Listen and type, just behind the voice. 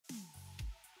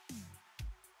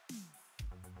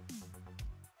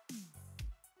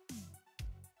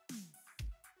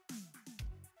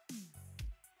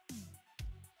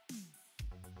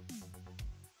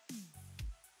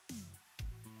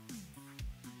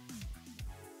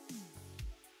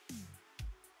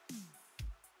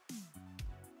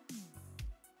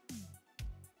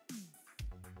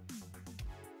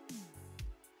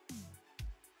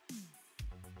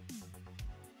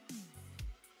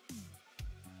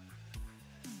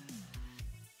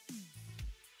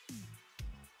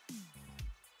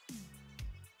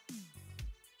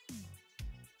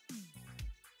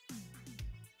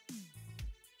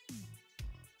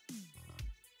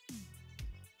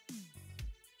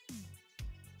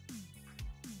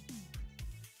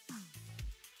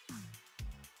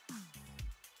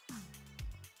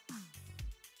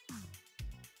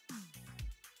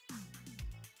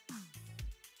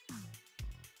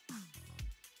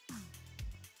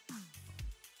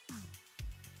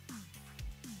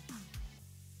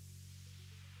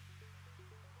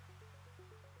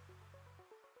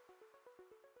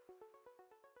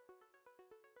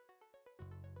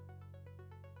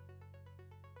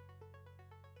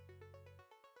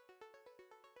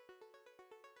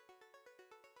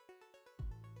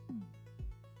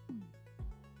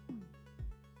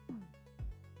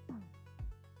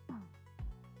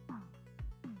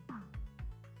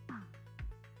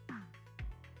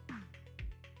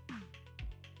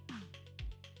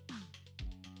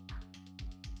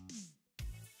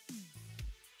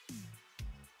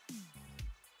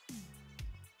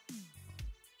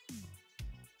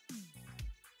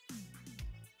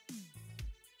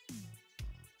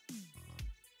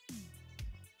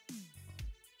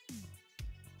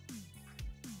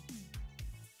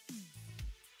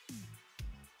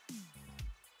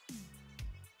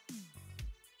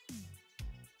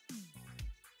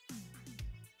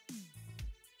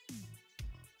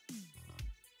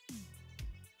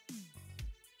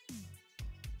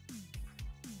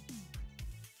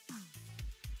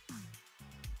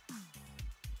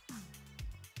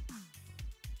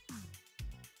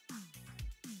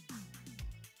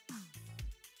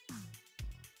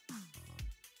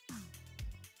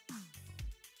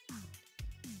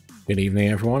Good evening,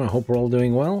 everyone. I hope we're all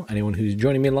doing well. Anyone who's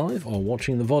joining me live or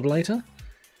watching the VOD later.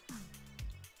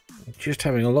 Just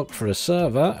having a look for a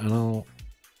server, and I'll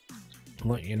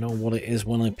let you know what it is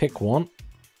when I pick one.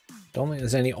 Don't think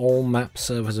there's any all-map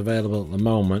servers available at the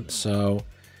moment, so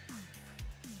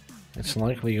it's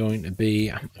likely going to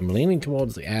be... I'm leaning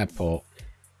towards the airport.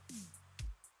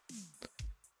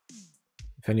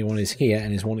 If anyone is here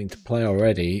and is wanting to play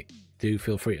already, do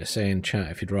feel free to say in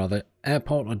chat if you'd rather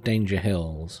airport or Danger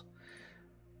Hills.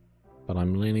 But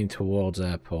I'm leaning towards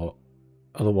airport.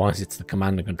 Otherwise, it's the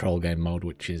command and control game mode,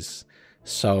 which is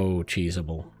so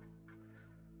cheesable.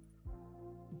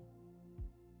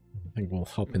 I think we'll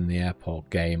hop in the airport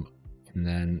game and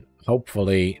then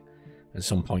hopefully at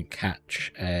some point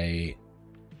catch a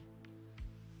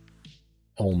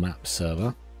all-map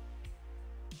server.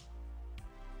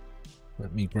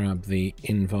 Let me grab the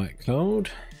invite code.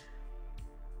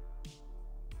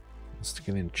 I'll stick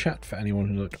it in chat for anyone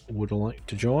who would like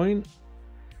to join.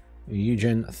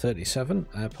 Eugen37,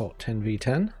 Airport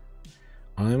 10v10.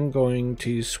 I'm going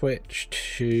to switch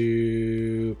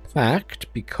to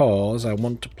Pact because I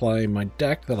want to play my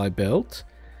deck that I built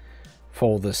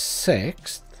for the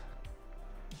 6th.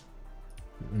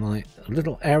 My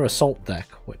little air assault deck,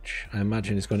 which I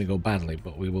imagine is going to go badly,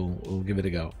 but we'll give it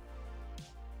a go.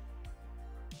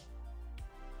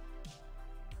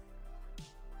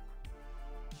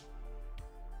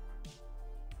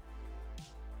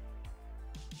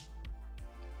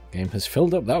 Game has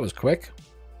filled up. That was quick.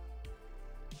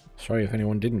 Sorry if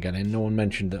anyone didn't get in. No one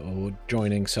mentioned that we were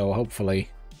joining, so hopefully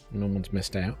no one's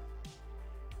missed out.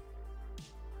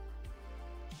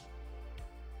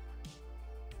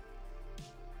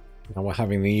 Now we're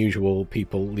having the usual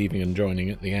people leaving and joining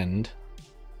at the end.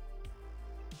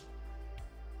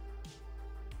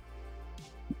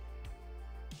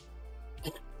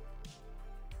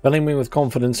 Filling me with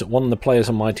confidence that one of the players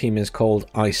on my team is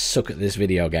called I Suck at This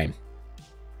Video Game.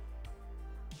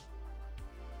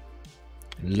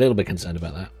 A little bit concerned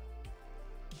about that.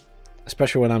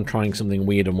 Especially when I'm trying something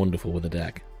weird and wonderful with a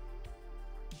deck.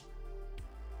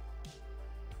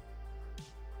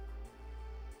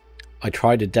 I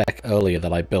tried a deck earlier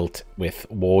that I built with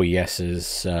War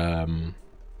Yes's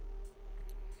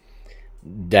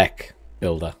deck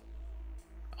builder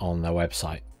on their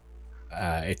website.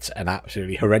 It's an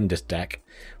absolutely horrendous deck,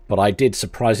 but I did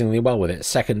surprisingly well with it.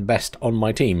 Second best on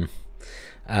my team.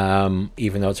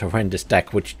 Even though it's a horrendous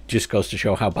deck, which just goes to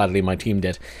show how badly my team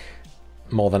did,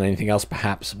 more than anything else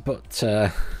perhaps, but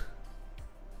that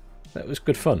was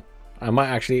good fun. I might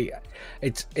actually,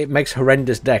 it makes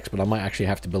horrendous decks, but I might actually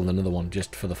have to build another one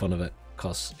just for the fun of it,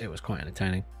 because it was quite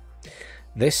entertaining.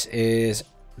 This is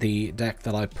the deck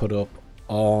that I put up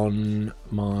on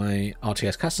my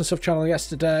RTS Cast and Stuff channel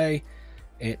yesterday.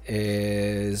 It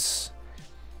is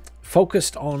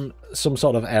focused on some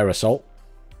sort of air assault.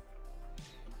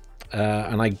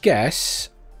 And I guess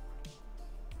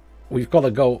we've got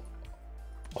to go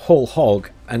whole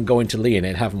hog and go into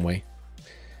Leonid, haven't we?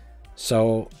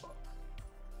 So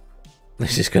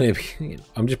this is going to be...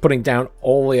 I'm just putting down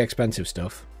all the expensive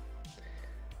stuff.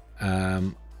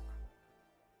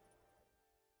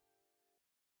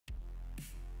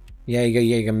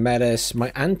 Jaeger Metis.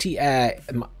 My anti-air...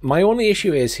 My only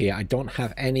issue is here, I don't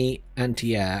have any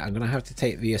anti-air. I'm going to have to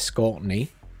take the Escortney.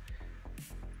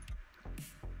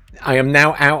 I am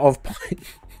now out of points.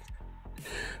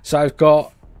 So I've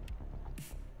got...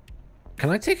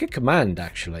 Can I take a command,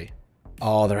 actually?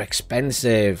 Oh, they're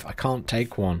expensive. I can't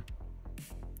take one.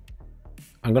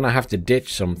 I'm going to have to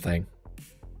ditch something.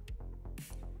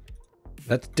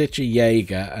 Let's ditch a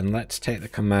Jaeger and let's take the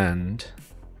command.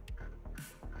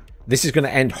 This is going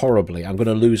to end horribly. I'm going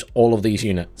to lose all of these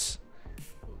units.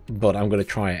 But I'm going to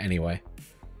try it anyway.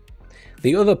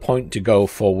 The other point to go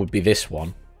for would be this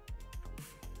one.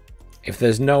 If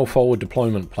there's no forward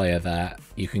deployment player there,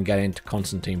 you can get into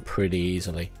Constantine pretty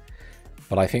easily.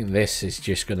 But I think this is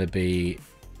just going to be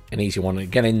an easy one.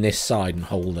 Get in this side and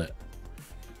hold it.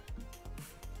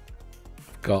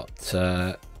 I've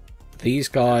got... these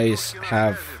guys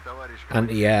have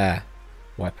anti-air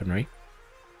weaponry.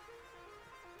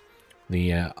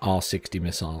 The R60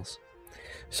 missiles.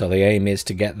 So the aim is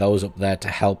to get those up there to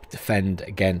help defend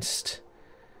against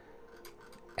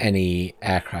any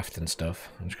aircraft and stuff.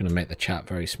 I'm just going to make the chat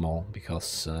very small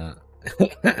because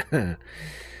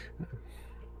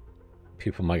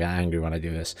people might get angry when I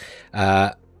do this.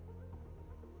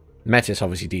 Metis,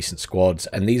 obviously decent squads,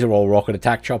 and these are all rocket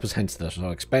attack choppers, hence they're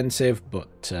so expensive,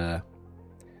 but I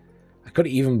could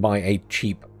even buy a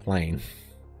cheap plane.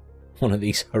 One of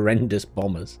these horrendous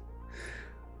bombers.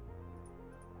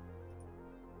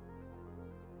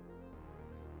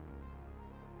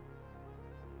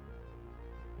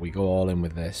 We go all in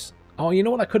with this. Oh, you know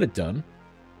what I could have done?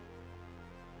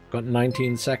 Got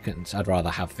 19 seconds. I'd rather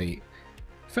have the...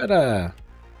 Feta!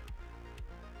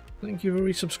 Thank you for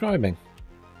resubscribing.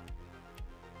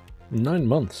 9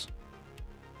 months.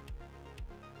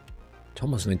 It's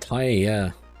almost an entire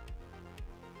year.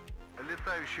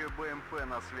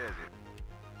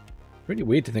 Really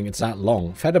weird to think it's that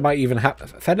long. Feta might even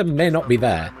have... Feta may not be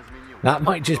there. That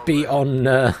might just be on...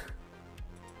 That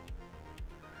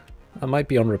might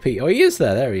be on repeat. Oh, he is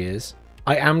there. There he is.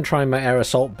 I am trying my air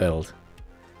assault build.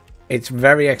 It's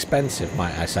very expensive,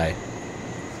 might I say.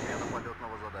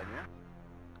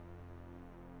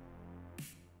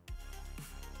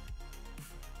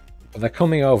 But they're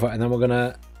coming over, and then we're going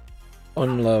to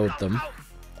unload them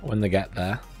when they get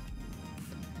there.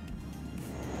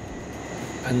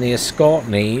 And the escort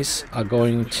knees are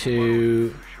going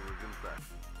to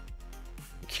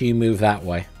Q move that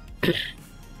way.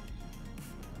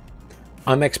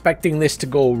 I'm expecting this to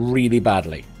go really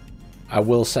badly. I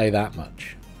will say that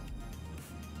much.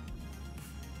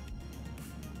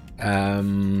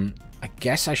 I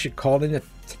guess I should call in a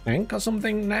tank or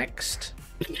something next.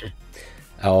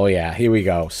 Oh yeah, here we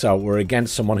go. So we're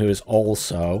against someone who is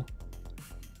also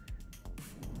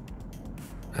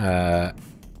got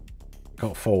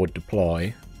forward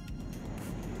deploy.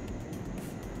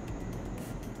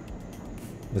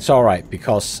 It's alright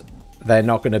because they're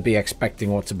not going to be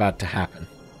expecting what's about to happen.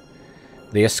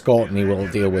 The escort knee will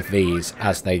deal with these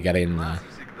as they get in there.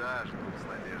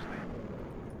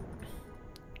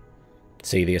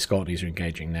 See, the escort knees are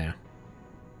engaging now.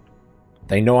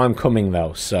 They know I'm coming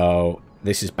though, so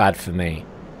this is bad for me.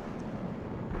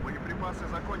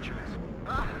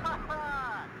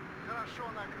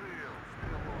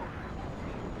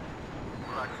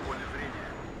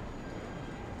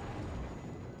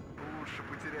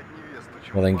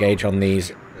 We'll engage on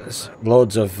these. There's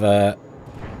loads of AA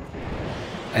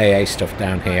stuff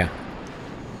down here.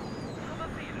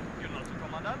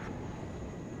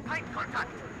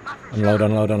 Unload,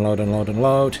 unload, unload, unload,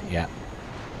 unload. Yeah.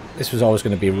 This was always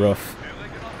going to be rough.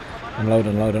 Unload,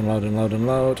 unload, unload, unload,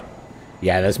 unload.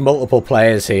 Yeah, there's multiple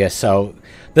players here, so...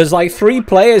 There's like 3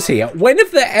 players here. When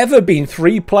have there ever been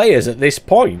 3 players at this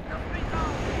point?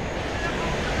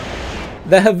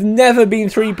 There have never been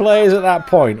 3 players at that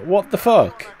point. What the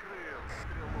fuck?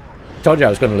 Told you I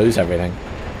was going to lose everything.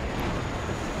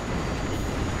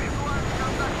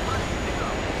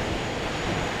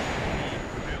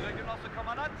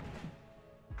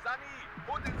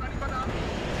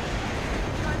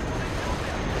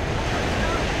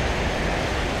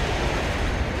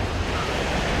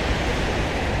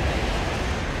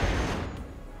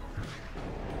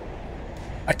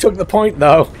 I took the point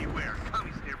though.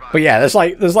 But yeah,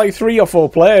 there's like 3 or 4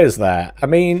 players there. I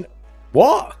mean,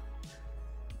 what?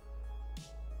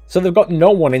 So they've got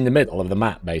no one in the middle of the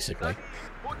map, basically.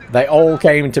 They all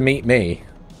came to meet me.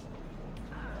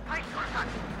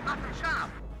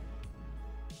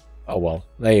 Oh well,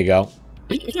 there you go.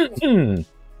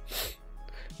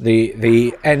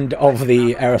 the end of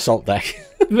the air assault deck.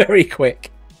 Very quick.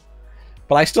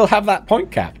 But I still have that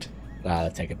point capped. Ah,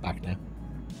 I'll take it back now.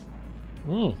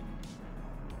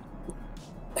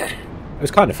 It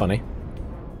was kind of funny.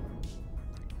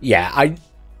 Yeah,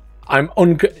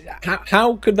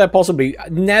 how could there possibly...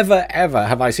 Never, ever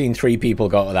have I seen 3 people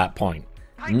go to that point.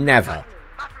 Never.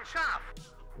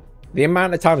 The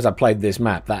amount of times I've played this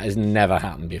map, that has never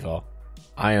happened before.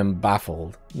 I am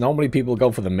baffled. Normally people go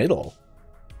for the middle.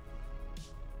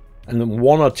 And then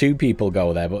 1 or 2 people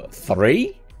go there, but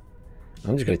 3?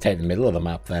 I'm just going to take the middle of the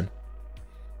map then.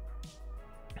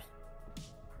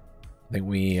 I think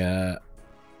we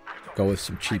go with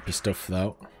some cheaper stuff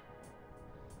though.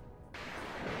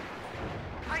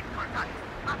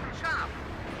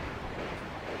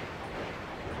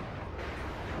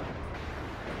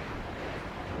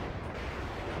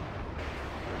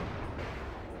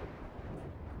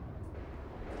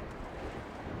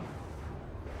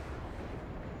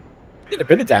 Did a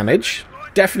bit of damage.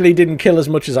 Definitely didn't kill as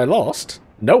much as I lost.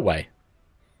 No way.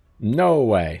 No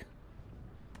way.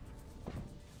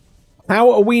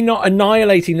 How are we not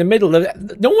annihilating the middle of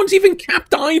it? No one's even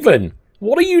capped Ivan.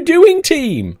 What are you doing,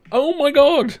 team? Oh my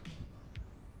god.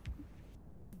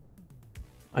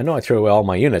 I know I threw away all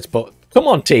my units, but come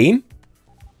on, team.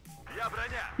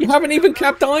 You haven't even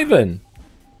capped Ivan.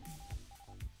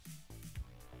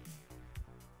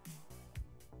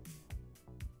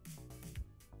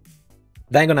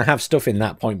 They're going to have stuff in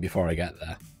that point before I get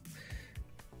there.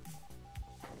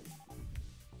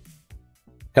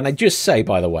 Can I just say,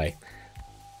 by the way,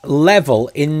 level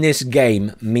in this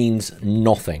game means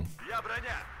nothing.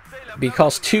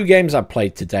 because 2 games I've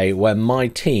played today where my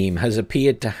team has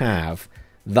appeared to have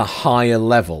the higher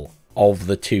level of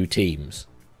the 2 teams.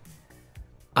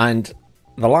 And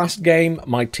the last game,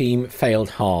 my team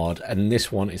failed hard, and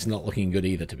this one is not looking good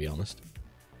either, to be honest.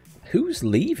 Who's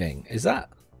leaving? Is that...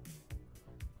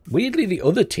 Weirdly, the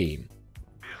other team.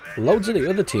 Loads of the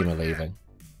other team are leaving.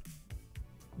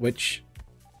 Which...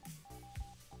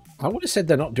 I would have said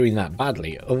they're not doing that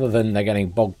badly, other than they're getting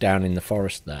bogged down in the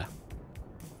forest there.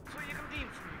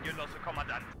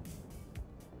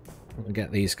 We'll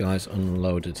get these guys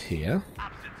unloaded here.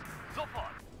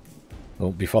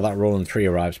 Oh, before that rolling tree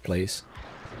arrives, please.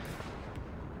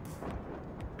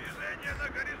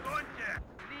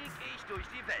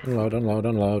 Unload, unload,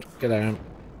 unload. Get down.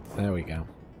 There we go.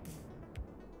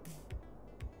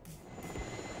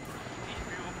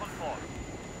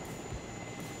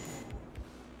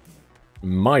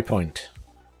 My point.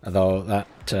 Although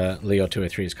that Leo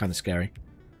 203 is kind of scary.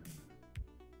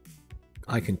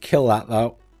 I can kill that,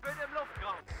 though.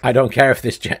 I don't care if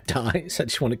this jet dies. I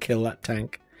just want to kill that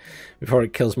tank before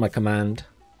it kills my command.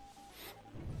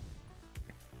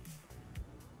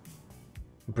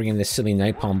 Bring in this silly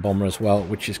napalm bomber as well,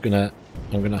 which is gonna...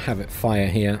 I'm gonna have it fire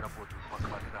here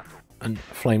and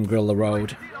flame grill the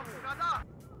road.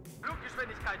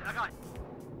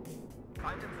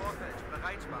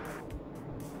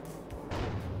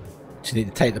 Just need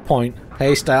to take the point.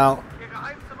 Hey, Stal.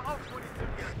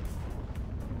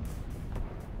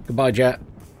 Goodbye, jet.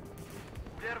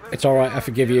 It's alright, I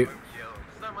forgive you.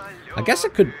 I guess I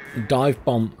could dive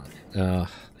bomb...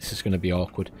 this is going to be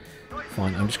awkward.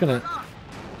 Fine, I'm just going to...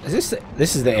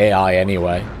 This is the AI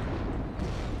anyway.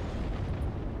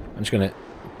 I'm just going to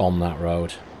bomb that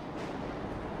road.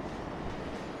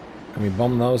 Can we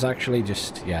bomb those actually?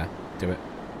 Just, yeah, do it.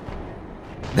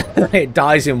 It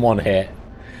dies in 1 hit.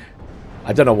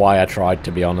 I don't know why I tried,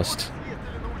 to be honest.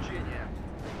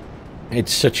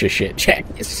 It's such a shit check.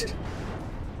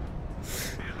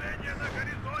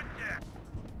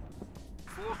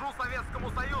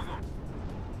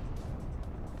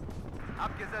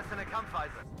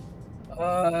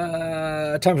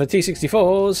 Time for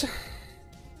T-64s.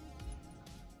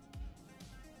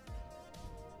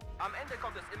 Am Ende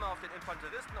kommt es immer auf den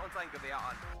Infanteristen und sein Gewehr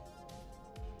an.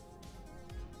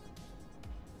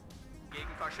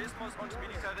 Gegen Faschismus und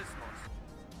Militarismus.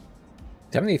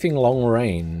 Do you have anything long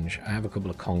range? I have a couple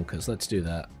of conkers. Let's do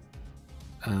that.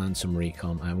 And some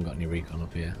recon. I haven't got any recon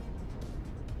up here.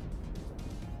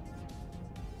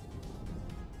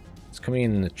 It's coming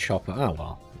in the chopper. Oh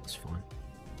well, that's fine.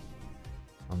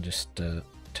 I'll just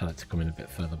tell it to come in a bit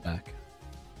further back.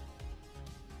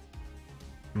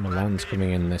 Milan's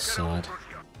coming in this side.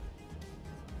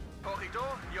 Well,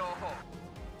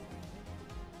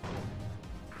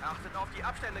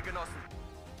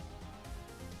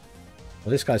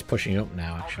 this guy's pushing up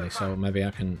now, actually, so maybe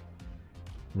I can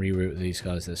reroute these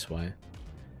guys this way.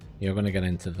 You're going to get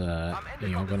into there.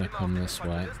 You're going to come this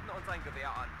way.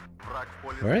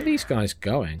 Where are these guys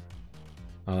going?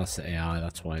 Oh, that's the AI.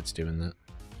 That's why it's doing that.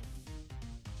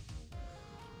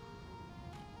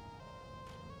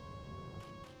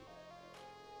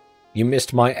 You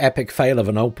missed my epic fail of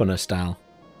an opener, Stal.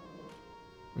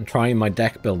 I'm trying my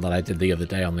deck build that I did the other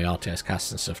day on the RTS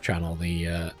Cast and Stuff channel,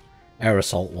 the Air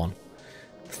Assault one.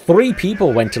 3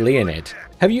 people went to Leonid.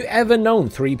 Have you ever known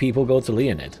 3 people go to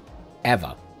Leonid?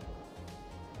 Ever.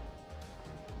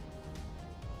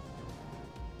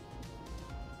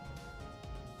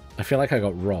 I feel like I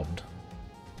got robbed.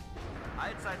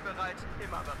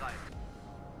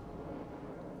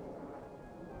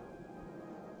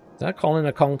 Did I call in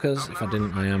a Conkers? If I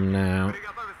didn't, I am now.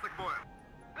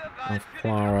 Off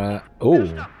Clara.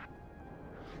 Oh!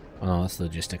 Oh, that's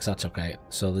logistics. That's okay.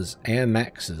 So there's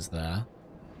AMXs there.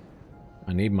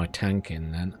 I need my tank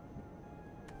in then.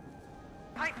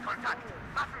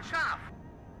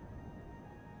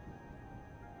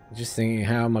 Just thinking,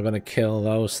 how am I going to kill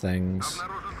those things?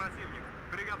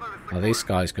 Oh, this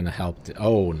guy's going to help.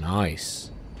 Oh,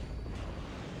 nice.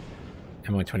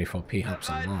 MI-24P helps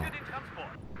a lot.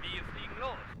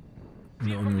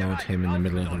 Unload him in the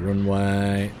middle of the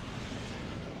runway.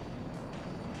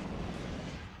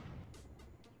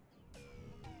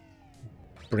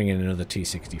 Bring in another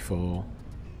T-64.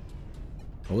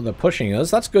 Oh, they're pushing us.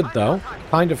 That's good, though. I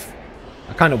kind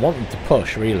of want them to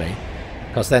push, really.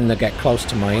 Because then they get close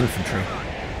to my infantry.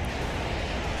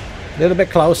 A little bit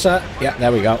closer. Yeah,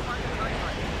 there we go.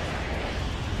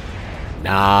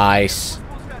 Nice.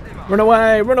 Run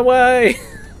away, run away.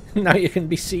 Now you can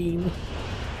be seen.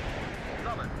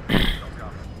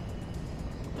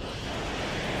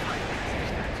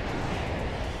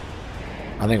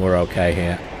 I think we're okay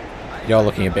here. You're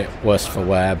looking a bit worse for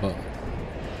wear, but...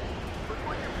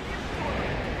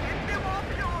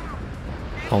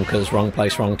 Honkers, wrong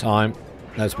place, wrong time.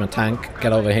 There's my tank.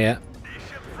 Get over here.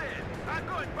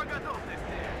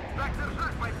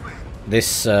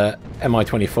 This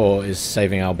MI-24 is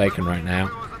saving our bacon right now.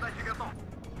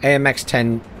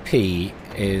 AMX-10P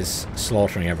is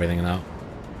slaughtering everything now.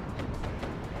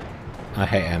 I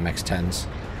hate AMX-10s.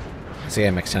 It's the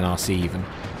AMX-10RC even.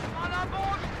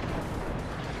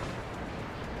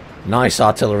 Nice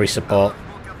artillery support.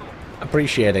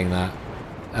 Appreciating that.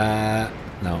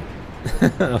 No.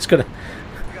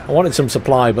 I wanted some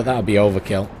supply, but that would be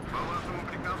overkill.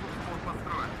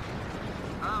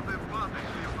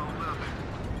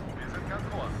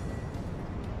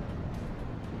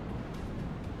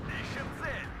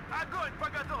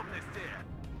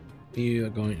 You are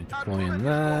going to deploy in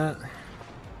there.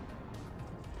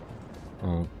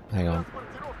 Oh, hang on.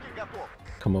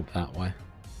 Come up that way.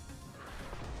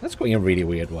 That's going a really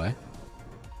weird way.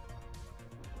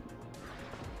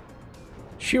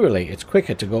 Surely it's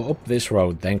quicker to go up this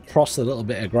road, then cross the little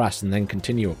bit of grass, and then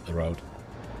continue up the road.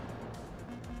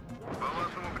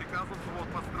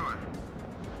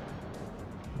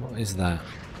 What is that?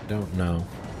 Don't know.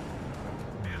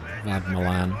 Bad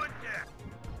Milan.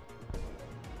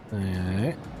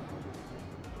 Alright.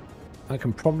 I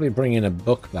can probably bring in a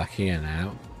book back here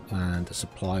now, and a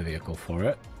supply vehicle for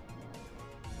it.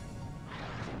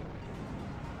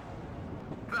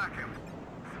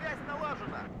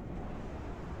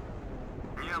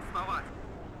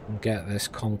 Get this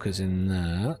conkers in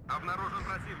there.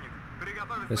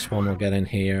 This one will get in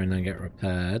here and then get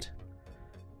repaired.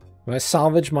 Will I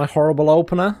salvage my horrible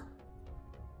opener?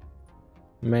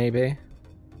 Maybe.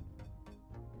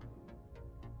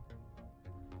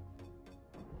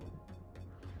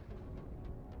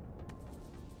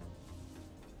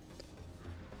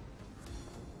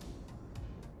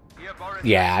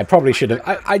 Yeah, I probably should have.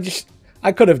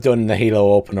 I could have done the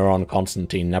Hilo opener on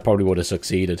Constantine and I probably would have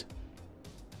succeeded.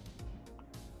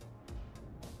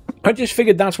 I just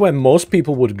figured that's where most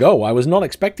people would go. I was not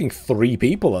expecting 3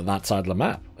 people at that side of the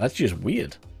map. That's just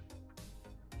weird.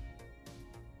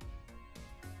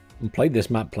 I've played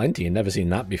this map plenty and never seen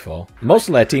that before. Most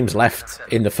of their teams left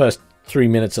in the first 3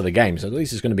 minutes of the game, so at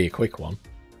least it's going to be a quick one.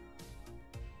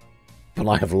 But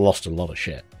I have lost a lot of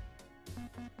shit.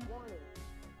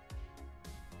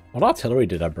 What artillery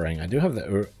did I bring? I do have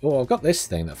the... Oh, I've got this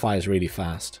thing that fires really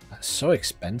fast. That's so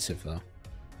expensive, though.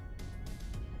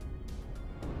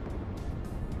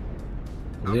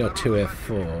 Leo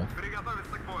 2F4.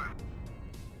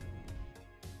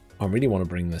 I really want to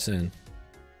bring this in.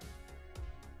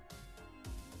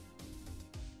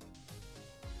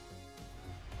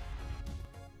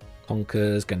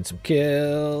 Conkers, getting some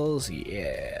kills.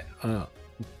 Yeah.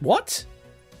 What?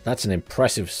 That's an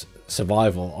impressive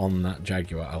survival on that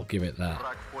Jaguar. I'll give it that.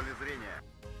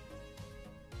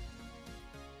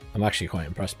 I'm actually quite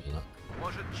impressed with that.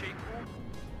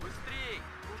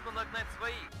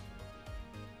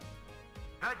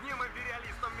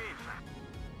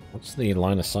 What's the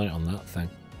line of sight on that thing?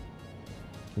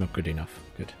 Not good enough.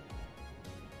 Good.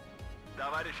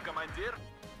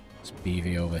 It's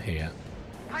BV over here.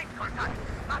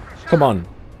 Come on.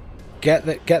 Get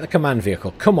the command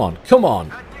vehicle. Come on. Come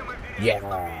on.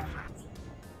 Yeah.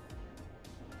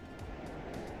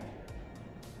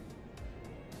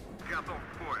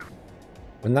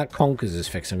 When that Conkers is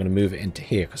fixed, I'm going to move it into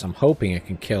here because I'm hoping it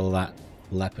can kill that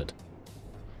leopard.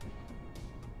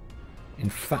 In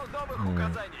fact...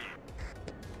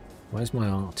 Where's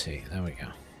my RT? There we go.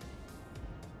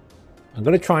 I'm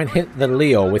going to try and hit the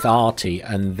Leo with RT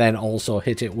and then also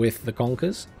hit it with the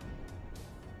Conkers.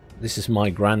 This is my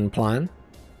grand plan.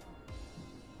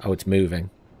 Oh, it's moving.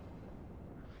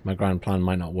 My grand plan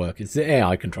might not work. It's the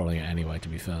AI controlling it anyway, to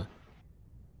be fair.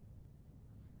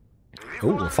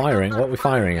 Oh, we're firing. What are we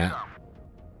firing at?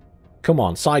 Come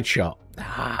on, side shot.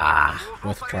 Ah,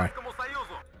 worth a try.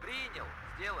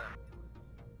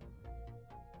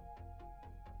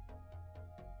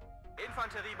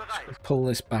 Let's pull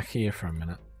this back here for a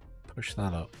minute. Push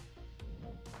that up.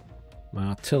 My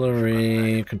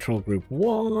artillery, control group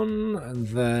 1, and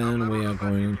then we are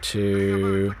going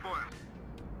to...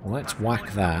 Well, let's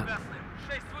whack that.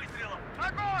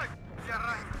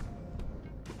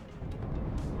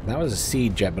 That was a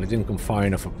seed jet, but it didn't come far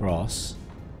enough across.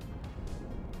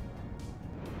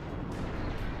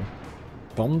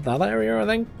 Bombed that area, I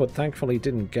think, but thankfully it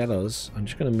didn't get us. I'm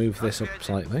just going to move this up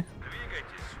slightly.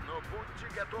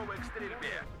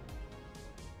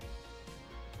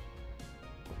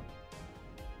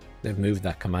 They've moved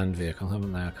that command vehicle,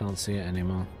 haven't they? I can't see it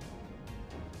anymore.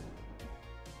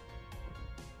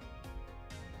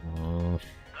 Oh.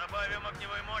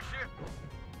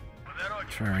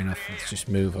 Fair enough. Let's just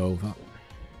move over.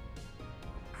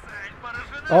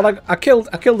 Oh, I killed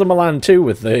a Milan too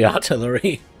with the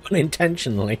artillery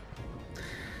unintentionally.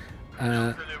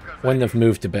 When they've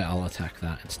moved a bit, I'll attack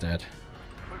that instead.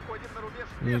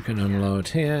 You can unload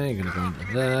here. You're gonna go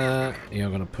into there. You're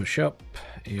gonna push up.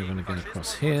 You're gonna get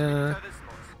across here.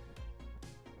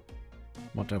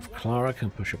 What of Clara can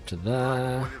push up to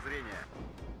there.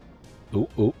 Ooh,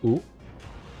 ooh, ooh.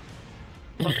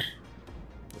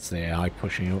 It's the AI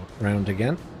pushing around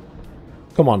again.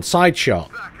 Come on, side shot.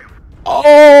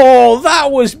 Oh,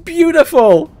 that was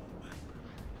beautiful!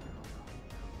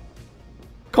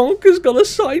 Conker's got a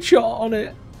side shot on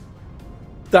it.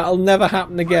 That'll never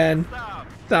happen again.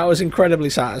 That was incredibly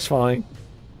satisfying.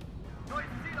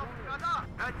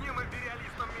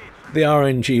 The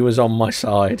RNG was on my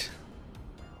side.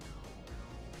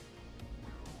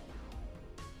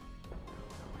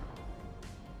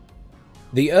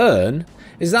 The urn?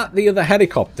 Is that the other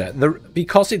helicopter?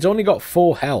 Because it's only got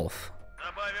 4 health.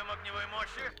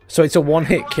 So it's a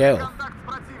one-hit kill.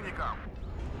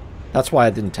 That's why I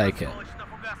didn't take it.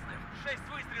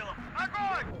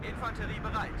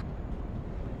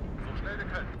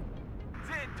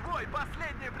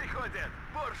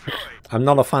 I'm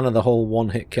not a fan of the whole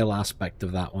one-hit kill aspect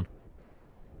of that one.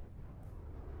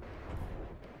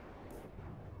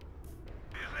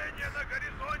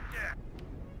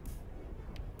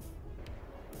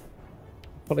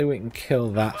 Probably we can kill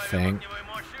that thing.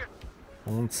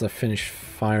 Once I finish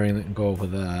firing, they can go over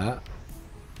there.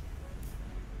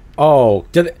 Oh,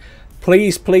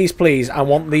 please, please, please! I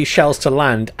want these shells to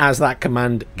land as that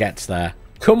command gets there.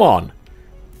 Come on,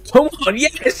 come on!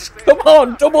 Yes, come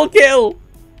on! Double kill!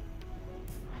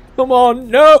 Come on!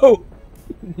 No!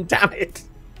 Damn it!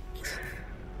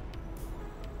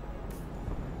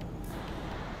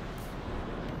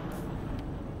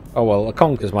 Oh well, the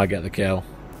Conkers might get the kill.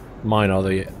 Mine or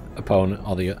the opponent,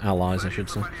 or the allies, I should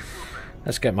say.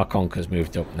 Let's get my Conkers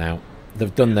moved up now.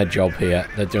 They've done their job here.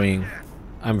 They're doing...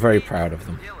 I'm very proud of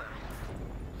them.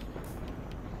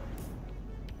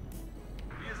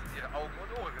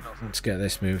 Let's get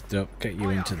this moved up. Get you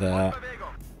into there.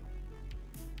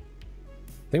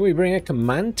 Think we bring a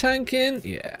command tank in?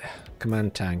 Yeah,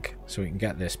 command tank. So we can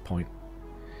get this point.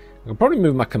 I could probably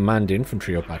move my command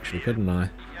infantry up actually, couldn't I?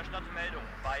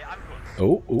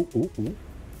 Oh, oh, oh, oh.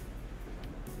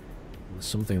 There's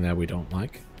something there we don't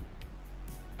like.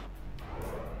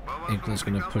 Igla's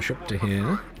going to push up to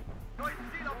here.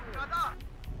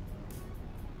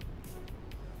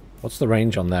 What's the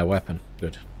range on their weapon?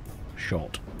 Good.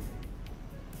 Short.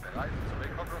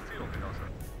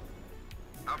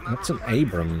 That's an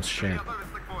Abrams ship.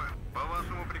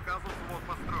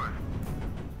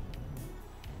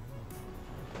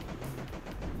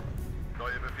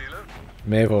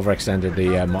 May have overextended the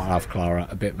Motov Clara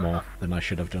a bit more than I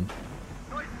should have done.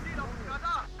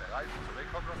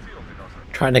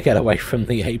 Trying to get away from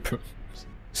the Abrams.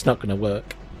 It's not going to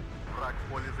work.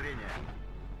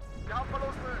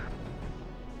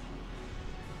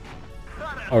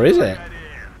 Or is it?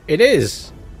 It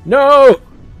is! No!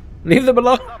 Leave them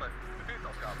alone!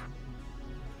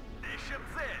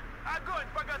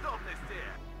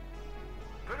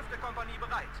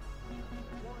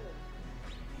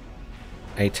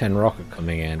 A-10 rocket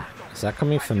coming in. Is that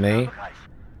coming for me?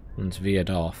 And it's veered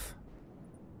off.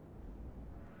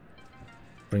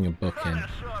 Bring a book in.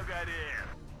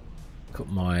 Cut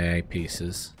my AA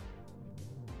pieces.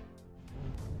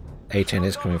 A-10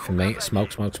 is coming for me.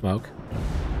 Smoke, smoke, smoke.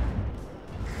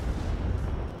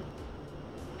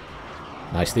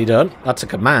 Nicely done. That's a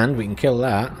command. We can kill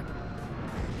that.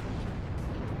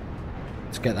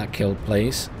 Let's get that killed,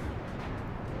 please.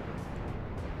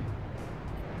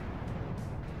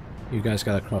 You guys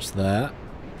got across there.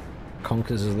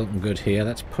 Conkers is looking good here.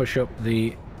 Let's push up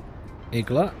the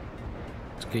Igla.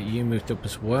 Let's get you moved up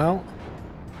as well.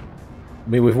 I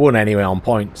mean, we've won anyway on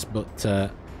points, but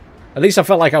at least I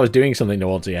felt like I was doing something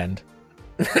towards the end.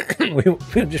 We'll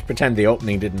just pretend the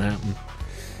opening didn't happen.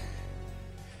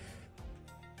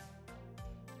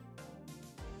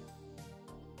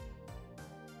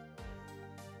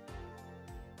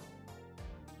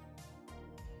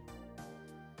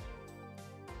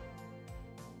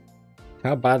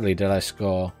 How badly did I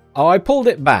score? Oh, I pulled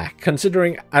it back.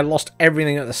 Considering I lost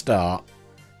everything at the start,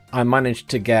 I managed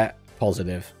to get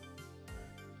positive.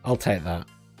 I'll take that.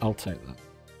 I'll take that.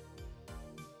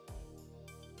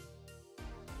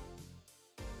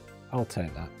 I'll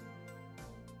take that.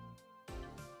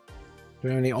 Do we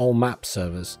have any all map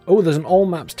servers? Oh, there's an all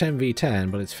maps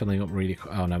 10v10, but it's filling up really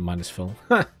quick. Oh, no, mine is full.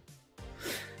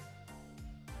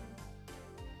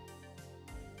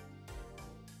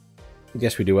 I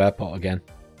guess we do airport again.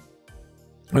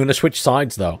 I'm going to switch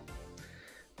sides, though,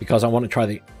 because I want to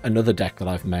try another deck that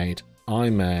I've made. I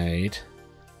made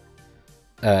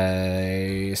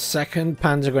a 2nd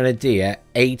Panzer Grenadier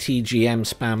ATGM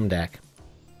spam deck.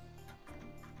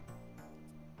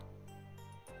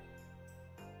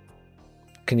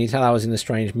 Can you tell I was in a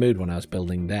strange mood when I was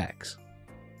building decks?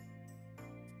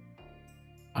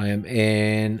 I am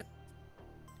in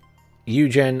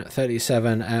Eugen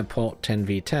 37 Airport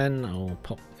 10v10. I'll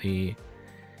pop the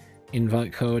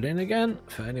invite code in again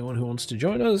for anyone who wants to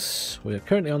join us. We're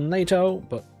currently on NATO,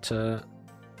 but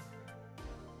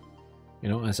you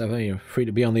know, as ever, you're free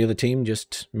to be on the other team.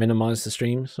 Just minimize the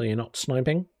stream so you're not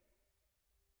sniping.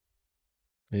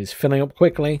 It is filling up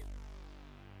quickly,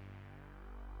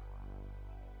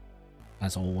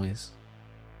 as always.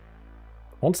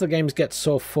 Once the games get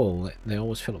so full, they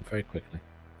always fill up very quickly.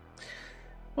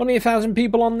 Only 1,000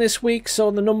 people on this week,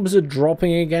 so the numbers are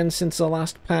dropping again since the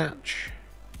last patch.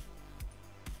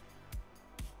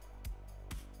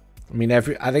 I mean, I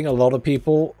think a lot of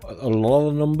people, a lot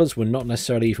of the numbers were not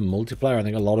necessarily even multiplayer. I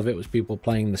think a lot of it was people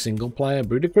playing the single player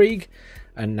Broederkrieg,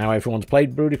 and now everyone's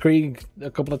played Broederkrieg a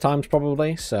couple of times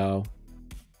probably, so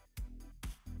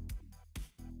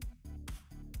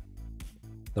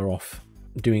they're off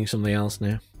doing something else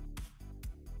now.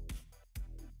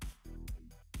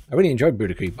 I really enjoyed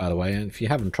Broederkrieg, by the way, and if you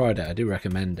haven't tried it, I do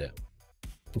recommend it.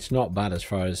 It's not bad as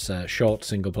far as short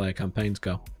single player campaigns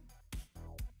go.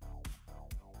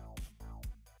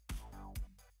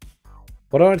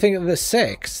 What do I think of the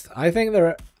 6th?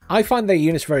 I find their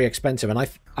units very expensive, and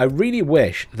I really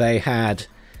wish they had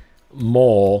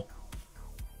more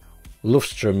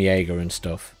Luftsturmjäger and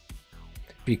stuff,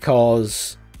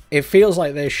 because it feels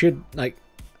like they should, like,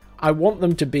 I want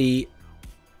them to be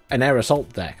an air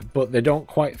assault deck, but they don't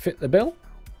quite fit the bill,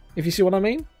 if you see what I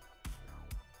mean.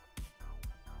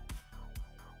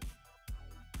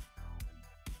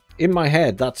 In my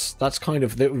head, that's kind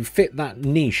of, that would fit that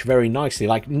niche very nicely.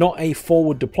 Like, not a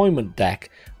forward deployment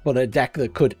deck, but a deck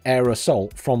that could air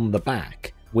assault from the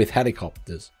back with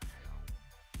helicopters.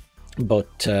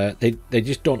 But they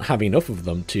just don't have enough of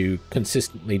them to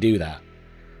consistently do that.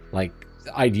 Like,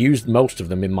 I'd used most of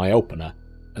them in my opener,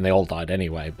 and they all died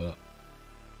anyway, but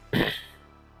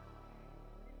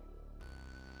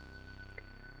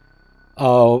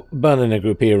oh, Bandanner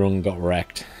Gruppierung got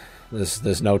wrecked.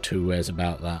 There's no two ways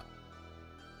about that.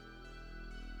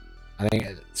 I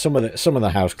think some of the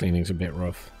house cleaning's a bit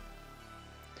rough.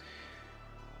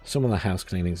 Some of the house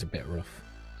cleaning's a bit rough.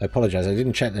 I apologise, I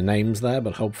didn't check the names there,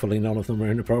 but hopefully none of them were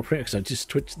inappropriate because I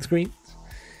just switched the screen.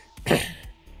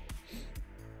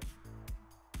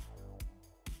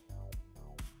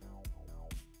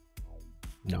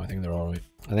 No, I think they're alright.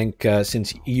 I think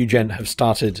since Eugen have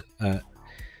started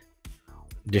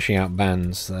dishing out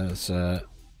bans, there's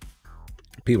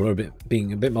people are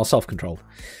being a bit more self-controlled.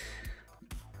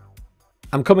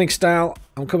 I'm coming, Stal.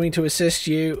 I'm coming to assist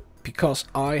you because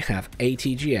I have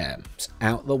ATGMs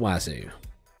out the wazoo.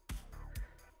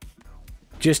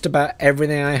 Just about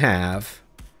everything I have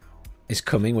is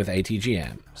coming with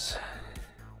ATGMs.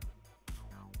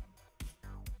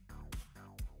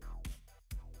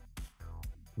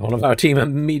 One of our team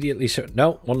immediately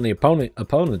no, one of the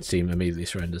opponent's team immediately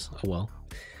surrenders. Oh well.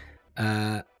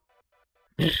 I'm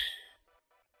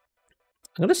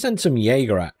gonna send some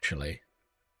Jaeger actually.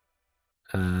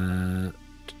 I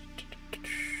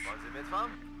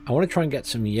want to try and get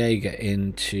some Jaeger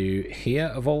into here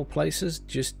of all places,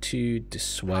 just to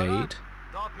dissuade.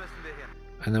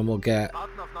 And then we'll get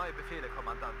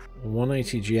one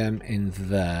ATGM in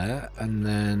there, and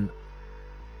then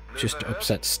just to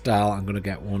upset Stal, I'm going to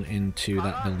get one into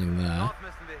that building there.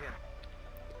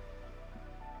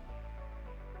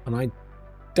 And I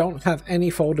don't have any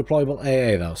forward deployable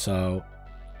AA though, so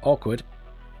awkward.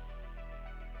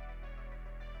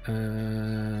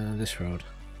 This road.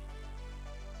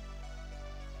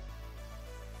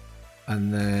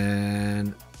 And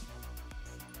then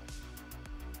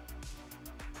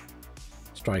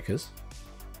Strikers.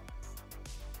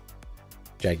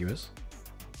 Jaguars.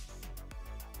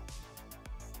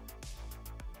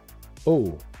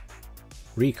 Oh,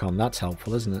 recon, that's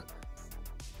helpful, isn't it?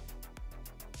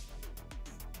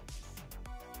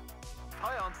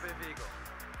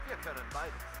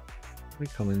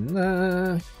 Recon in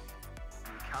there.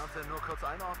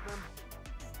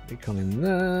 Recon in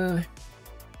there.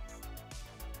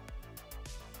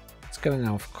 Let's get an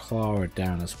Alpha Clara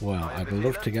down as well. I'd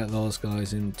love to get those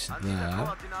guys into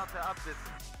there.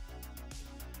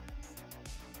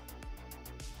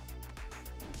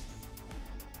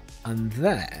 And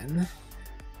then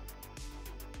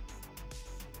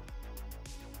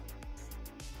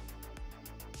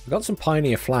I've got some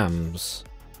Pioneer Flams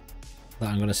that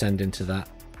I'm going to send into that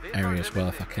area as well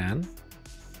if I can.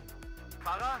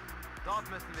 Fahrer, dort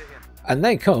müssen wir hin. And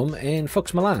they come in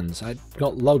Fux Milans. I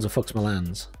got loads of Fux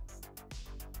Milans.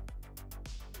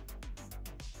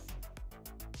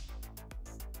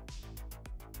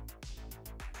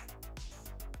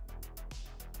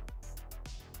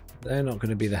 They're not going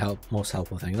to be the most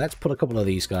helpful thing. Let's put a couple of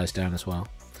these guys down as well.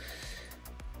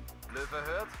 Löwe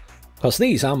hört. Because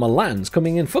these are Milans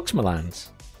coming in Fux Milans.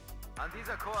 An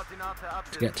dieser Koordinate To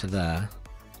absitzen. get to there.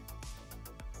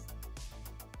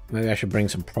 Maybe I should bring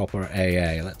some proper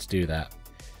AA. Let's do that.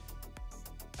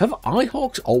 Have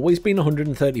Eyehawks always been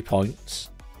 130 points?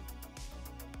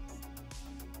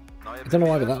 Neue I don't know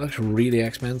why, but Befehle. that looks really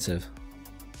expensive.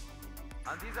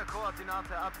 An dieser Koordinate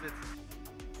absitzen.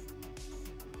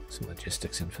 Some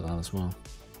logistics in for that as well.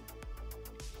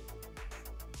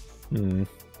 Wen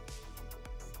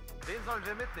sollen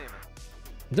wir mitnehmen?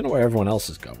 I don't know where everyone else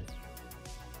is going.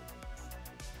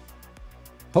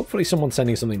 Hopefully someone's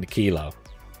sending something to Kilo.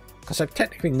 Because I've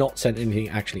technically not sent anything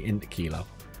actually into Kilo.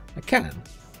 I can.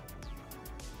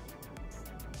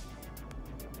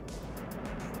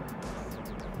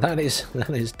 That is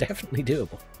definitely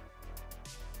doable.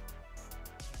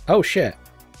 Oh shit.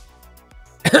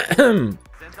 Sind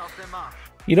auf dem Marsch.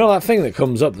 You know that thing that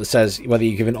comes up that says whether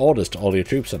you're giving orders to all your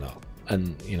troops or not?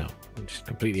 And, you know, I just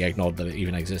completely ignored that it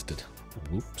even existed.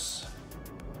 Whoops.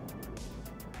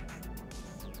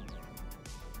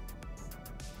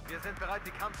 Wir sind bereit,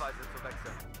 die Kampfweise zu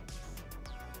wechseln.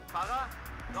 Fahrer,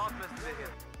 dort müssen wir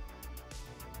hin.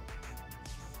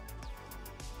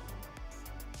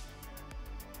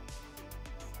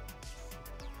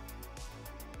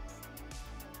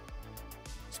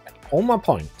 Spent all my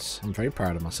points. I'm very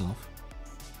proud of myself.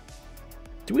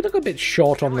 Do we look a bit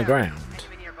short on the ground?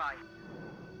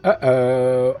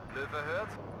 Uh-oh. Löwe hört.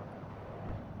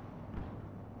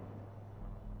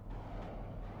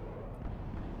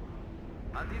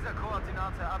 An dieser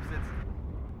Koordinate absitzen.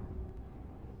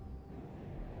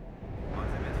 Wollen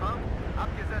Sie mitfahren?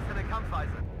 Abgesessene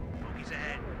Kampfweise. Bogies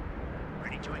ahead.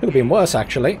 Ready to Could have been worse,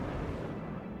 actually.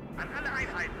 An alle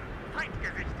Einheiten. Feind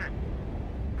gerichtet.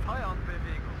 Feuer und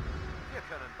Bewegung. Wir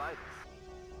können beides.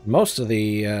 Most of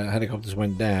the helicopters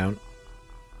went down.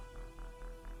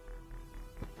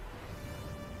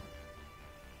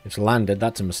 It's landed,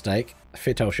 that's a mistake.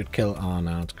 Fito should kill... Oh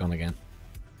no, it's gone again.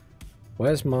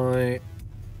 Where's my...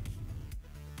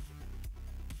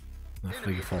 That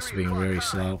Fleet Force being very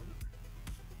slow.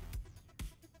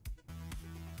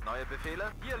 Neue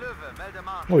Befehle? Hier Löwe, melde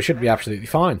Marsch. Well, we should be absolutely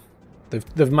fine.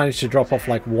 They've managed to drop off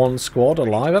like one squad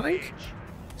alive, I think.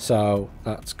 So,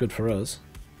 that's good for us.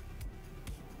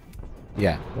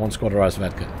 Yeah, one squad of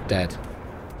Edgar dead.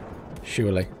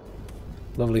 Surely.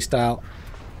 Lovely style.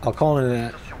 I'll call in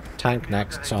a tank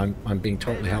next, so I'm being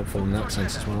totally helpful in that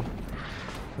sense as well.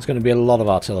 There's going to be a lot of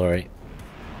artillery.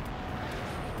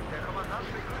 Der Kommandant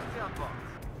begrüßt Sie an Bord.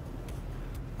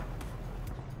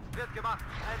 Wird gemacht.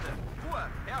 Ende. Ruhe.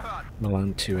 Erhört.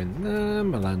 Milan 2 in there,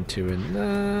 Milan 2 in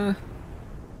there.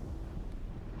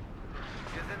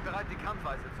 Wir sind bereit, die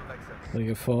Kampfweise zu wechseln. League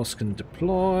of Force can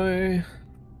deploy.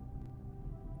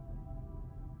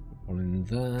 One in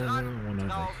there, one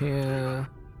over here,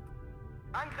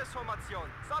 Angriffsformation.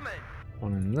 Sammeln.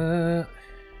 one in there.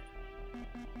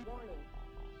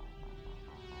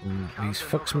 And these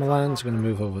Fux Milans are going to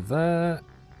move over there.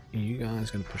 You guys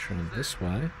are going to push around this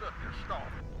way.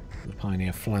 The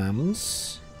Pioneer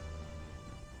Flams.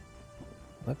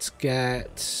 Let's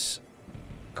get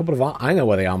a couple of... I know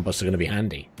where the arm busts are going to be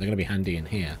handy. They're going to be handy in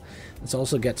here. Let's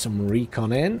also get some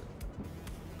recon in.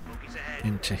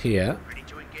 Into here.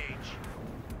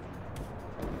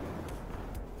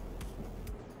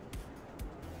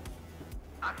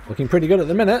 Looking pretty good at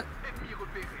the minute.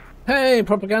 Hey,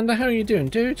 Propaganda, how are you doing,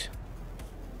 dude?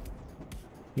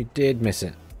 You did miss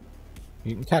it.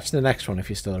 You can catch the next one if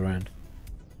you're still around.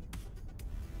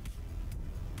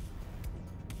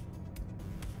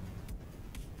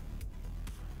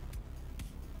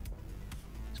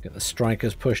 Let's get the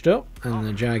strikers pushed up and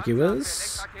the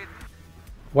Jaguars.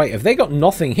 Wait, have they got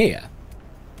nothing here?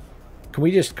 Can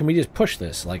we just push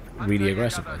this like really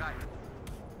aggressively?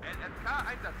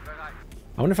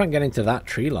 I wonder if I can get into that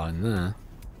tree line there.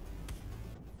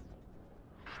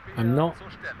 I'm not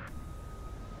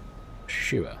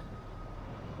sure.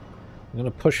 I'm going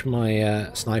to push my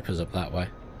snipers up that way.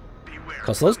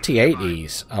 Because those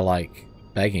T-80s are like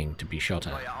begging to be shot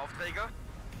at. Neue Aufträge.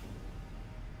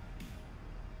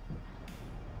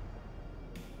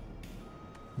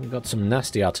 We've got some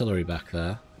nasty artillery back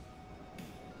there.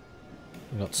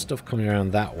 We've got stuff coming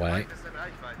around that way. Ist in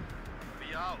Reichweite.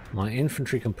 Wir My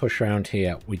infantry can push around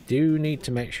here. We do need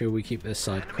to make sure we keep this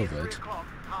side covered.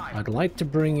 I'd like to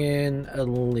bring in a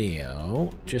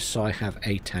Leo, just so I have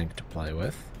a tank to play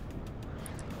with.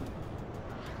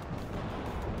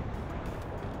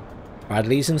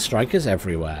 Bradleys and strikers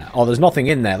everywhere. Oh, there's nothing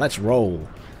in there. Let's roll.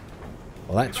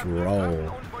 Let's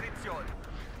roll.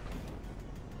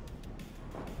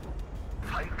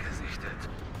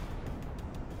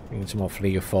 We need some more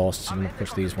Flieger Force. I'm going to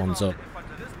push these ones up.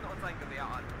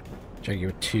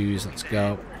 Jaguar 2s, let's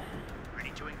go.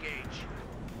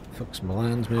 Fuchs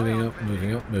Milan's moving up,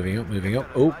 moving up, moving up, moving up.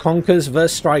 Oh, Conkers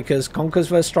versus Strikers. Conkers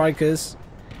versus Strikers.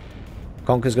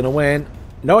 Conker's going to win.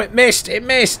 No, it missed! It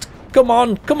missed! Come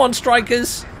on,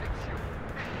 Strikers!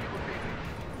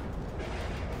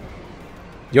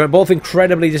 You're both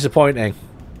incredibly disappointing.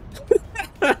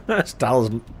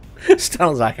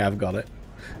 Stalzak, I've got it.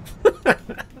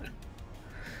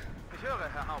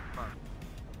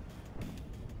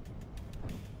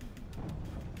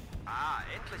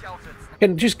 I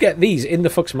can just get these in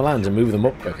the Fuchs Milans and move them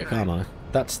up quicker, can't I?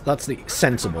 That's the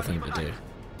sensible thing to do.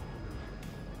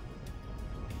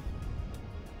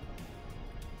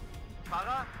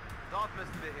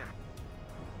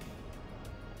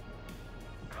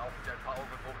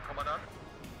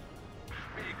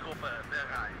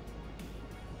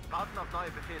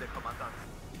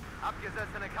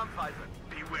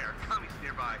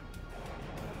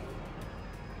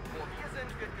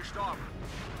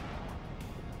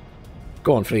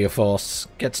 Go on, Flieger Force.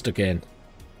 Get stuck in.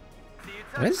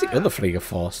 Where's the other Flieger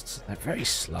Force? They're very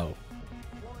slow.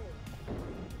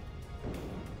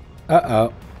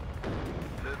 Uh-oh.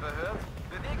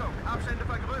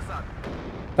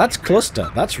 That's cluster.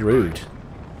 That's rude.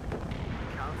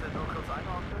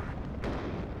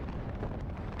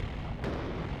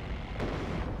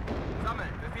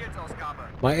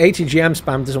 My ATGM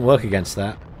spam doesn't work against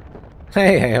that.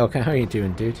 Hey, okay, how are you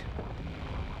doing, dude?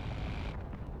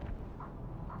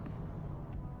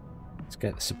 Let's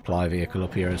get the supply vehicle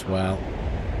up here as well.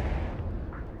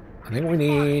 I think we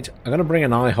need... I'm going to bring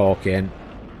an Eyehawk in.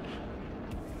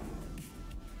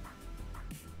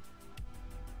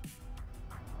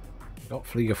 Got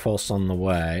Flieger Force on the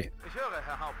way.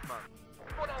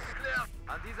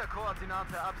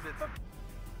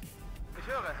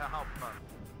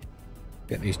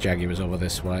 Get these Jaguars over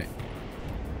this way.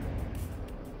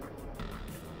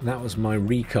 And that was my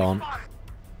recon. Let's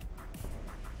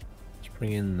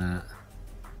bring in that.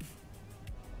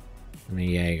 And the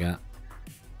Jaeger.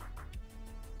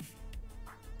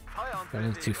 Got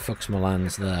into two Fuchs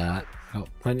Milans there. Got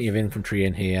plenty of infantry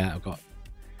in here. I've got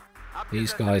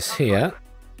these guys here.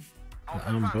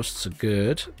 The armbusts are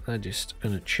good. They're just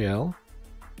going to chill.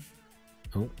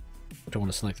 Oh, I don't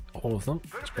want to select all of them.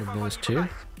 Let's grab those two.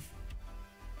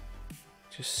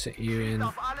 Just sit you in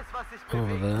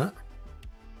over there.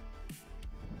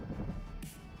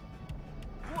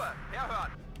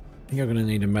 You're going to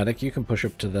need a medic. You can push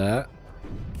up to there.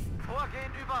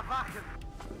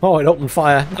 Oh, it opened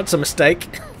fire. That's a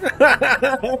mistake.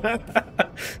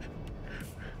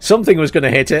 Something was going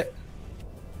to hit it.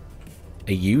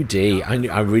 A UD.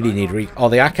 I really need... Oh,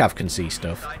 the ACAV can see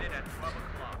stuff.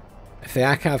 If the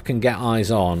ACAV can get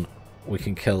eyes on, we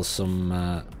can kill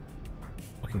some...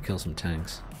 we can kill some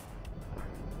tanks.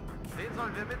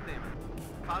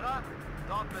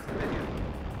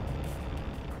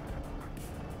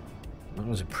 That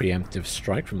was a preemptive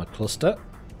strike from a cluster.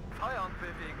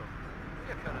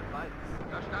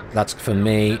 That's for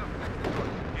me.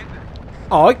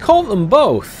 Oh, I caught them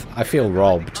both. I feel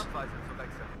robbed.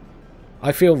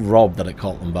 I feel robbed that it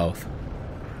caught them both.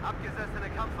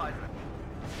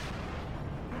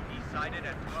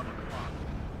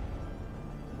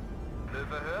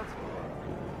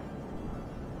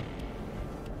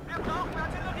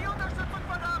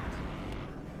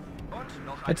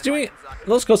 It's doing...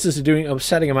 Those clusters are doing an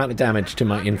upsetting amount of damage to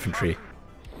my infantry.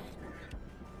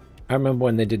 I remember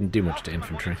when they didn't do much to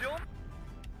infantry.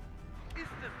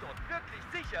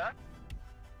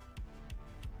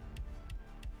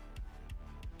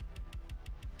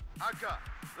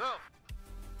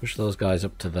 Push those guys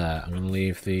up to there. I'm going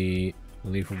to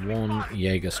leave one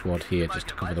Jaeger squad here just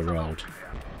to cover the road.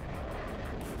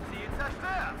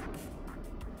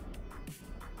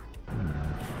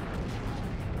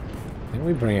 I think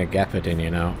we bring a Gepard in,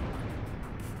 you know.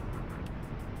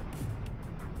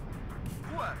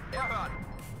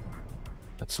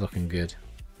 That's looking good.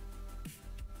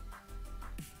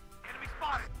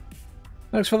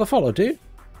 Thanks for the follow, dude.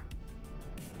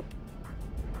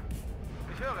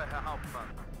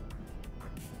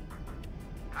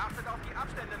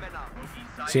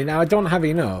 See, now I don't have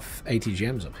enough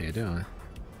ATGMs up here, do I?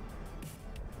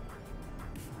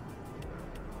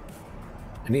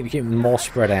 I need to keep them more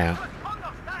spread out.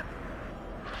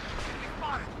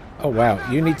 Oh wow,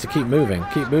 you need to keep moving.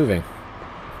 Keep moving.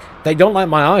 They don't like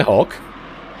my Eyehawk.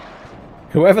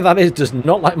 Whoever that is does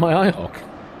not like my Eyehawk.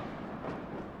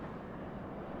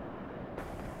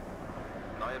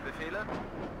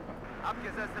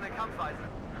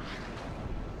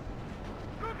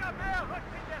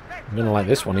 I'm gonna like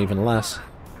this one even less.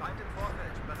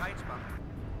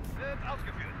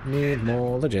 Need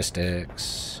more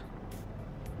logistics.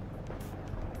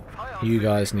 You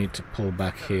guys need to pull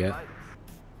back here.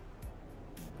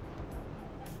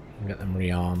 Get them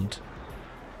rearmed.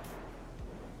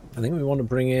 I think we want to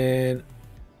bring in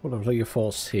whatever your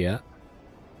force here.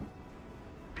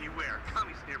 Beware,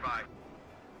 commies nearby.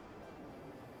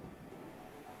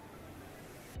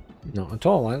 Not at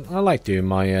all. I like doing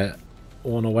my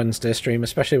WARNO Wednesday stream,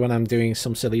 especially when I'm doing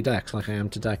some silly decks like I am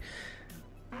today.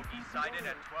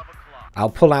 I'll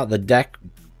pull out the deck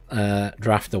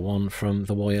drafter one from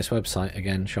the Warriors website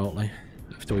again shortly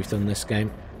after we've done this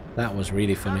game. That was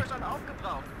really funny.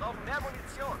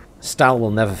 Stal will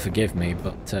never forgive me,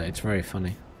 but it's very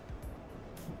funny.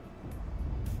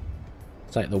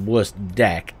 It's like the worst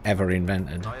deck ever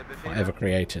invented, or ever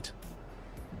created.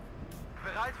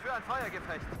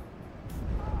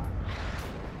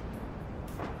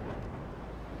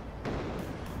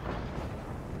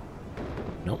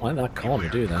 Don't like that corner,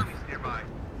 do they?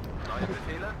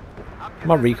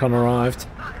 My recon arrived.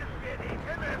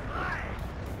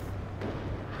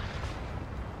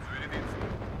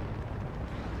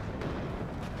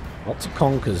 Lots of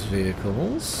Conquer's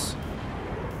vehicles.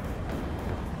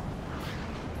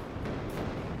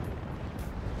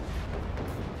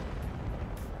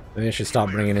 Maybe I should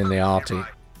start bringing in the RT.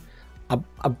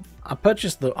 I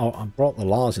purchased the... Oh, I brought the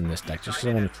Lars in this deck just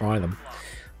because I want to try them.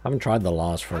 I haven't tried the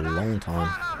Lars for a long time.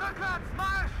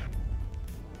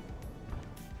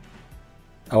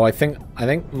 Oh, I think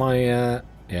my...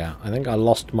 yeah, I think I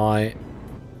lost my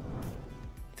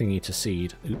thingy to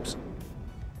seed. Oops.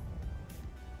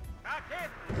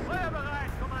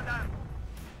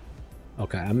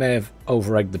 Okay, I may have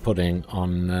over-egged the pudding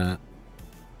on...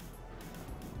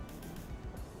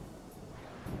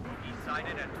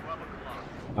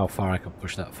 how far I could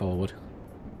push that forward.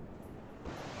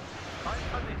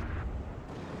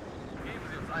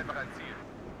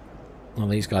 Well,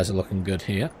 these guys are looking good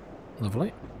here.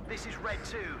 Lovely. This is Red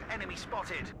 2, enemy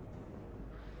spotted.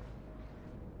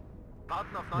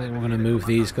 Then we're going to move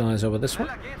these guys over this way.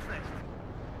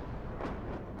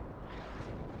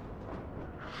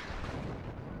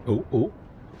 Oh, oh.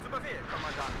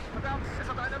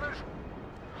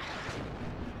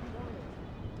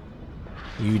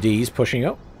 UD's pushing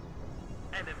up.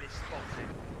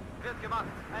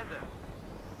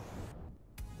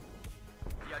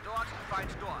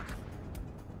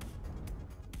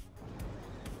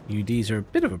 UDs are a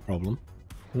bit of a problem.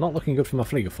 Not looking good for my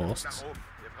Fliegerforsts.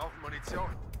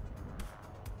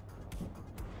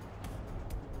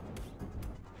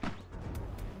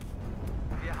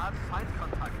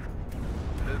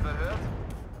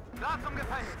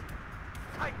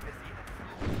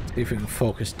 See if we can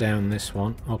focus down this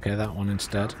one. Okay, that one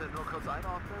instead.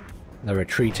 They're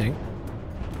retreating.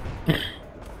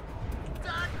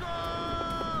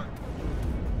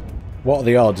 What are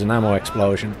the odds? An ammo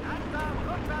explosion.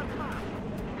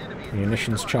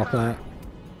 Munitions chopper.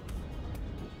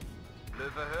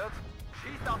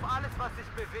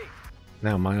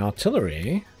 Now my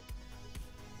artillery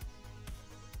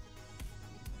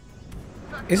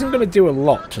isn't going to do a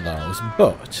lot to those,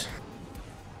 but...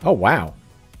 Oh wow.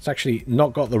 It's actually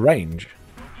not got the range.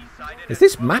 Is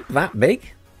this map that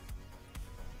big?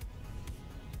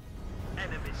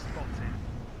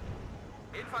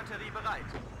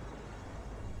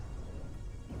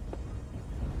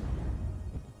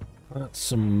 That's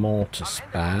some mortar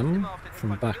spam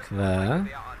from back there.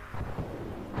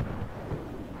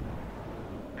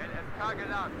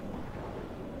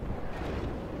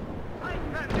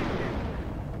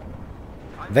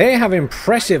 They have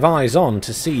impressive eyes on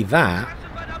to see that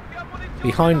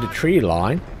behind a tree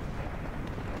line.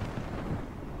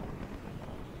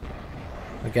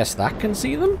 I guess that can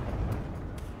see them?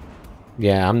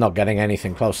 Yeah, I'm not getting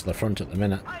anything close to the front at the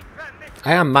minute.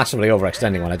 I am massively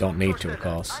overextending when I don't need to, of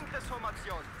course.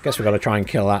 Guess we've got to try and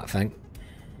kill that thing.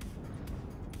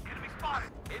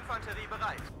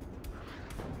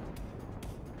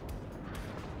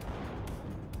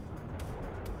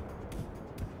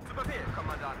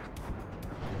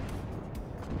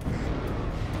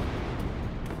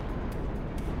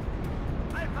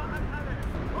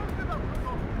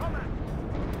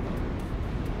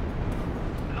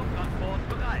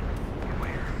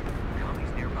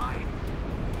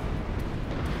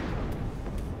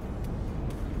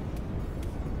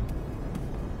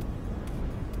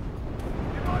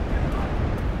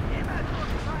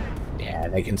 Yeah,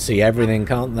 they can see everything,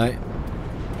 can't they?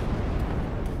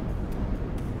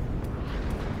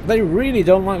 They really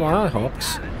don't like my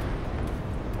Eyehawks.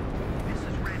 This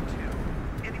is Red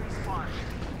 2. Enemy spotted.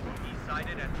 East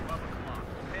sided at 12 o'clock.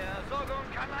 Versorgung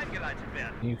kann eingeleitet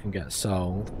werden. You can get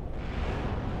sold.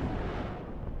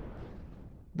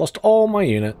 Lost all my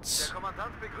units. Der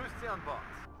Kommandant begrüßt Sie an Bord.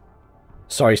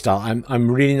 Sorry, Star.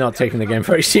 I'm really not taking the game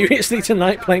very seriously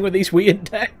tonight, playing with these weird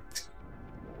decks.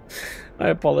 I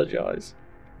apologise.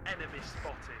 Enemy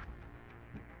spotted.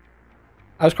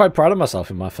 I was quite proud of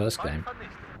myself in my first game,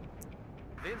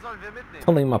 Wen sollen wir mitnehmen?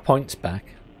 pulling my points back.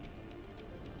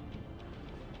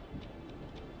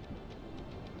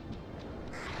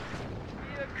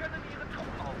 Wir können Ihre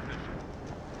Truppen auffischen.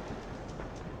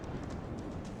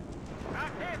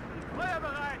 Raketen,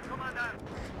 feuerbereit, Kommandant.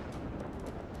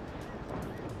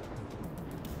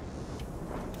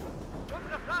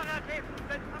 Unsere Fahrraketen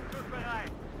sind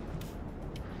abschussbereit.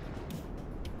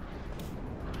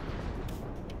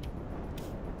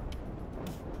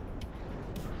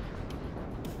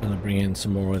 Gonna bring in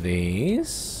some more of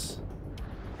these.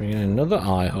 Bring in another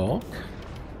Eyehawk.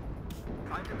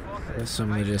 There's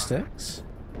some logistics.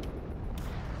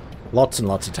 Lots and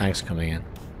lots of tanks coming in.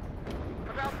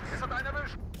 Verdammt, es hat einen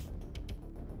erwischt.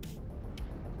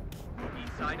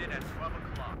 East sided at 12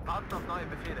 o'clock. Warten auf neue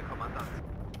Befehle, Kommandant.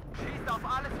 Schießt auf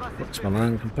alles, was sich Looks my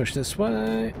man can push this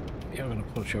way. You're gonna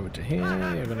push over to here.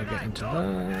 You're gonna get into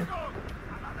there.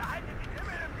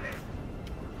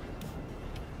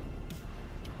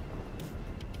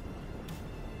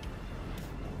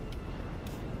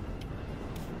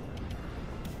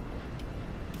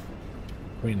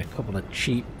 Bring in a couple of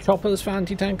cheap choppers for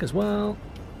anti-tank as well.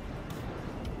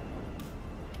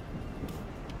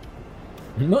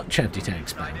 Much anti-tank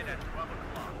spell.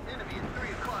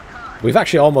 We've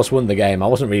actually almost won the game. I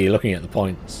wasn't really looking at the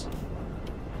points.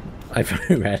 I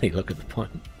very rarely look at the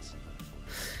points.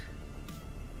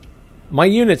 My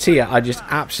units here are just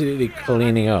absolutely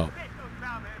cleaning up.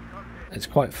 It's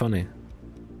quite funny.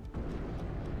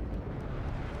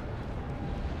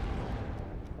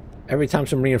 Every time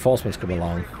some reinforcements come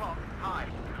along,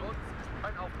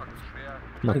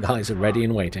 my guys are ready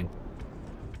and waiting.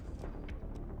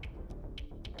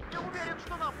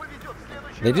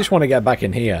 They just want to get back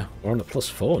in here. We're on at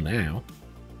 +4 now.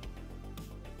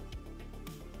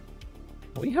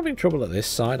 Are we having trouble at this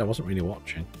side? I wasn't really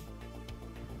watching.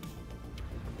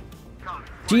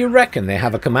 Do you reckon they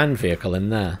have a command vehicle in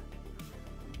there?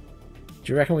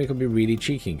 Do you reckon we could be really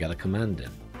cheeky and get a command in?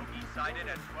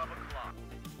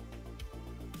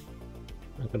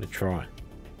 I'm going to try.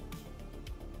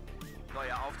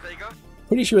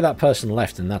 Pretty sure that person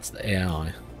left and that's the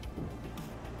AI.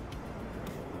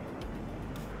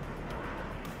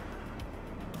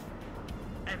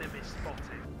 Enemy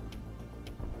spotted.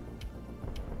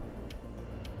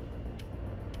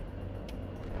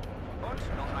 Und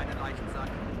noch einen Leichensack.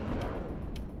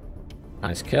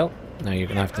 Nice kill. Now you're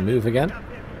going to have to move again.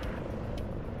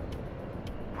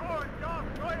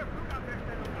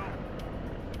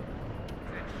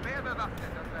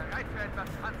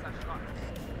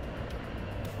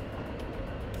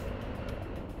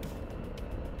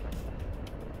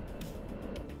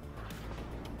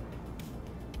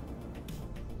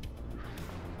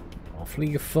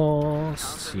 Fleet of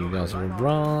Force, you guys have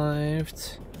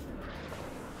arrived.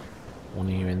 One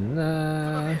of you in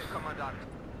there.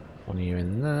 One of you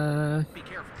in there. Be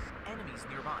careful. Enemies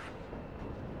nearby.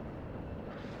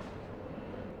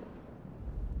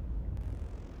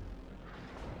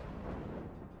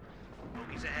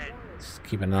 Bogies ahead. Just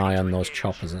keep an eye on those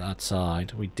choppers at that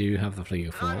side. We do have the Fleet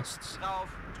of Force,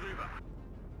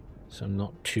 so I'm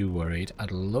not too worried.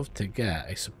 I'd love to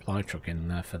get a supply truck in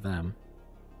there for them.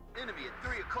 Enemy at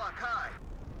 3 o'clock high.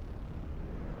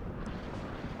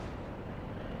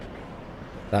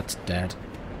 That's dead.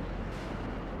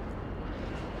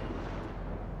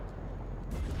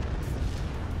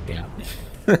 Yeah.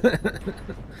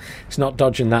 It's not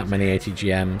dodging that many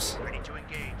ATGMs. Ready to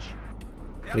engage.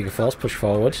 Fleet of Force, push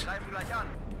forward. Greifen gleich an.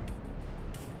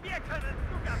 Wir können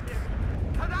Flugab geben.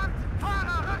 Verdammt!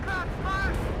 Fahrer, rückwärts,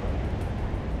 Marsch!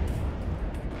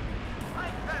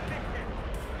 Feind vernichtet.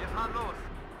 Wir fahren los.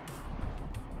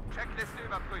 Checkliste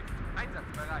überprüft.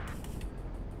 Einsatzbereit.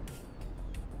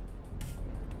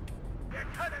 Wir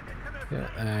können den Himmel.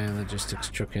 Yeah, logistics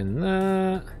truck in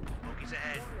there. Bogies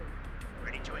ahead.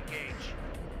 Ready to engage.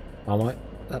 Alright,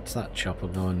 that's that chopper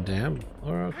going down.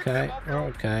 We're okay, we're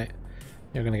okay.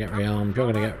 You're gonna get rearmed,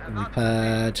 you're gonna get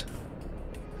repaired.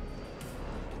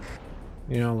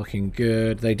 You're looking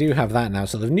good. They do have that now,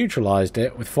 so they've neutralised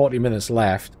it with 40 minutes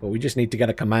left, but we just need to get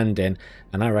a command in,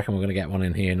 and I reckon we're gonna get one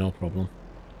in here, no problem.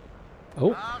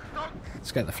 Oh,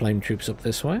 let's get the flame troops up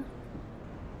this way.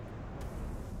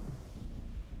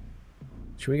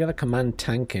 Should we get a command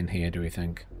tank in here, do we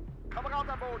think?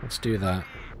 Let's do that.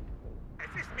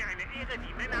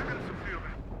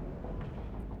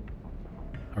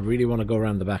 I really want to go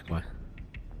around the back way.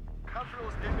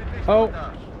 Oh!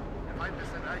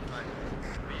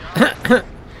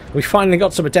 We finally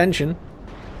got some attention.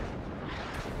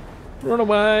 Run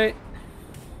away!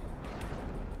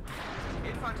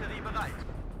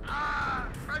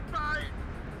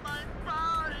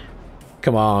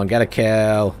 Come on, get a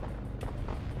kill.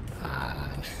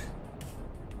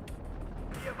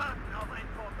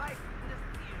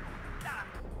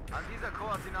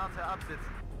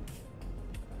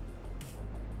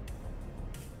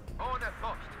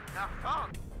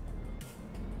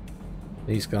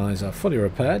 These guys are fully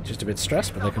repaired, just a bit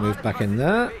stressed, but they can move back in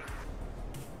there.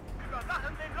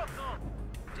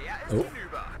 Oh.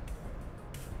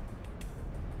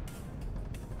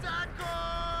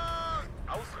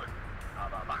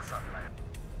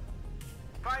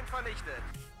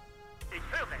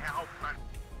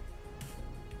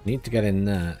 Need to get in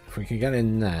there. If we can get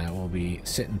in there, we'll be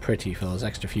sitting pretty for those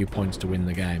extra few points to win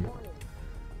the game.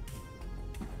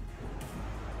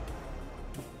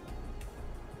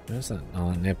 Where's that?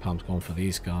 Oh, Napalm's gone for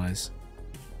these guys.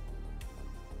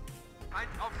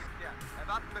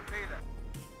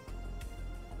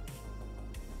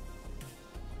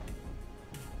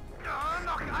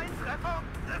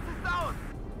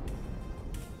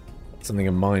 Something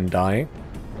of mine dying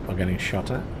or getting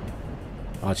shot at.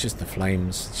 Oh, it's just the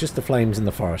flames. It's just the flames in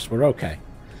the forest. We're okay.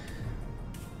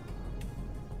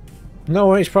 No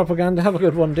worries, propaganda. Have a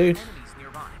good one, dude.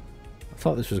 I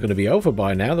thought this was going to be over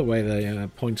by now, the way the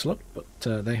points looked, but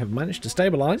they have managed to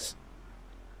stabilize.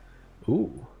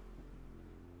 Ooh.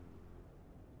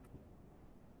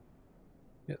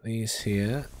 Get these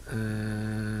here,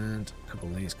 and a couple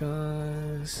of these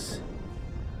guys.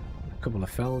 A couple of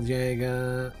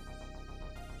Feldjäger.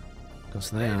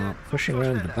 Because they are pushing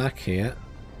around the back here.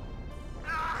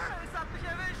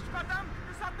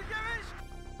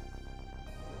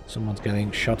 Someone's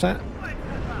getting shot at.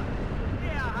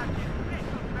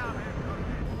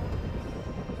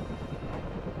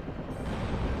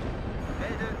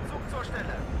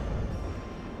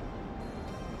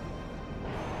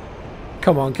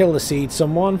 Come on, kill the seed,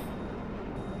 someone.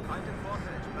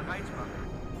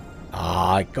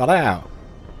 Ah, I got out.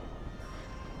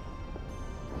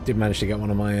 Did manage to get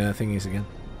one of my thingies again.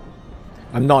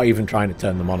 I'm not even trying to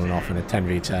turn them on and off in a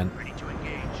 10v10.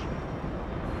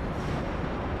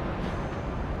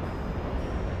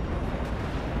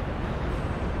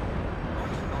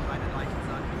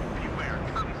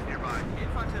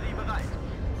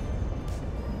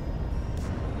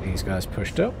 These guys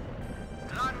pushed up.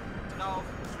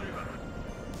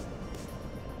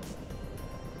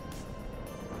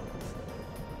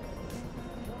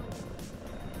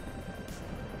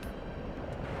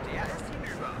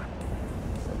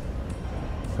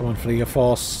 Come on, Flieger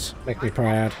Force, make me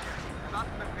proud.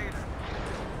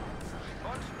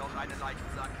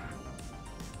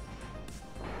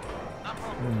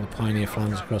 The Pioneer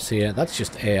flanks across here. That's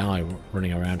just AI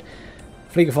running around.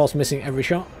 Flieger Force missing every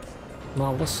shot.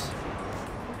 Marvelous.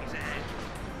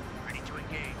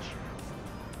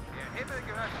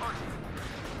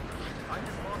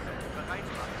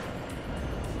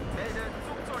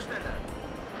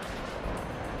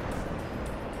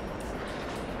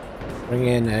 Bring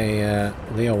in a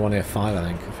Leo 1F5, I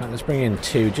think. In fact, let's bring in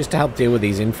 2 just to help deal with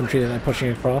these infantry that they're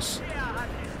pushing across.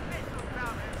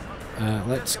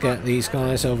 Let's get these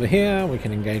guys over here. We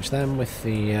can engage them with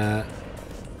the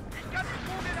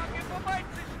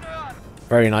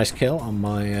very nice kill on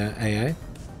my AA.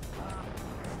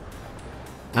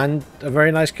 And a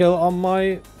very nice kill on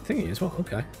my thingy as well.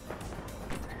 Okay.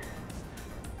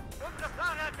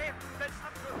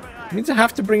 Means I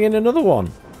have to bring in another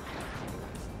one.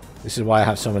 This is why I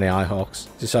have so many Eyehawks,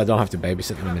 just so I don't have to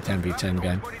babysit them in a 10v10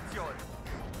 game.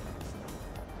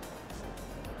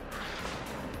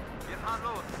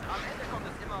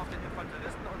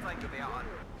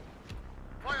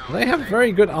 They have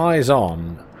very good eyes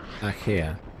on back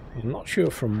here. I'm not sure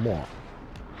from what.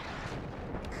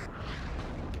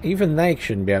 Even they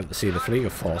shouldn't be able to see the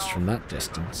Flieger Force from that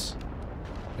distance.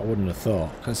 I wouldn't have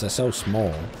thought, because they're so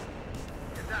small.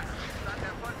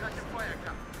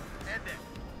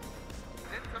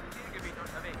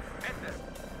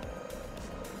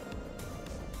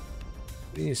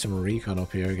 We need some recon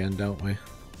up here again, don't we? I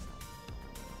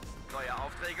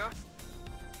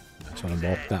just want to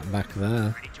walk that back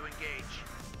there.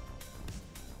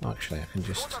 Actually, I can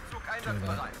just do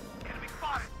that.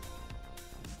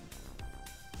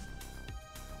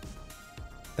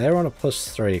 They're on a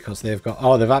 +3 because they've got...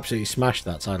 Oh, they've absolutely smashed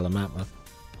that side of the map, though.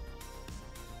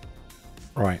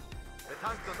 Right.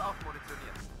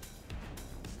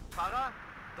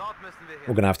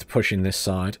 We're going to have to push in this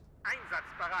side.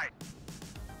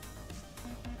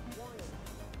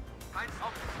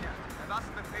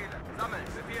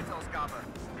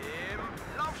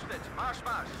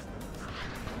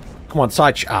 Come on,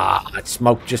 side... Ah, it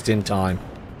smoked just in time.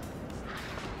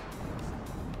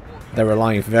 They're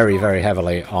relying very, very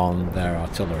heavily on their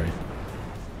artillery.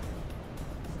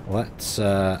 Let's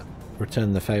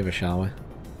return the favour, shall we?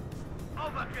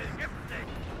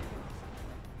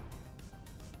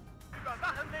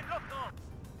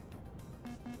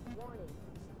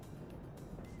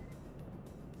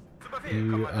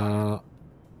 You are...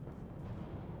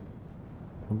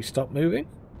 Can we stop moving?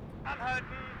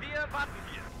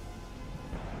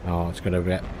 Oh, it's going to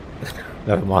be...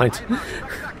 Never mind.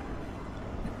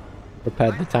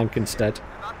 Repaired the tank instead.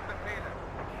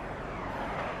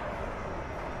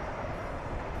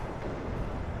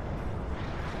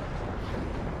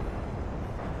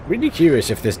 Really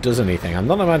curious if this does anything. I'm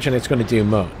not imagining it's going to do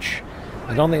much.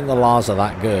 I don't think the Lars are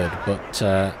that good, but...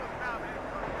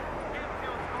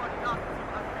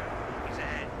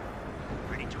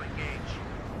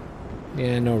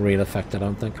 yeah, no real effect, I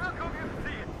don't think.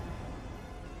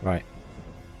 Right.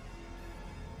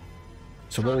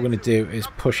 So what we're going to do is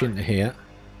push into here,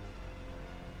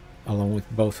 along with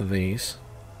both of these.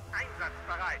 I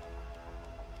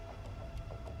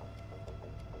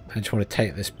just want to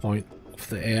take this point off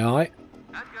the AI,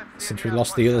 since we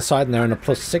lost the other side and they're in a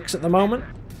 +6 at the moment.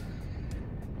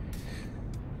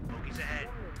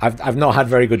 I've not had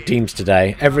very good teams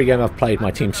today. Every game I've played,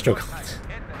 my team struggled.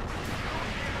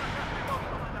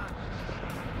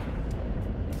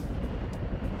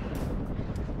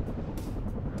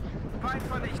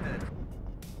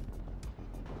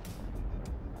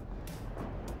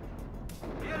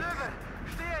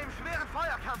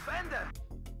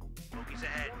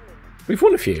 We've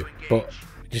won a few, but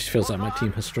it just feels like my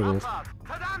team has struggled. I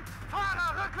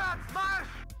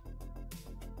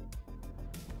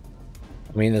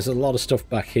mean, there's a lot of stuff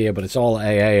back here, but it's all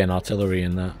AA and artillery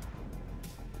in that.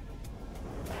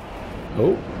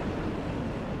 Oh.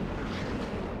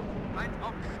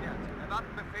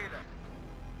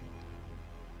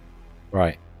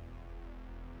 Right.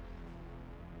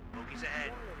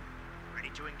 Ready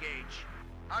to engage.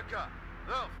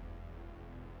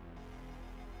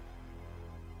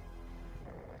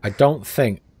 I don't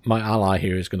think my ally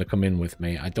here is going to come in with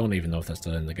me. I don't even know if they're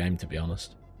still in the game, to be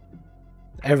honest.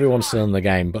 Everyone's still in the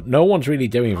game, but no one's really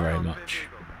doing very much.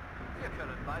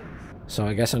 So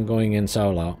I guess I'm going in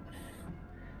solo.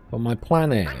 But my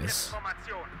plan is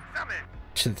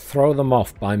to throw them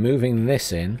off by moving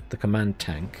this in, the command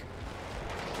tank.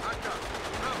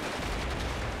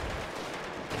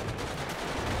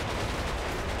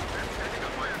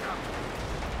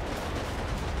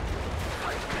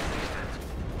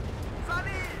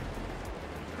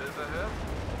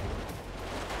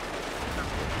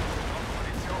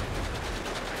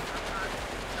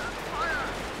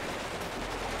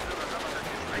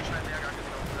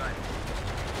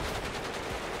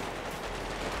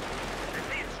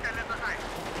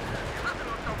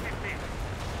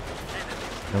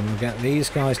 And we'll get these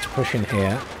guys to push in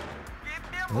here.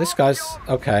 Well, this guy's...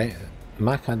 okay,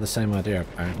 Mac had the same idea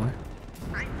apparently.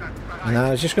 And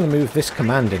I was just going to move this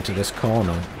command into this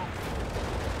corner.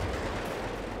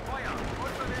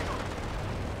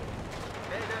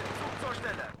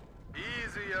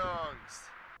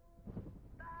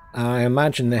 I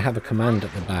imagine they have a command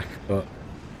at the back, but...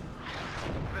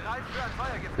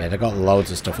 yeah, they've got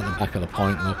loads of stuff at the back of the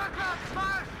point, look.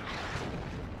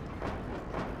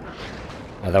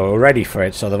 They were ready for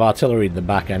it, so they've artilleried the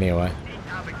back anyway.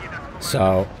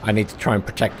 So I need to try and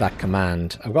protect that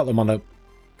command. I've got them on a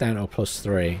down to a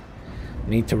 +3. I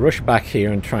need to rush back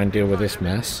here and try and deal with this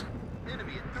mess.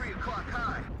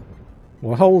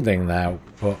 We're holding there,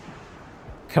 but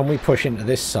can we push into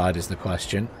this side is the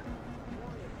question.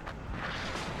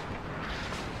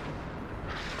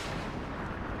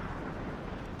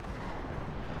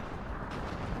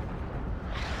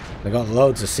 They've got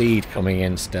loads of seed coming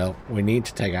in still. We need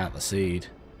to take out the seed.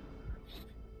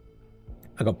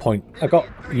 I got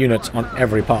units on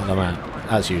every part of the map,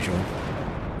 as usual.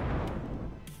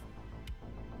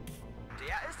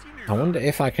 I wonder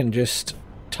if I can just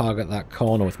target that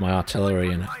corner with my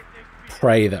artillery and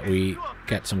pray that we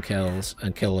get some kills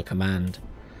and kill the command.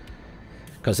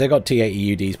 Because they've got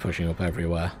T-80 UDs pushing up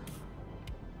everywhere.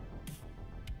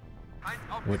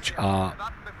 Which are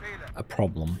a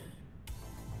problem.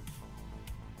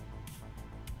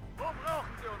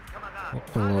 We'll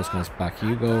pull those guys back.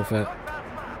 You go for it.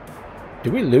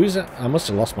 Did we lose it? I must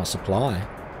have lost my supply.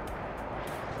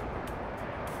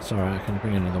 It's alright, I can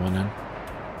bring another one in.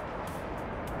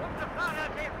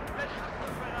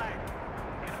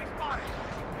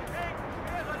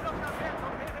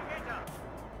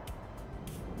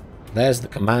 There's the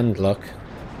command, look.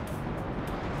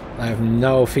 I have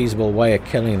no feasible way of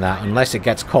killing that unless it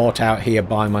gets caught out here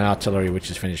by my artillery, which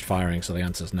has finished firing, so the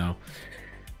answer's no.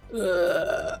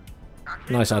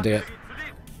 Nice idea.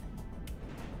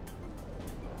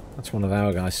 That's one of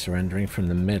our guys surrendering from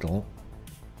the middle.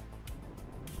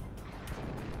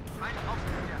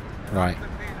 Right.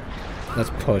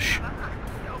 Let's push.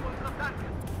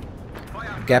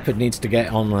 Gepard needs to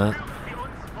get on that.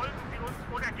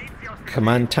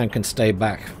 Command tank can stay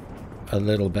back a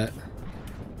little bit.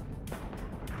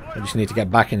 I just need to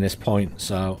get back in this point,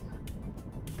 so...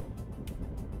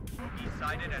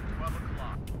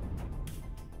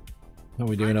 What are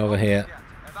we doing over here?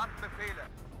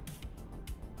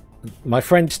 My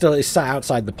friend still is sat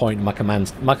outside the point. My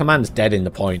command's dead in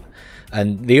the point.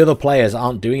 And the other players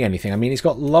aren't doing anything. I mean, he's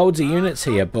got loads of units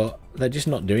here, but they're just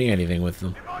not doing anything with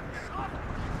them.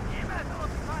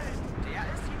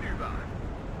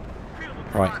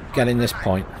 Right, get in this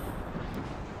point.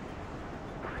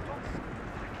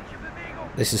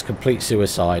 This is complete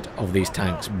suicide of these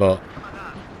tanks, but...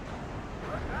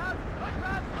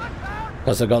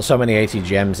 Because I've got so many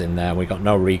ATGMs in there, we got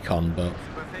no recon, but...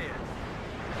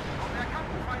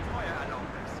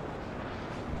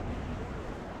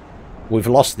 We've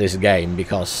lost this game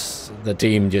because the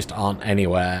team just aren't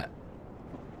anywhere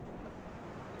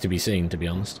to be seen, to be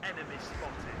honest.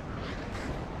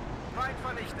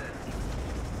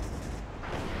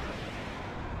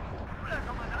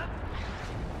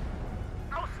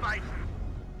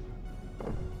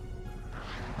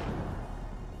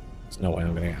 There's no way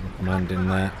I'm going to get a command in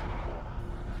there.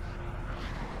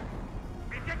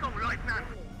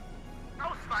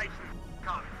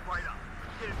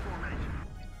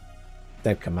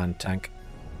 Dead command tank.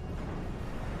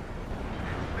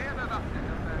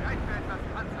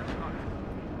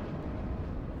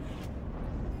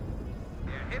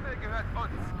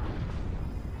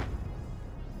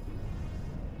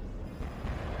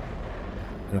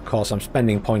 And of course I'm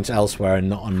spending points elsewhere and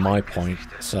not on my point,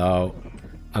 so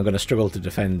I'm going to struggle to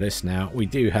defend this now. We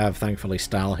do have, thankfully,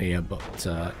 Stahl here, but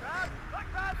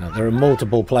there are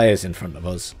multiple players in front of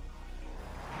us.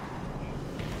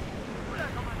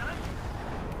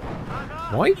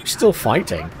 Why are you still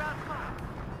fighting?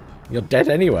 You're dead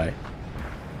anyway.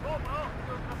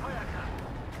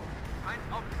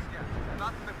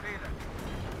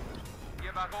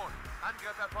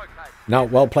 No,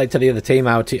 well played to the other team.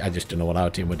 Our team, I just don't know what our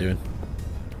team were doing.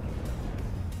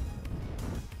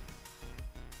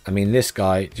 I mean, this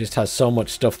guy just has so much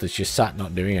stuff that's just sat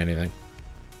not doing anything.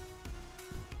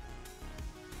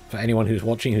 For anyone who's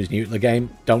watching who's new to the game,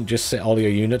 don't just sit all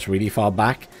your units really far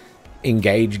back.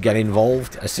 Engage, get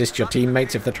involved, assist your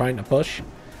teammates if they're trying to push.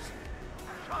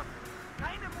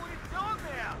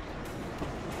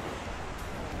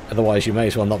 Otherwise you may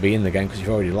as well not be in the game because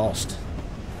you've already lost.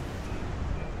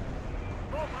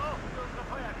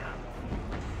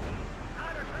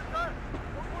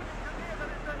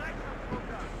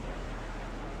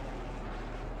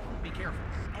 Be careful,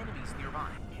 enemies nearby.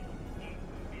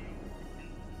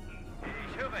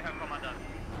 Ich höre, Herr Kommandant.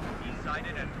 He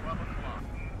sighted at 12 o'clock.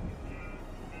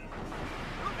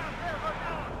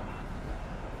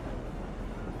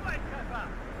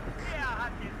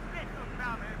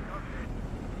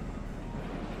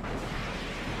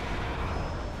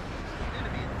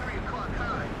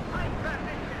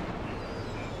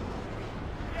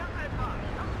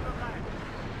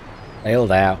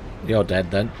 Bailed out. You're dead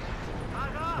then.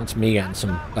 That's me getting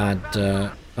some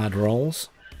bad rolls.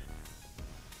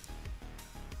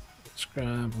 Let's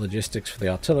grab logistics for the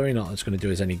artillery. Not that's going to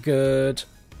do us any good.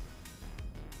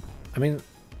 I mean,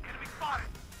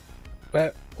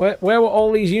 where were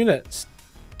all these units?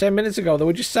 10 minutes ago, they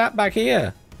were just sat back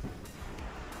here.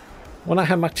 When I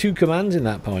had my 2 commands in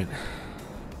that point.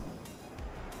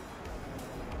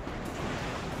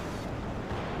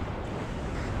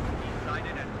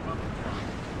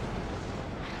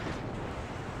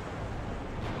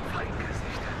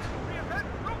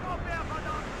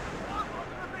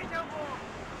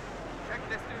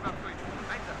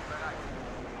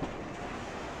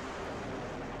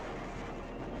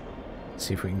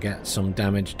 See if we can get some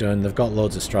damage done. They've got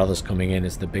loads of Strathers coming in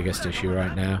is the biggest issue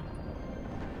right now.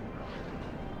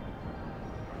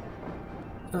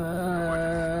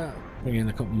 Bring in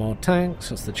a couple more tanks,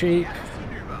 that's the cheap.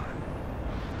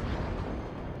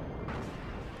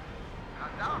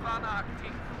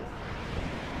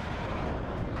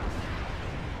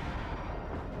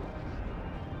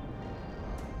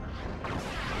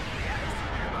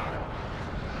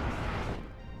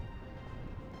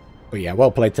 But yeah,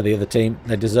 well played to the other team.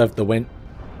 They deserved the win.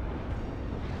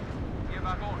 Ihr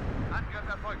Baron, Angriff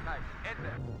erfolgreich.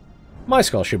 Ende. My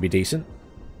score should be decent.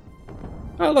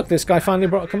 Oh look, this guy finally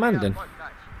brought a command in.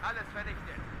 Erfolgreich. Alles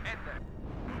vernichtet. Ende.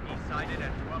 Decided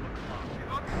at 12 o'clock. Wir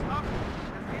wurden stoppen.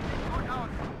 Das sieht nicht gut aus.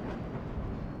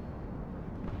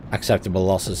 Acceptable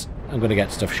losses. I'm going to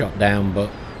get stuff shot down, but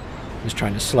just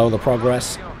trying to slow the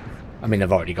progress. I mean,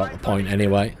 I've already got the point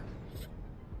anyway.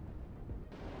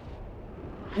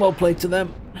 Well played to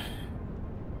them.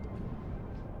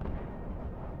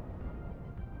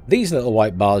 These little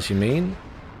white bars, you mean?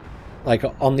 Like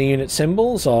on the unit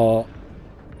symbols, or...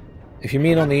 If you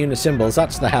mean on the unit symbols,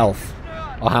 that's the health,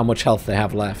 or how much health they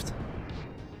have left.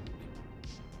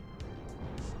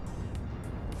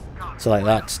 So like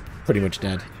that's pretty much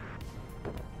dead.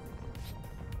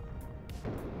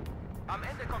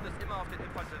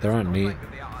 There aren't any...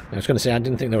 I was going to say, I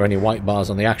didn't think there were any white bars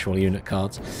on the actual unit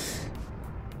cards.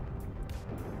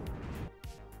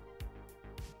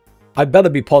 I better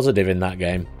be positive in that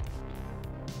game.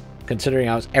 Considering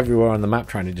I was everywhere on the map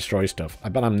trying to destroy stuff. I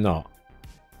bet I'm not.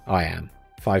 Oh, I am.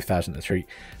 5,000 to 3...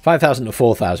 5,000 to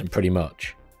 4,000 pretty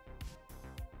much.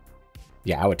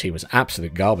 Yeah, our team was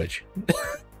absolute garbage.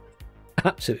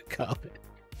 Absolute garbage.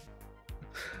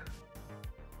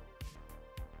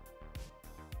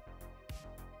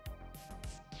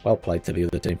 Well played to the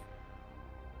other team.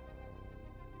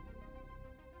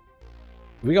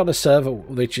 We got a server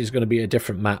which is going to be a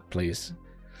different map, please.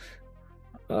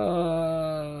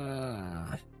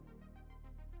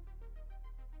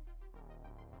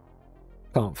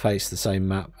 Can't face the same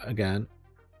map again.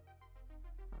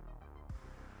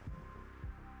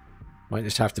 Might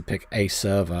just have to pick a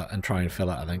server and try and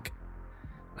fill it, I think.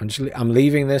 I'm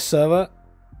leaving this server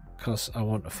because I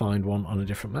want to find one on a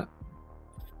different map.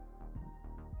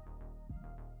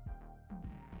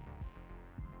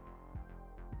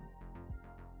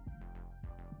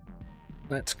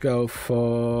 Let's go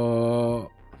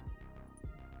for...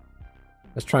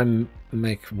 Let's try and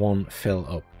make one fill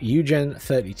up. Eugen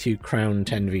 32 Crown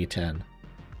 10v10.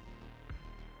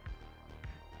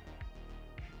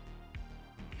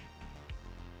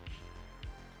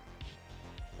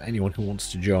 Anyone who wants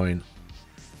to join.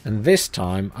 And this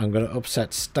time I'm going to upset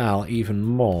Stal even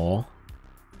more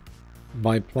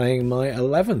by playing my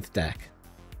 11th deck.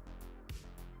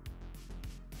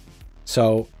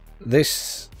 So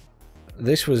this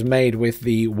was made with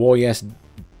the War Yes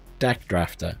deck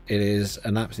drafter. It is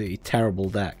an absolutely terrible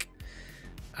deck.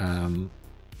 I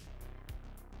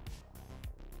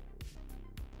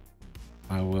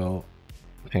will...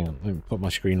 Hang on, let me put my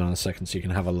screen on a second so you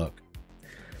can have a look.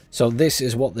 So this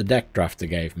is what the deck drafter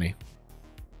gave me.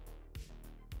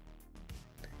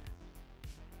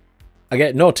 I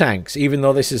get no tanks, even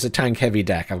though this is a tank-heavy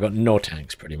deck. I've got no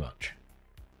tanks, pretty much.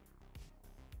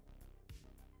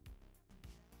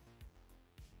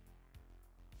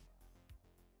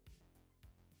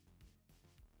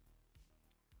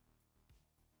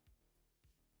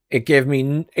 It gave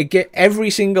me... every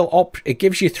single option... It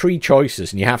gives you 3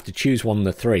 choices, and you have to choose one of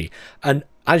the 3. And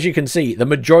as you can see, the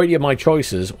majority of my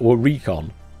choices were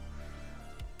recon.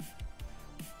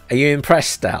 Are you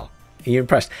impressed, Stal? Are you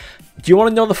impressed? Do you want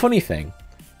to know the funny thing?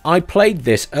 I played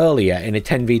this earlier in a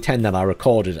 10v10 that I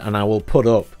recorded, and I will put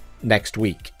up next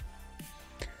week,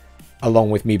 along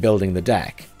with me building the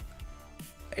deck.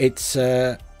 It's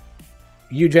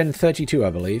Eugen 32, I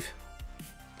believe.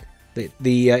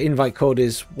 The invite code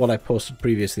is what I posted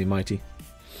previously, Mighty.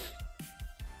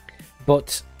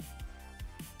 But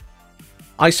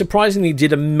I surprisingly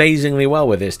did amazingly well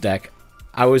with this deck.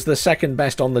 I was the second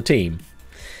best on the team.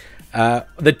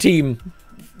 The team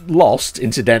lost,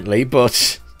 incidentally,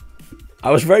 but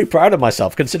I was very proud of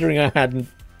myself, considering I had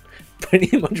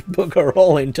pretty much bugger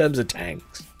all in terms of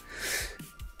tanks.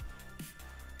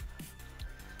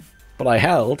 But I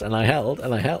held, and I held,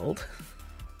 and I held.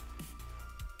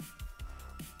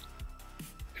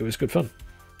 It was good fun.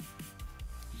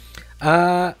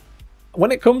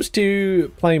 When it comes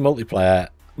to playing multiplayer,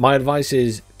 my advice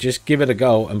is just give it a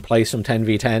go and play some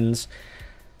 10v10s.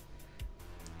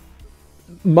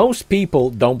 Most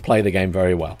people don't play the game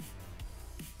very well.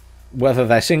 Whether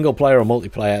they're single player or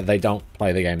multiplayer, they don't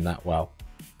play the game that well.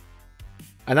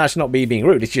 And that's not me being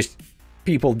rude, it's just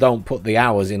people don't put the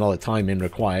hours in or the time in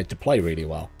required to play really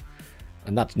well.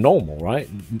 And that's normal, right?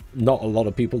 Not a lot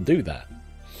of people do that.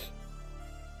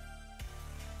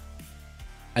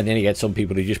 And then you get some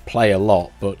people who just play a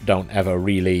lot but don't ever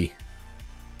really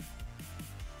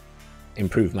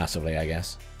improve massively, I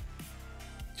guess.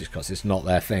 Just because it's not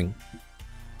their thing.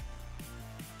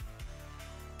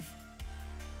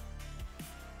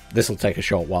 This will take a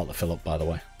short while to fill up, by the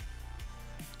way.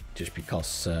 just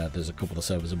because there's a couple of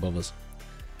servers above us.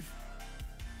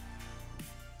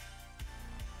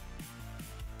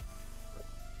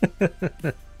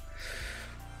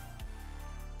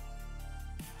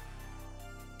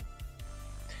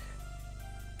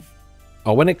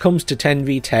 Oh, when it comes to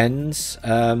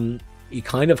 10v10s, you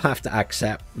kind of have to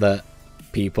accept that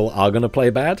people are going to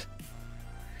play bad.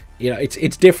 You know,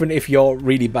 it's different if you're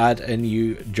really bad and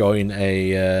you join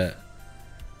a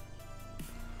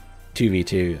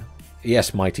 2v2.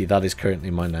 Yes, Mighty, that is currently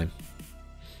my name.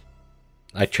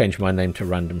 I changed my name to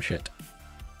random shit.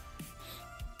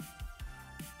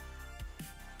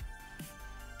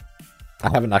 I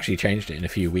haven't actually changed it in a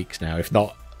few weeks now, if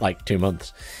not like 2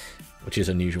 months, which is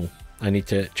unusual. I need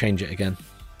to change it again.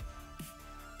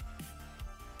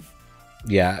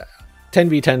 Yeah,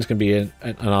 10v10s can be an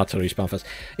artillery spam fest.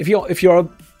 If you're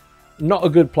not a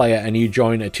good player and you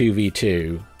join a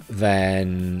 2v2,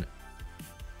 then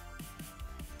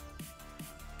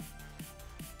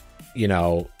you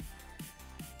know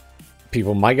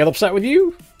people might get upset with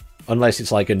you unless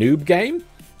it's like a noob game.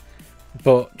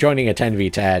 But joining a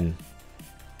 10v10,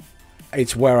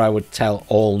 it's where I would tell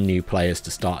all new players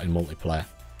to start in multiplayer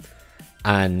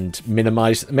and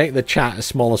make the chat as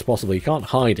small as possible. You can't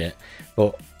hide it,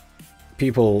 but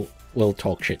people will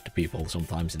talk shit to people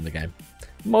sometimes in the game.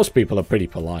 Most people are pretty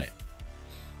polite.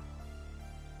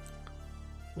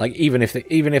 Like even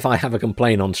if I have a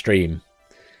complaint on stream,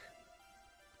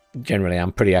 generally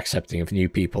I'm pretty accepting of new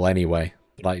people anyway.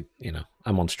 Like, you know,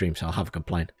 I'm on stream, so I'll have a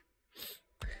complaint.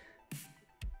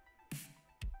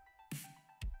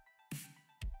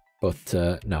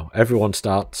 But no, everyone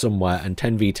starts somewhere, and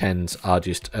 10v10s are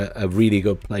just a really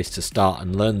good place to start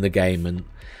and learn the game and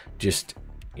just,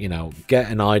 you know, get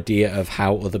an idea of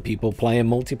how other people play in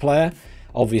multiplayer.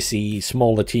 Obviously,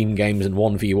 smaller team games and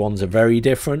 1v1s are very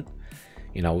different.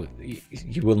 You know,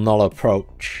 you will not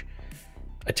approach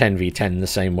a 10v10 the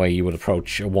same way you would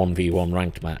approach a 1v1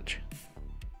 ranked match.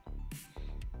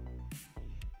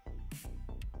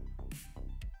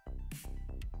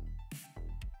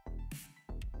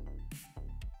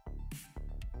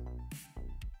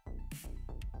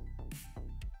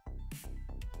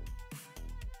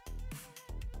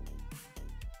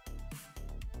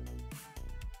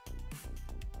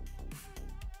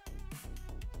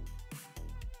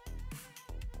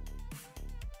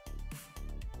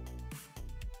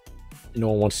 No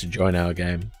one wants to join our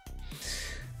game.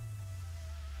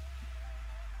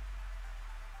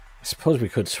 I suppose we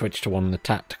could switch to one of the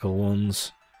tactical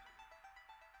ones.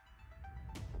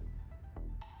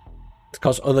 It's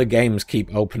because other games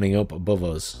keep opening up above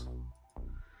us,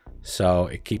 so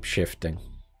it keeps shifting.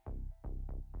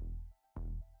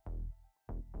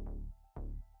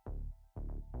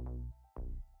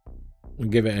 We'll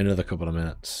give it another couple of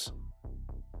minutes.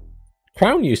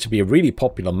 Crown used to be a really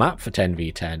popular map for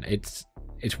 10v10.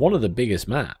 It's one of the biggest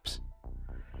maps.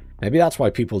 Maybe that's why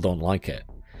people don't like it,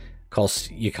 because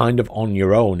you're kind of on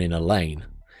your own in a lane,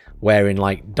 where in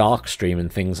like Darkstream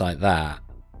and things like that,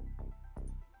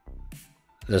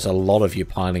 there's a lot of you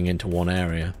piling into one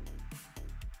area,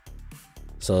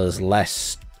 so there's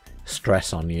less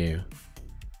stress on you.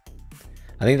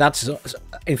 I think that's,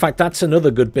 in fact, that's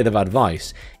another good bit of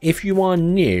advice. If you are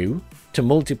new to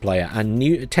multiplayer and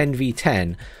new to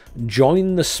 10v10,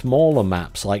 join the smaller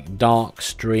maps like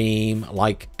Darkstream,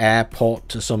 like Airport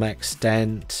to some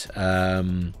extent,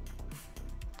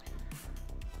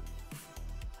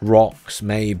 Rocks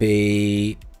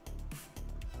maybe.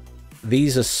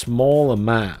 These are smaller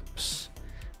maps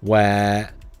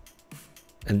where,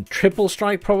 and Triple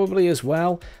Strike probably as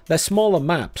well, they're smaller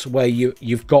maps where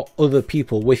you've got other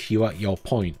people with you at your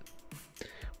point,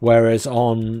 whereas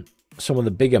on some of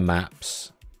the bigger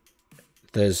maps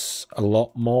there's a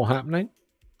lot more happening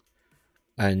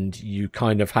and you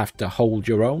kind of have to hold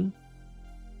your own.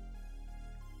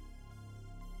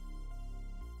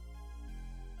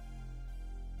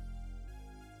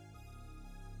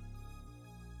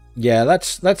 Yeah,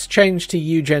 let's change to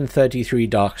Eugen 33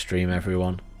 Darkstream,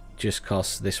 everyone, just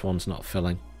cause this one's not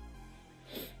filling.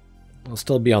 I'll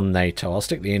still be on NATO. I'll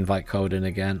stick the invite code in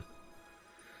again.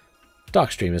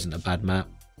 Darkstream isn't a bad map.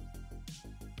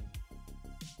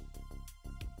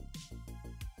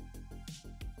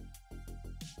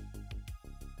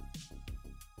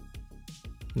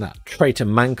 That traitor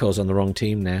Manco's on the wrong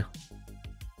team now.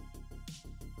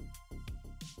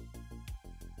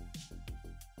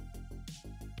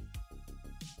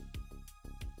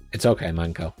 It's okay,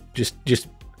 Manco. Just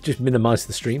minimize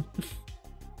the stream.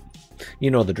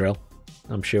 You know the drill,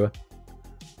 I'm sure.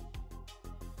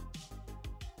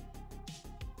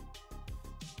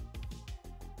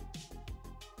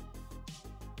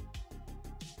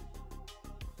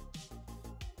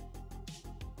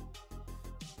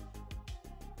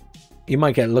 You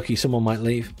might get lucky, someone might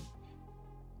leave.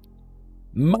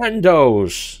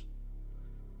 Mandos!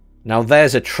 Now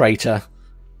there's a traitor.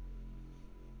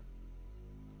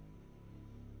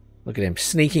 Look at him,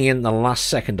 sneaking in the last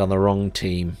second on the wrong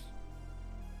team.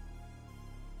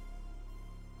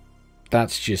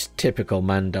 That's just typical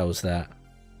Mandos there.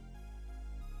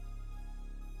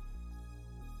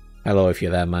 Hello if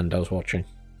you're there, Mandos watching.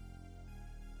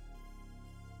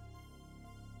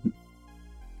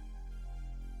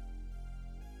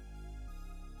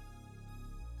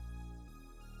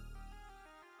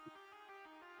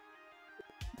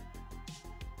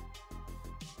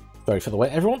 Sorry for the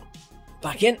wait, everyone.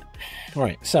 Back in.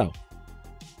 Right, so.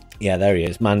 Yeah, there he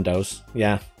is. Mandos.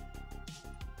 Yeah.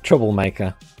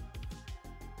 Troublemaker.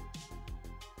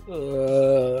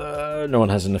 No one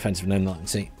has an offensive name that I can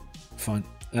see. Fine.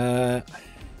 I'm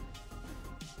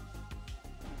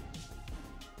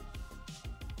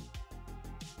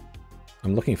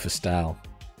looking for Stal.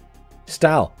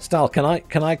 Stal,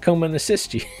 can I come and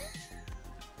assist you?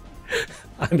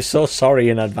 I'm so sorry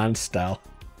in advance, Stal.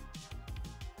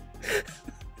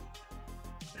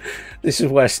 This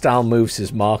is where Stal moves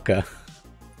his marker.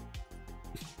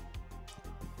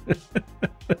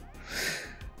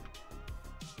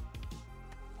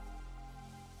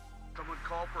 Someone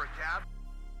call for a cab?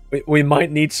 We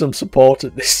might need some support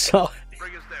at this time.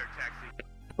 Bring us there,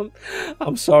 taxi.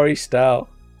 I'm sorry, Stal.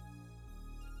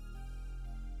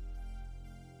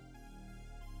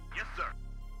 Yes, sir.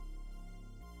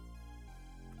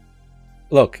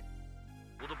 Look,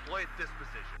 We'll deploy at this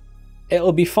position.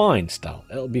 it'll be fine, Stal.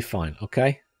 It'll be fine,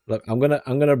 okay? Look, I'm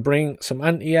gonna bring some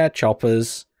anti-air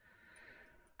choppers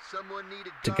Someone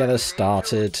needed to get us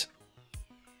started.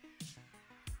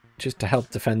 Just to help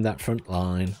defend that front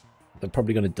line. They're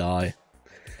probably gonna die.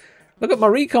 Look at my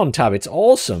recon tab, it's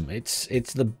awesome. It's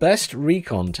the best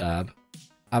recon tab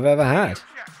I've ever had. Check,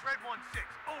 Red 1-6,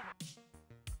 over.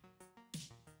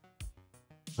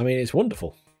 I mean, it's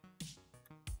wonderful.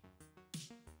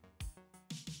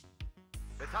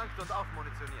 Betankt und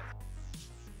aufmunitioniert.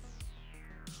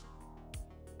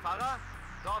 Fahrer,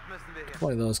 dort müssen wir hin.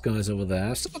 Play those guys over there.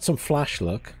 I've still got some flash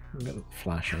luck. I'll get the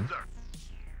flash in. Sir.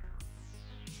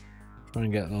 Try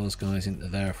and get those guys into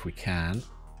there if we can.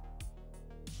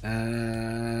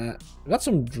 I've got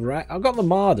some I've got the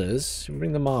Marders.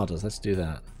 Bring the Marders. Let's do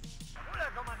that.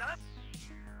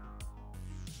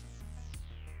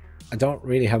 I don't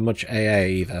really have much AA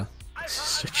either.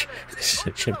 This is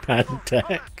such a bad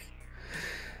deck.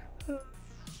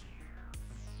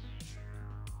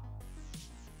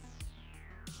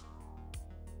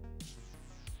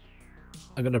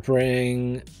 I'm gonna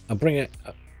bring. I'll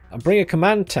bring a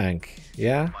command tank.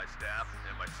 Yeah. My staff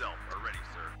and myself are ready,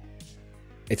 sir.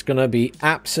 It's gonna be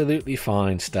absolutely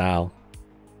fine, Stal.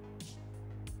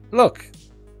 Look.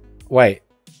 Wait.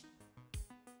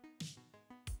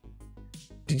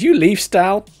 Did you leave,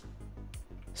 Stal?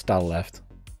 Stal left.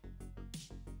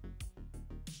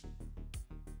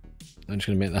 I'm just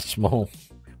gonna make that small.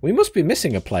 We must be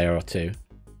missing a player or two.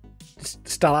 Does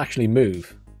Stal actually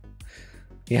move?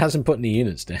 He hasn't put any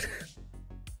units down.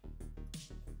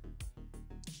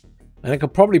 And I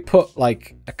could probably put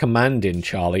like a command in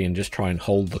Charlie and just try and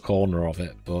hold the corner of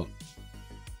it, but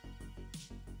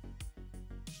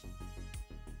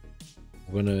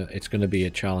it's gonna be a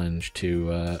challenge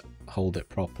to hold it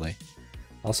properly.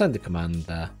 I'll send the command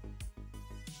there.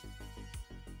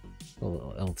 A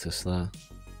little Iltis there.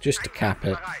 Just to cap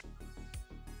it.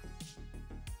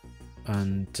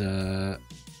 And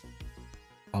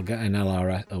I'll get an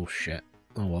LRS. Oh shit.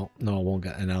 Oh well. No, I won't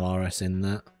get an LRS in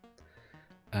that.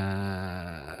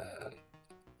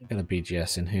 Get a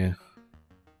BGS in here.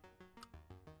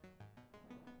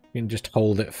 You can just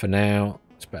hold it for now.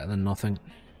 It's better than nothing.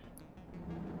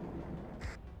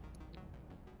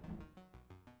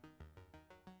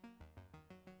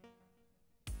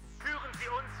 Führen Sie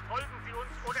uns, folgen Sie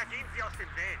uns oder gehen Sie aus dem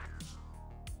Weg.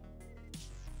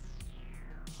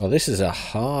 Oh, this is a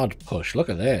hard push. Look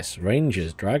at this.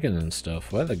 Rangers, Dragon and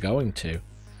stuff. Where they're going to.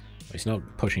 He's not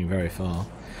pushing very far.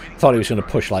 Thought he was going to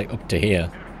push like up to here.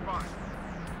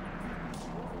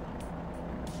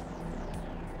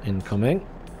 Incoming.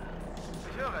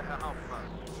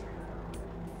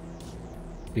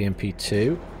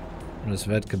 BMP2.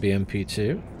 Razvedka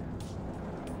BMP2.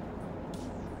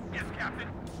 Yes, Captain.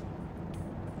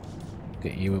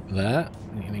 Get you up there.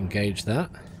 You can engage that.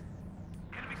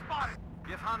 Enemy spotted.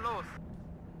 Wir fahren los.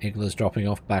 Igla's dropping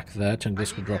off back there.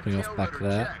 Tunguska dropping off back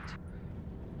there.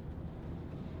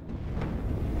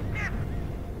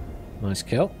 Nice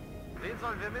kill. Wen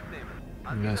sollen wir mitnehmen?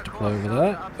 You guys deploy over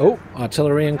there. Oh,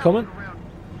 artillery incoming.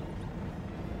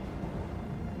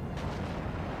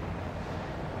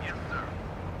 Yes, sir.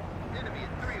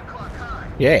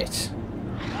 Shit.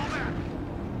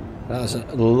 That's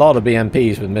a lot of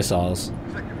BMPs with missiles.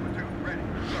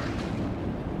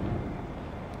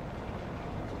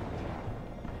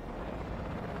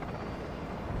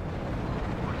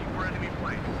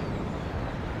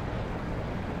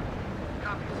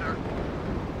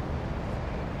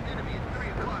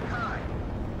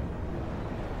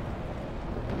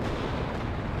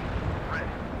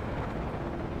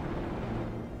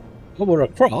 Well, we're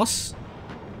across.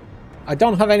 I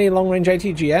don't have any long-range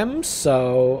ATGMs,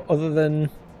 so other than...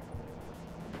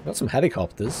 I've got some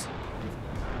helicopters.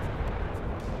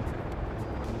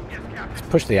 Let's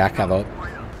push the ACAV up.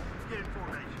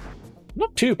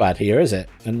 Not too bad here, is it?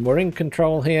 And we're in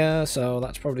control here, so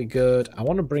that's probably good. I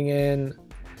want to bring in...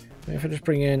 Maybe if I just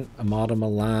bring in Armada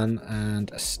Milan and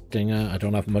a Stinger. I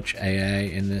don't have much AA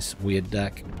in this weird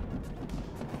deck.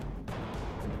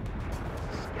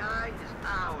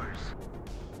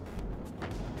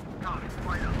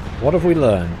 What have we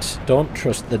learned? Don't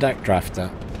trust the deck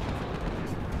drafter.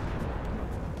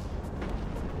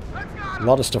 A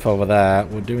lot of stuff over there.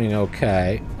 We're doing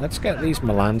okay. Let's get these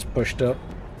Milans pushed up.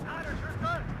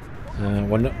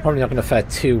 We're probably not going to fare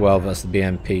too well versus the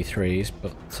BMP-3s,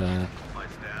 but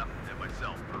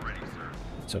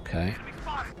it's okay.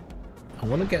 I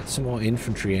want to get some more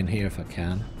infantry in here if I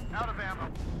can.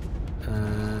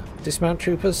 Dismount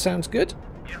troopers sounds good.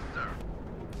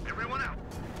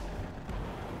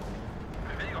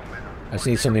 I just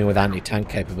need something with anti-tank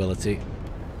capability.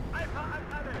 I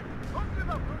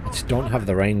just don't have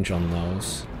the range on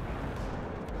those.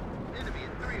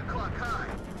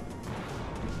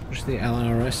 Push the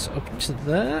LRS up to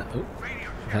there. Oh,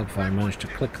 help if I manage to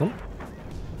click them.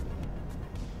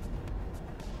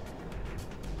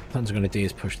 Panzer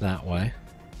Grenadiers is push that way.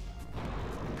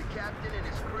 The captain and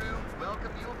his crew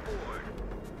welcome you aboard.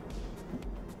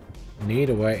 Need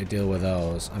a way to deal with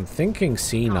those. I'm thinking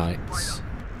Sea Knights.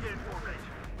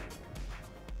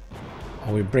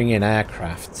 Or we bring in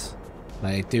aircraft.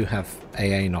 They do have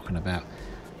AA knocking about.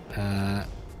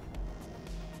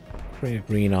 Bring a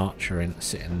Green Archer in,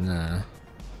 sitting there.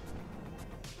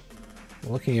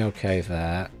 Looking okay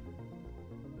there.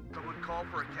 Someone call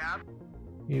for a cab?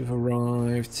 You've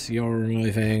arrived. You're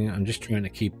arriving. I'm just trying to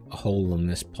keep a hold on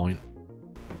this point.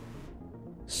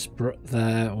 Sprut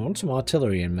there. I want some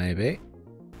artillery in, maybe.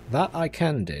 That I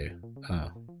can do. Oh.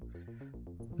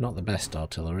 Not the best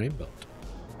artillery, but...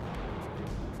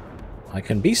 I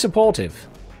can be supportive.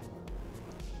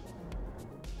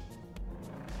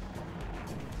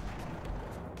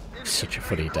 Such a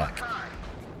funny deck.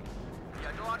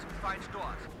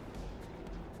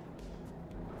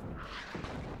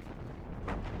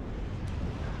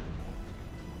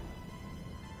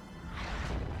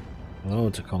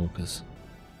 Loads of conkers.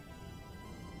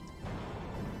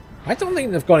 I don't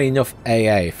think they've got enough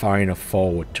AA far enough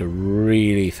forward to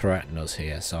really threaten us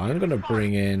here, so I'm going to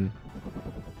bring in...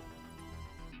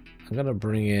 I'm going to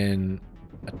bring in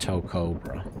a tow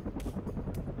Cobra.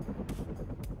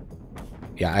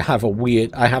 Yeah, I have a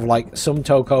weird... I have, like, some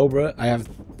tow Cobra. I have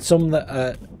some that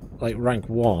are, like, rank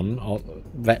 1, or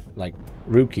vet, like,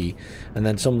 rookie, and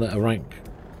then some that are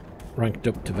ranked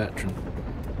up to veteran.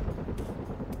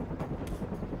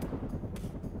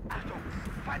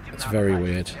 It's very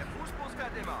weird.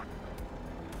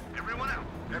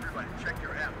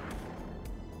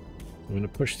 I'm going to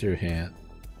push through here.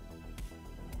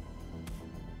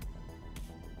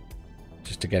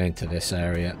 Just to get into this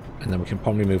area, and then we can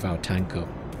probably move our tank up.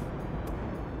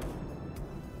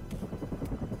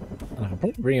 And I can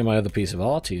probably bring in my other piece of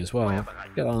arty as well.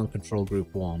 Get on control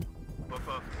group 1.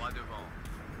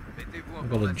 I've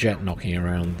got a jet knocking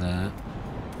around there.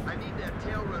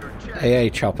 AA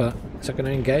chopper. Is that going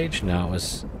to engage? No,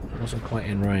 it wasn't quite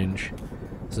in range.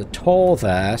 There's a Tor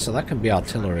there, so that can be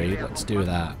artillery. Let's do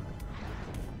that.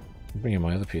 I'll bring in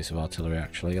my other piece of artillery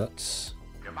actually.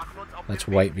 Let's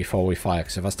wait before we fire,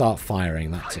 because if I start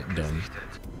firing, that's it done.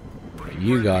 But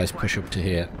you guys push up to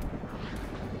here.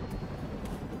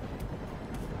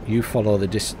 You follow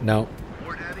the no.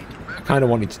 I kind of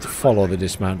wanted to follow the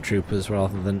dismount troopers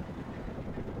rather than...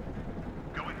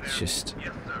 Let's just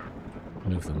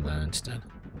move them there instead.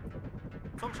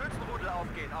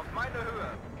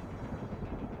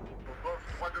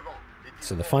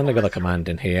 So they finally got a command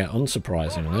in here,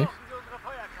 unsurprisingly.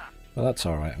 But that's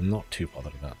alright, I'm not too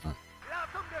bothered about that.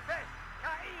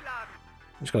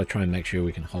 Just gotta try and make sure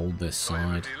we can hold this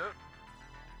side.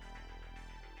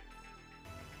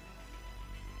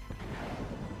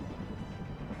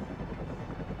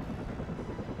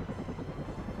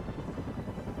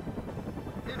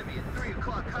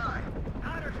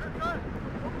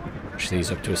 Push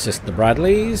these up to assist the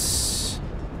Bradleys.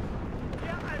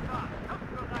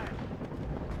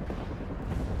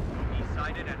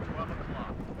 sighted at 12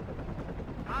 o'clock.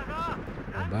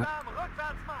 Go back.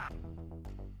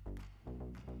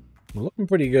 We're looking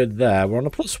pretty good there. We're on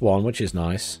a +1, which is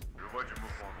nice.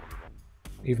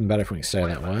 Even better if we can stay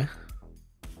that way.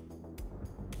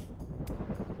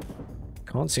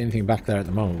 Can't see anything back there at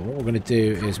the moment. What we're going to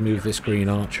do is move this green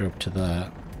archer up to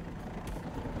there.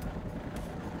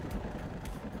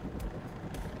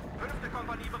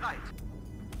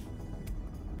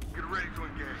 Get ready to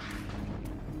engage.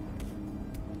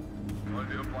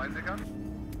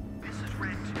 This is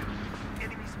Red 2.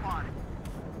 Enemy spotted.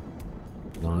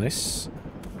 Nice.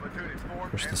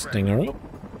 Push the stinger up.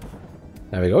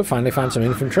 There we go. Finally found some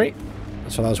infantry.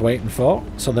 That's what I was waiting for.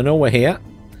 So they know we're here.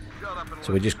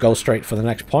 So we just go straight for the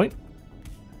next point.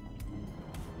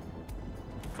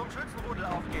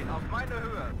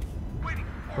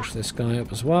 Push this guy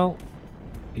up as well.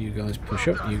 You guys push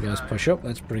up. You guys push up.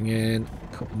 Let's bring in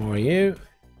a couple more of you.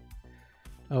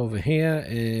 Over here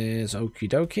is Okie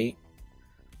Dokie.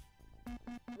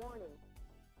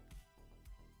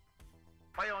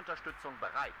 Feuerunterstützung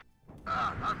bereit.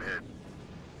 I'm hit.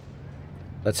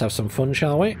 Let's have some fun,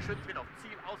 shall we? Geschütz wird auf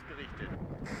Ziel ausgerichtet.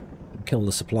 Kill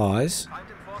the supplies. Feind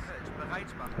im Vorfeld. Bereit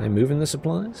machen. Are they moving the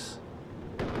supplies?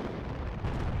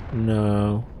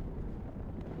 No.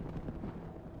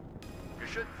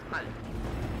 Geschütz alt.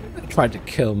 They tried to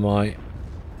kill my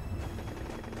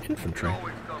infantry.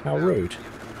 How rude.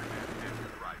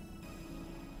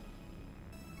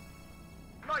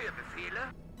 Neue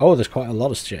Befehle. Oh, there's quite a lot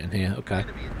of shit in here. Okay.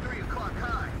 Enemy at 3 o'clock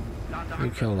high.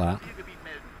 You kill that. Zielgebiet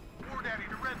melden. War Daddy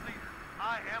to Red Leader.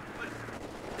 I am listening.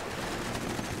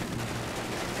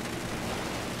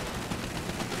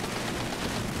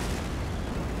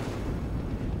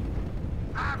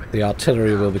 The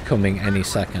artillery will be coming any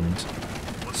second.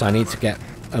 So I need to get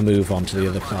a move on to the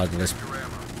other side of this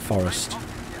forest.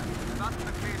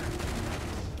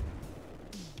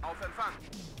 Auf Empfang.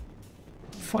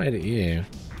 Fired at you.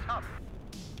 Ab.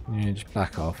 Yeah, just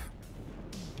back off.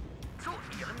 Zu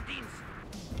Ihren Diensten.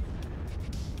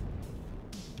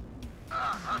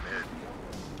 I'm hit.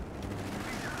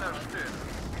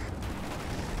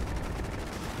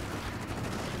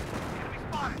 Enemy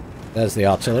spotted. There's the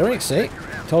artillery, see?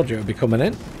 Told you it would be coming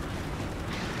in.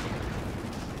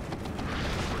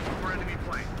 For enemy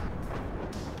plane.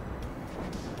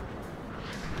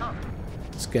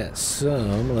 Let's get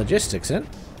some logistics in.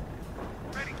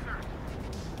 Ready, sir.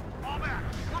 Fall back.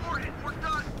 One more hit. We're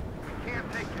done. We can't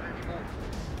take it anymore.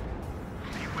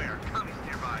 Beware. Commies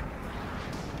nearby.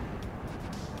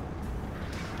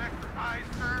 Expect eyes,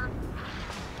 sir.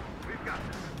 We've got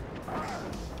this.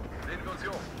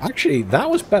 Actually, that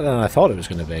was better than I thought it was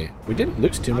going to be. We didn't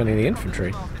lose too many of the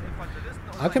infantry.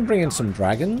 I can bring in some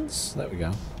dragons. There we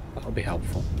go. That'll be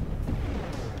helpful.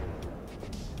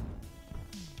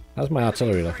 How's my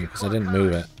artillery looking? Because I didn't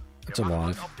move it. It's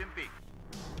alive. Auf dem Weg.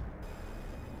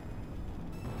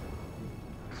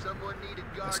 Someone needed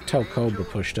Let's guardian tell angel. Cobra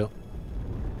pushed up.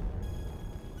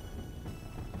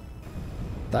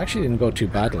 That actually didn't go too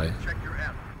badly. Check your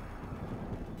F.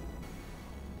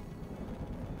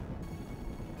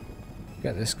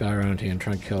 Get this guy around here and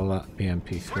try and kill that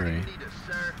BMP-3. Need us,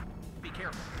 sir. Be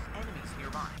careful. Enemies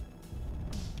nearby.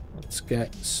 Let's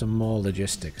get some more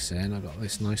logistics in. I've got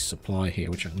this nice supply here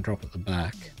which I can drop at the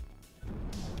back.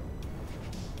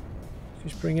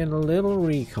 Just bring in a little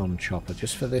recon chopper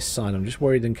just for this side. I'm just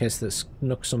worried in case that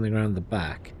snuck something around the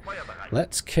back. Feuerbereit.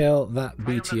 Let's kill that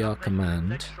BTR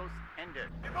command 6 Schuss, Ende.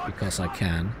 because I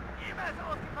can. Jemals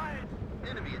ausgefallen.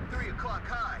 Enemy at 3 o'clock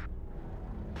high.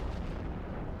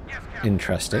 Yes, Captain.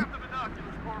 Interesting. Grab the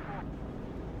binoculars, Corporal.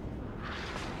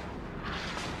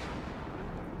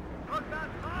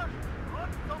 Rückwärts Marsch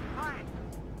und zum Feind.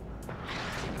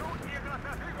 Zu Ihrer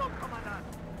Verfügung, Kommandant.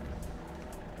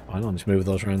 Fine, I'll just move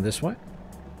those around this way.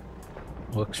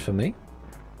 Works for me.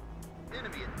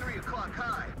 Enemy at 3 o'clock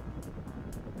high.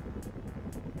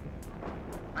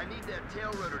 I need that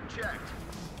tail rotor checked.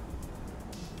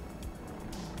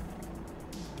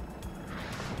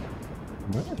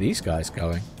 Where are these guys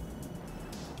going?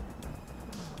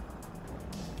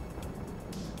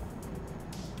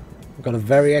 I've got a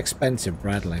very expensive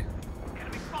Bradley.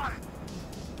 Enemy spotted.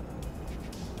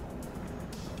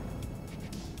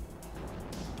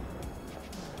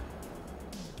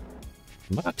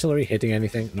 Am my artillery hitting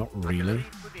anything? Not really.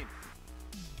 Within.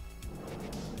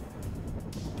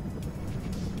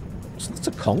 It's lots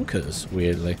of conkers,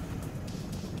 weirdly.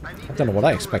 I need I don't know what that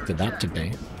I tail expected rotor that to be.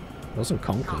 It wasn't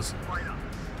conkers. Right up.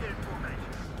 Get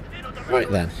formation. Right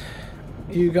then.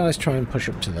 You guys try and push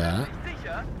up to there.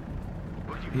 Sicher?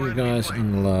 You guys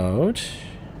unload.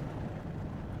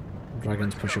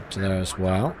 Dragons push up to there as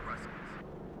well.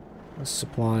 The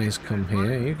supplies come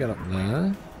here. You get up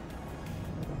there.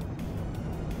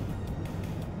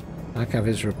 Akav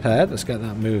is repaired. Let's get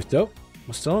that moved up.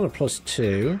 We're still on a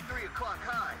 +2. 3 o'clock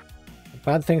high.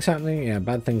 Bad things happening? Yeah,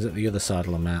 bad things at the other side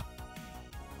of the map.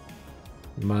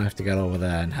 We might have to get over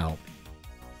there and help.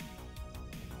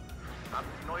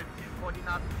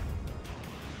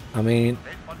 I mean,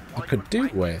 I could do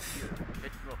with...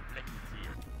 I'm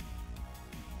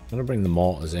going to bring the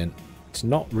mortars in. It's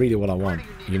not really what I want.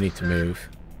 You need to move.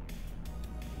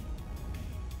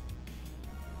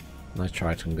 Nice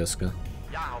try, Tunguska.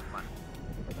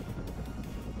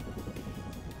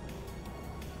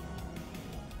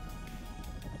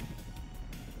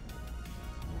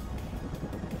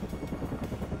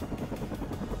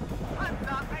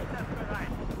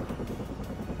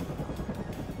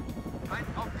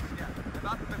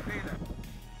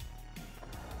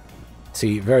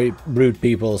 See, very rude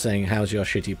people saying, how's your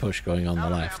shitty push going on the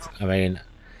left? I mean,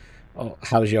 oh,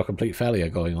 how's your complete failure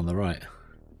going on the right?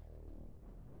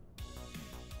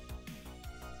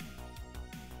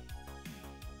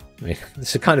 I mean,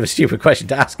 it's a kind of a stupid question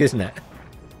to ask, isn't it?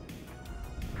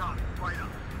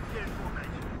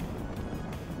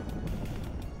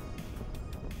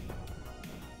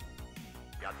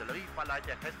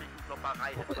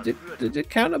 Did it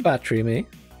counter battery me?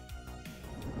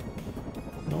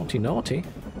 Naughty, naughty.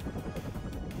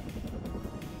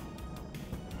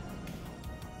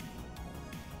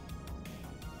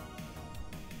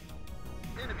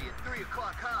 Enemy at 3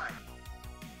 o'clock high.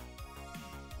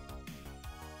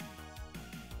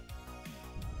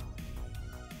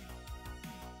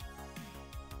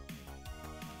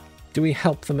 Do we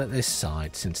help them at this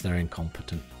side since they're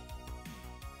incompetent?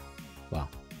 Well,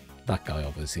 that guy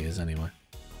obviously is anyway.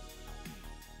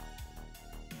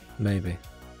 Maybe.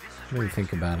 Maybe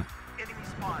think about it. Enemy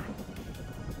spotted.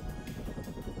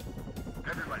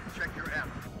 Everybody, check your M.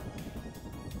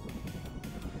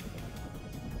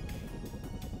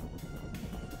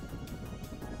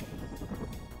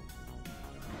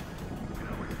 You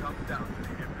know, it comes down to the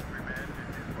infantryman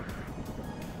and his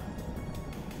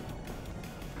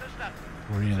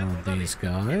Reload these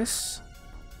guys.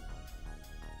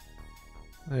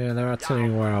 Oh, yeah, they're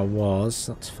telling me where I was.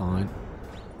 That's fine.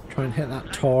 Try and hit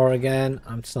that Tor again.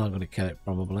 I'm still not going to kill it,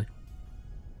 probably.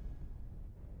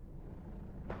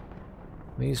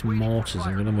 These mortars,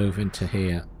 I'm going to move into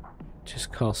here.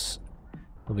 Just because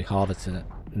it'll be harder to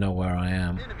know where I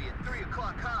am. enemy at 3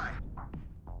 o'clock high.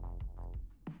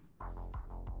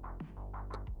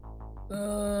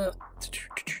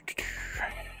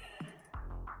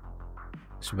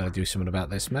 So we better do something about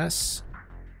this mess.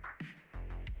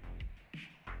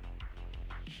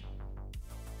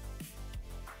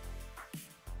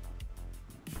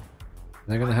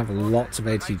 They're going to have lots of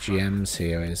ATGMs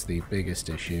here is the biggest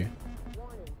issue.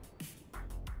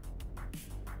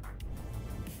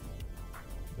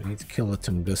 We need to kill the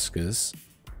Tunguskas.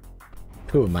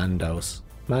 Poor Mandos.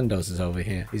 Mandos is over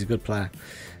here. He's a good player.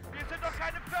 Wir sind doch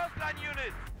keine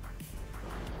First-Line-Unit!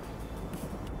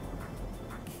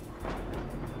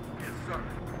 Yes, sir.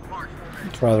 March formation.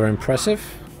 It's rather impressive.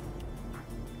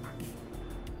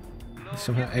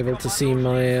 Somehow able to see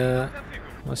my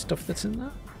my stuff that's in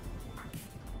there.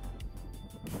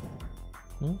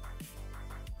 Hmm?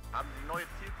 Haben Sie neue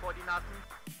Zielkoordinaten?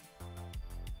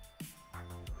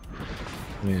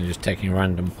 I mean, just taking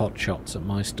random pot shots at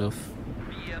my stuff.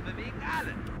 Wir bewegen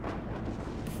alle.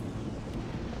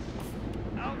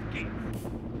 Auf geht's.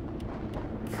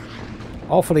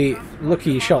 Awfully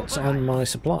lucky shots on my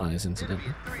supplies, incidentally.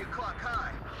 Enemy at 3 o'clock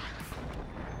high.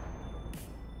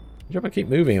 If I keep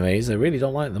moving these, I really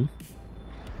don't like them.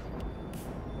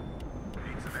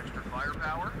 Need some extra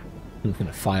firepower? I'm going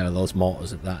to fire those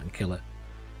mortars at that and kill it.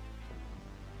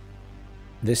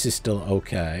 This is still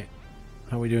okay.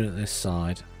 How are we doing at this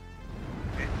side?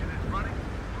 Engine is running.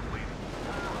 Complete.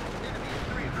 Enemy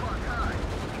at 3 o'clock high.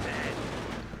 He's ahead.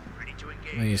 Ready to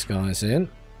engage. These guys in.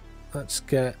 Let's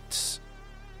get...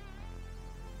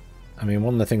 I mean,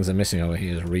 one of the things they're missing over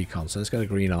here is recon, so let's get a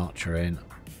green archer in.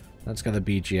 Let's get a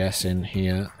BGS in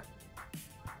here.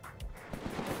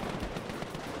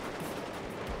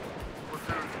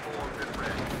 Platoons formed and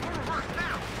ready. Reverse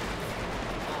now.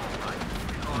 All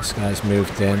right. This guy's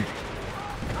moved in.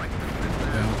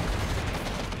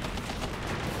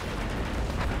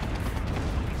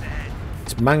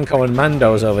 It's Manco and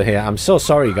Mandos over here. I'm so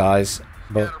sorry, guys,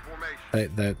 but Counter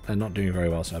formation. they're not doing very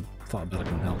well, so I thought I'd better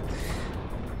come help.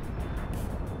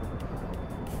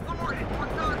 Authority, we're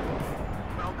done.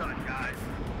 Well done, guys.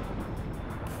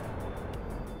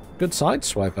 Good side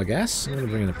swipe, I guess. I'm going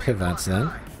to bring in a pivots then.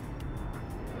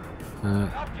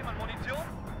 Braucht jemand Munition?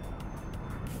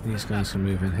 These guys can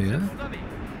move in here. Unterwegs.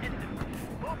 Ende.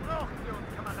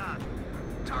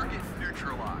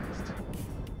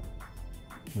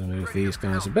 I'm gonna move these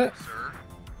guys a bit. Sir.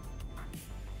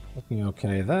 Looking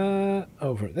okay there.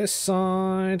 Over at this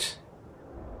side.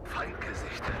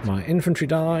 Feindgesichtet. My infantry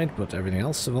died, but everything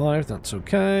else survived. That's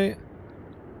okay.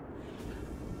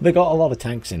 They got a lot of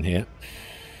tanks in here.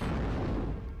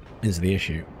 Is the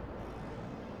issue.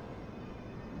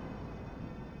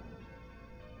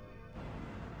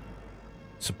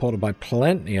 Supported by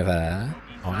plenty of air,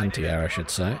 or anti-air I should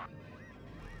say.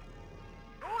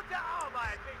 Gute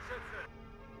Arbeit, Wegschütze.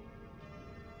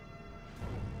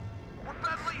 We're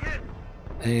badly hit.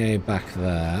 AA back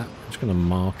there. I'm just going to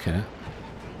mark it.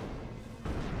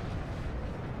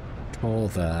 Tor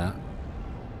there.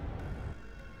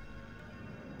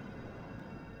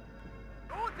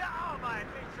 Gute Arbeit,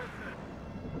 Wegschütze.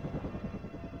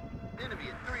 Enemy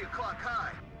at 3 o'clock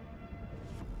high.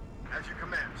 As you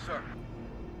command, sir.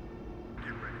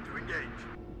 Get ready to engage.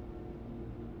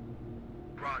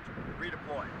 Roger.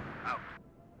 Redeploy. Out.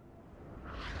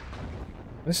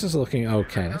 This is looking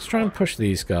okay. Let's try and push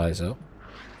these guys up.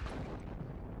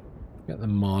 Get the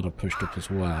Marder pushed up as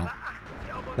well.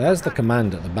 There's the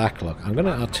command at the back, look. I'm going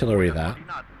to artillery that.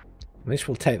 At least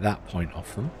we'll take that point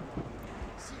off them.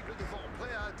 Cible devant,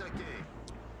 prêt à attaquer.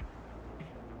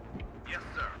 Yes,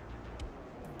 sir.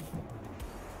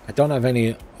 I don't have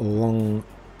any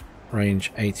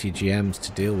long-range ATGMs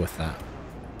to deal with that.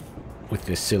 With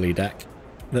this silly deck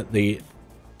that the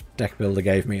deck builder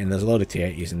gave me, and there's a load of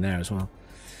T-80s in there as well.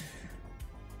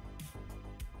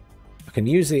 I can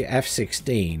use the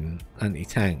F-16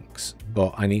 anti-tanks,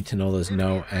 but I need to know there's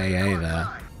no AA there.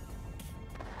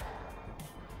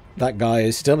 That guy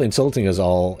is still insulting us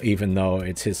all, even though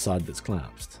it's his side that's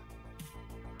collapsed.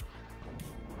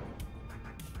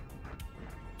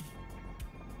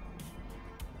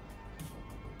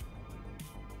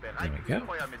 There we go.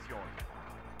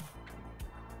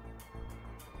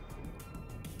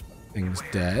 Thing's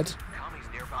dead.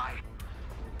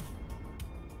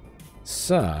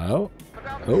 So...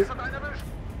 Oh.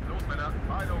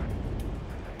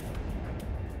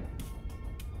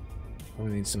 We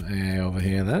need some AA over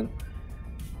here then.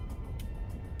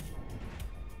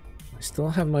 I still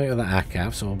have my other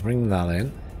ACAF, so I'll bring that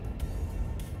in.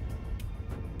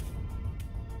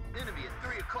 Enemy at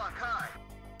 3 o'clock high.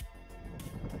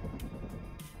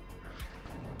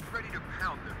 Ready to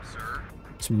pound them, sir.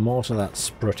 Let's mortar that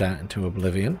sprut out into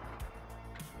oblivion.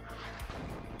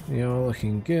 You're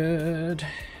looking good.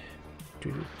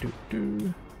 Do.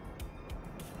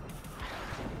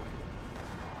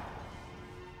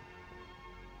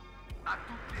 À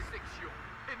toutes les sections.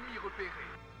 Ennemi repéré.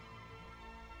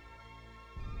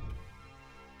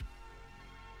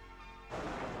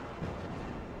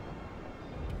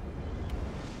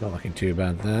 Not looking too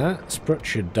bad there. Sprut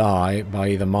should die by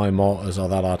either my mortars or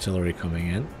that artillery coming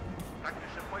in.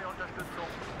 Taktische Feuerunterstützung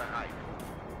bereit.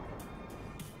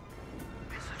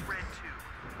 This is Red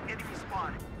 2. Enemy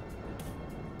spotted.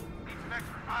 Need some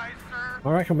extra eyes, sir.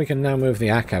 I reckon we can now move the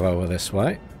ACAV over this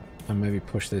way and maybe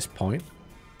push this point.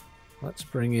 Let's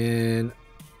bring in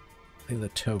the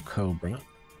tow Cobra.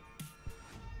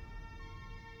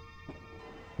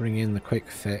 Bring in the quick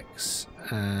fix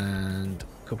and a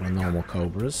couple of normal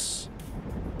Cobras.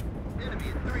 Enemy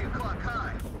at 3 o'clock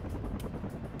high.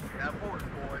 Have orders,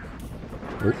 boys.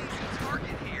 Oop. Easy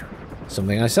target here.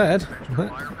 Something I said.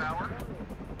 Firepower.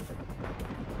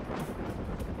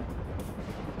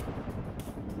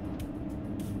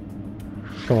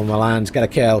 Come on, Milans, get a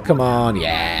kill. Come on,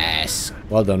 yes.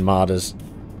 Well done, Marders.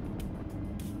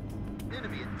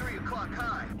 Enemy at 3 o'clock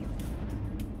high.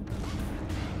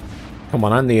 Come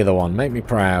on, and the other one. Make me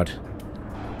proud.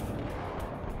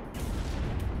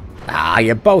 Ah,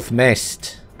 you both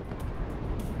missed.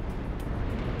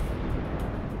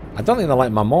 I don't think they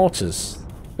like my mortars.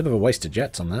 Bit of a waste of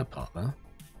jets on their part, though.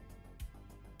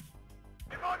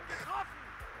 Wir wurden getroffen.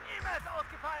 E-Mails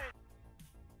ausgefallen.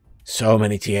 So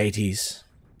many T-80s.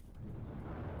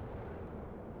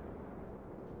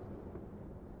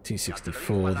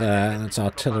 T-64 there. That's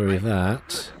artillery,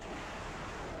 that.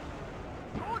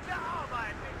 Gute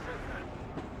Arbeit, Wegschütze.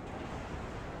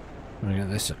 I'm gonna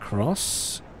get this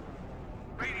across.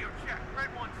 Radio check. Red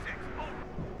 1-6.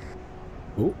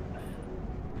 Ooh.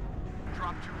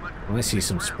 Drop 200. I see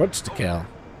some spruts to kill.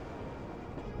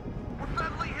 We're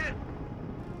badly hit.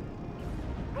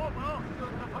 Wo brauchen Sie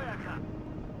unsere Feuerkraft?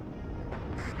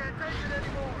 We can't take it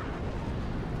anymore.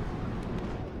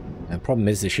 The problem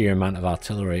is the sheer amount of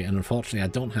artillery, and unfortunately I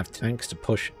don't have tanks to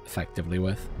push effectively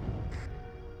with.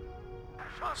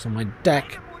 So my deck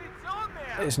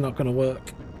Munition mehr. is not going to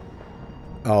work.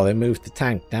 Oh, they moved the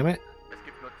tank, damn it. Es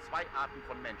gibt nur zwei Arten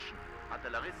von Menschen: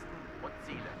 Artilleristen und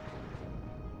Ziele.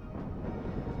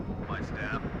 My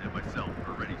staff and myself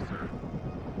are ready, sir.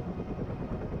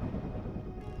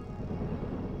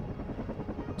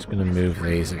 Just going to move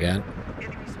these again.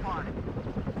 Enemy spotted.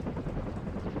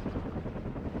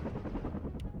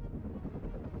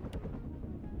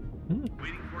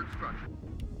 Waiting for instruction.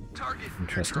 Target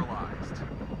Interesting. neutralized.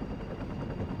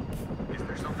 Is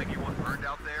there something you want burned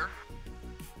out there?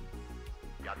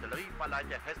 Die Artillerie verleiht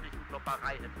der hässlichen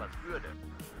Klopperei etwas Würde.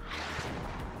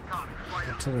 Copy. Right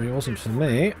up. Artillery wasn't for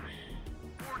me.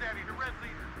 War Daddy to Red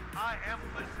Leader. I am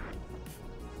listening.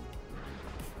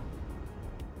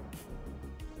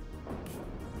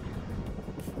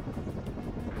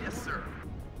 Yes, sir.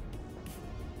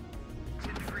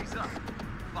 10 degrees up.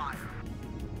 Fire.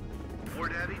 War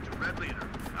Daddy to Red Leader.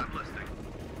 I'm listening.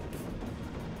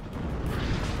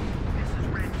 This is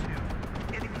Red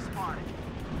 2. Enemy spotted.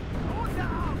 Oh, no,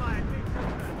 my big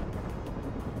sister.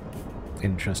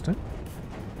 Interesting. We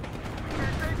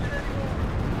can't take it anymore.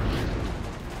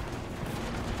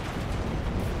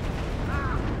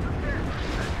 Ah, okay.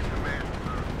 That's your command,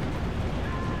 sir.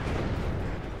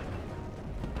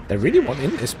 They really want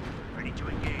in this. Ready to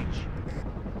engage.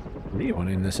 Really want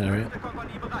in this area. Der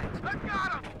Kompanie bereit. I've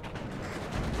got him.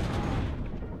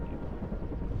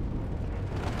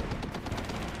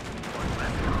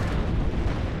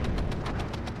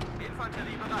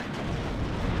 Infanterie bereit.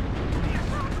 Wir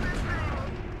schaffen es nicht.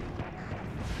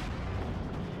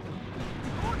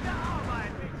 Gute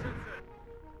Arbeit, Big Schütze.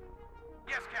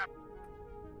 Yes, Captain.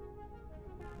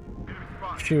 Enemy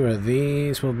spotted. Sure,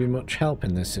 these will be much help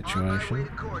in this On my way situation.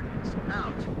 to coordinates.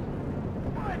 Out.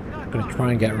 I'm going to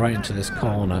try and get right into this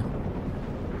corner.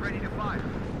 Ready to fire.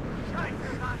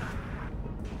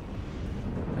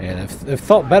 Yeah, they've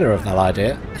thought better of that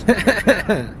idea.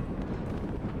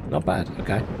 Not bad,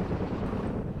 okay.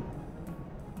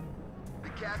 The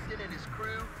captain and his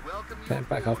crew welcome you. Okay,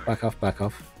 back off, back off, back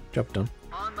off. Job done.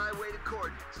 On my way to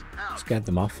coordinates. Out. Scared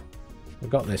them off. We've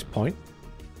got this point.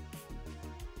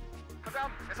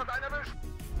 Verdammt, es hat einen erwischt.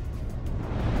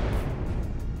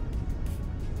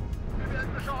 Wir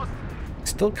werden beschossen.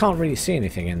 Still can't really see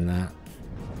anything in that.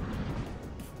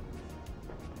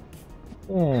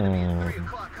 Oh. 3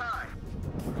 o'clock high.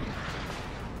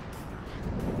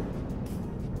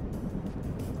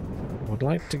 Would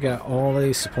like to get all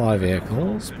these supply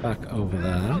vehicles back over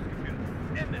there.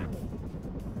 In there.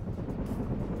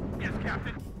 Yes,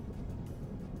 Captain.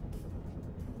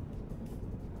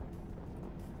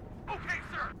 Okay,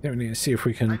 sir. Yeah, we need to see if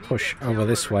we can push over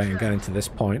this way and get into this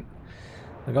point.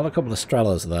 I've got a couple of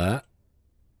Strelas there.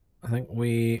 I think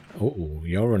we... Oh,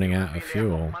 you're running out of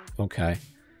fuel. Okay.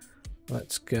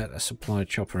 Let's get a supply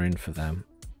chopper in for them.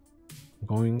 I'm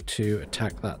going to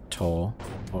attack that Tor,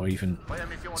 or even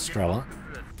Feuermission Strela.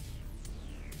 geführt.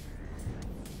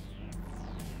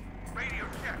 Radio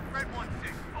check. Red 1-6.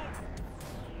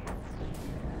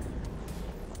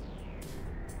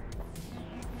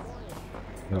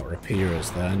 Over. Got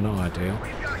repeaters there, not ideal.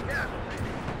 We've got a captain.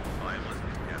 I am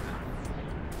listening, Captain.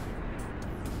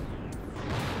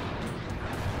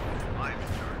 I'm in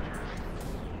charge here.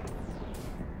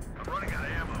 I'm running out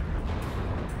of ammo.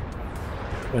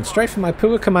 Went straight for my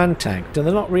poor command tank. Do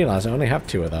they not realise I only have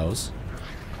 2 of those?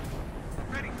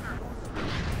 Ready, sir.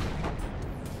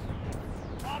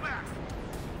 Fall back.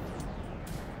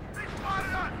 They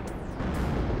spotted us.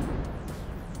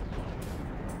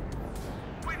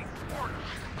 Waiting for orders.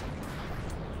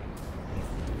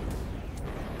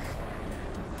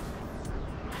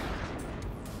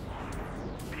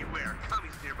 Beware,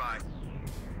 commies nearby.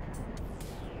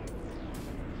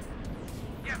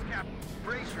 Yes, Captain.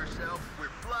 Brace yourself, we're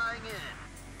flying in.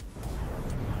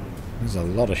 There's a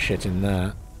lot of shit in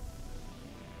there.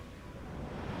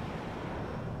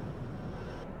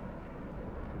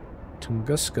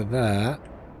 Tunguska there.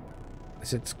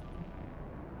 Is it...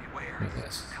 Beware. Look at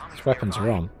this. Its weapons are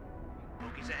on.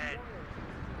 Bogies ahead.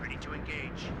 Ready to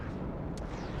engage.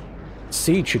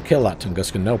 Seed should kill that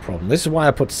Tunguska, no problem. This is why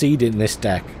I put Seed in this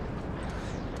deck.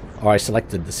 Or I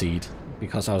selected the Seed.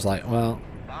 Because I was like, well,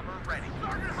 Bomber ready.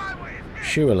 Sergeant Highway is hit.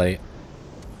 surely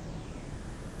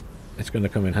it's going to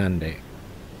come in handy.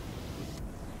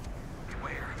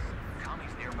 Beware.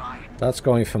 Commies nearby. That's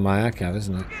going for my Akav,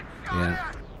 isn't it? Get shot Yeah.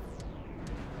 at.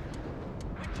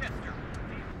 Winchester.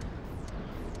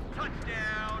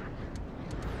 Touchdown.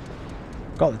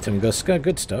 Got the Tunguska,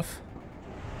 good stuff.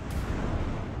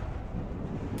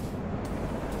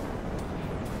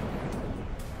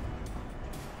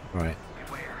 Right.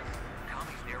 Beware.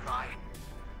 Commies nearby.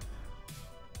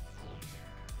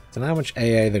 Don't know how much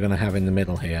AA they're going to have in the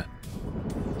middle here.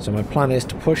 So my plan is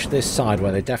to push this side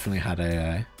where they definitely had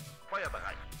AA.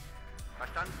 Feuerbereit.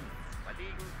 Verstanden.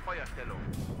 Verlegen. Feuerstellung.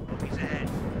 Bogies ahead.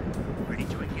 Ready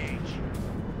to engage.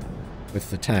 With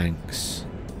the tanks.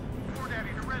 War Daddy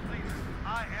to Red Leader.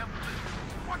 I am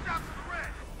listening. Watch out for the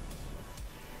red.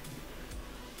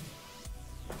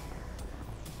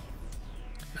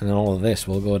 And then all of this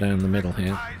will go down the middle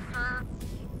here. Aye, sir.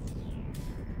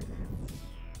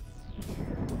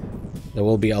 There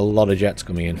will be a lot of jets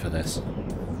coming in for this.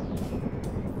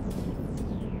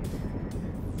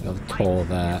 Got the core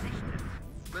there.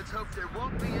 Let's hope there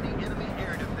won't be any enemy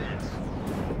air defense.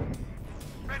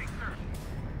 Ready, sir.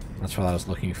 That's what I was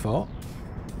looking for.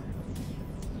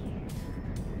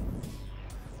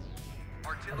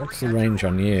 What's the range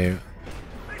on you?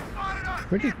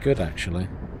 Pretty good, actually.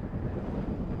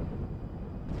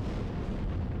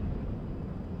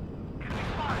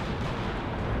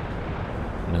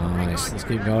 Nice, let's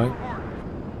keep going.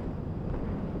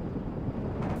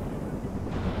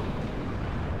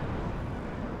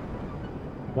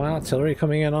 Wow, artillery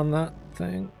coming in on that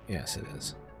thing? Yes, it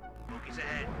is. Bogies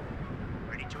ahead.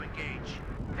 Ready to engage.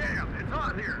 Damn, it's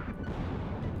hot here.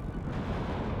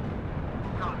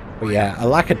 But yeah, a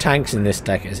lack of tanks in this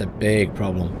deck is a big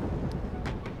problem.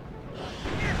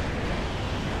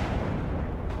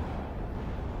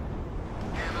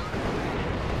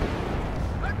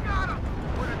 I got him.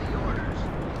 What are the orders?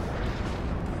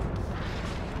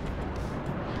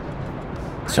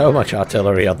 So much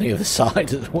artillery on the other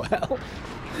side as well.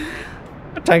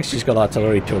 The tank's just got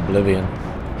artillery to oblivion.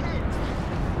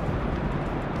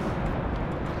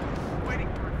 Waiting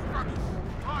for instructions.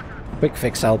 Roger. Quick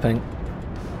fix helping.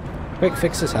 Quick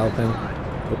fix is helping.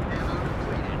 Ammo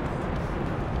depleted.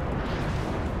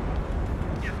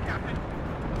 Yes, Captain.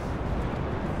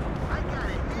 I got a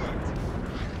hit.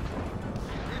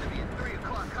 Enemy at 3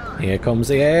 o'clock high. Here comes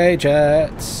the AA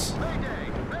jets.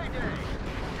 Mayday! Mayday!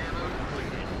 Ammo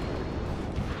depleted.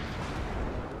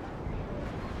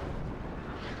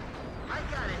 I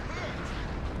got a hit.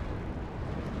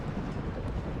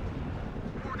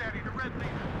 War Daddy to Red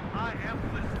Leader. I am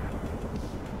listening.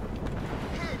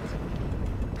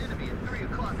 Hit! Enemy at 3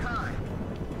 o'clock high.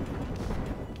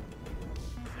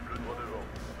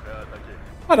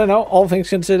 I don't know, all things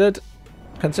considered.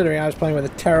 Considering I was playing with a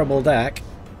terrible deck,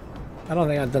 I don't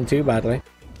think I've done too badly.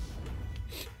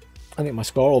 I think my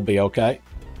score will be okay.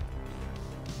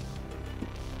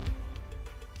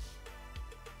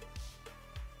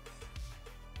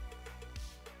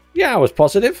 Yeah, I was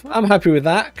positive. I'm happy with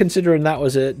that, considering that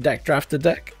was a deck drafted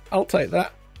deck. I'll take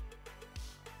that.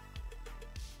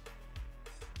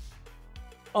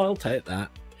 I'll take that.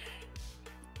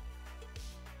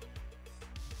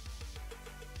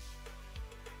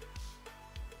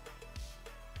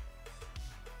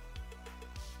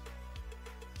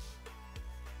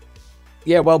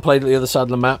 Yeah, well played at the other side of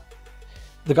the map.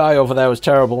 The guy over there was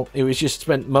terrible. He was just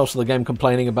spent most of the game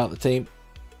complaining about the team.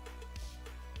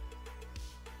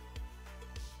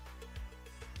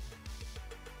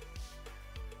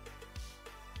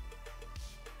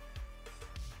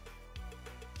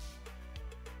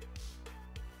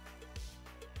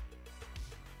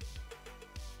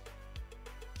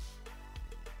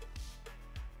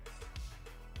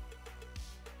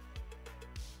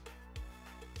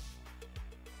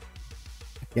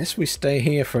 Guess we stay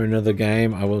here for another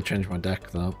game. I will change my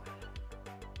deck though.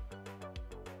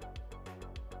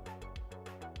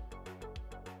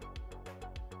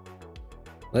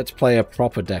 Let's play a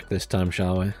proper deck this time,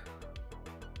 shall we?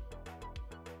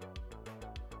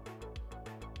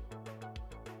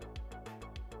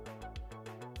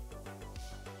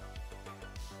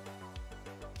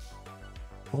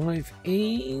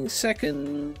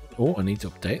 Second. Oh, I need to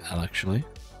update that actually.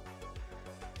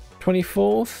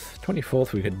 24th?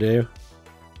 24th we could do.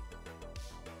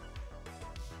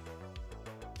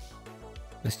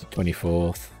 Let's do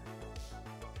 24th.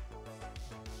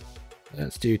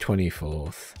 Let's do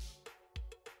 24th.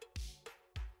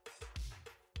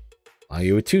 Oh,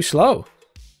 you were too slow.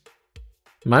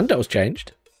 Mando's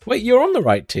changed. Wait, you're on the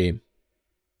right team.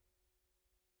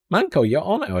 Manco, you're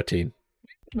on our team.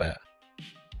 There.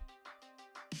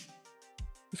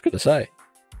 It's good to say.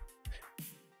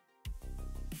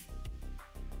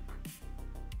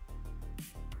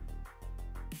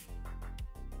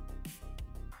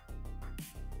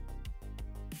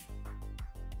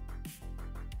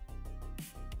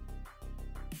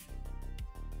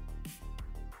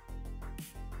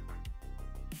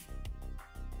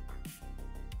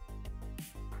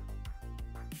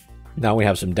 Now we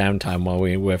have some downtime while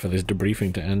we wait for this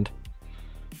debriefing to end.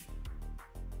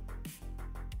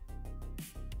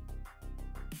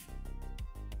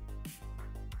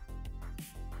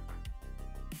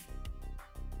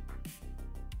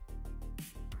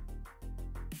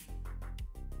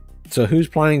 So who's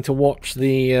planning to watch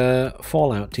the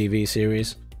Fallout TV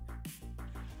series?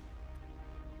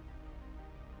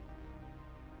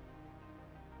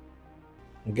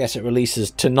 I guess it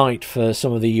releases tonight for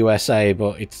some of the USA,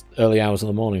 but it's early hours of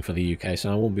the morning for the UK,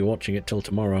 so I won't be watching it till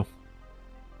tomorrow.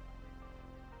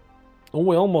 Oh,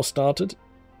 we almost started.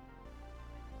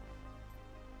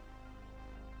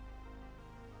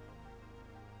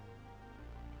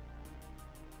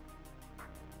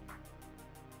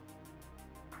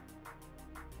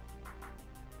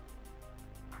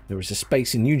 There is a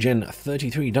space in New-Gen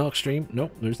 33 Darkstream.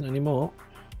 Nope, there isn't any more.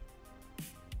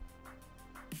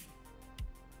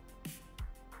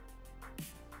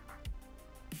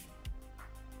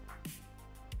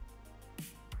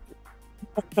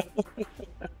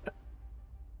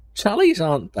 Tallies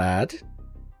aren't bad.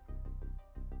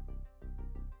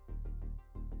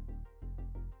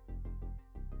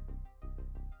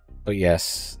 But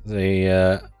yes,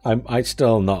 I'm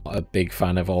still not a big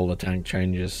fan of all the tank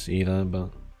changes either,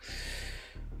 but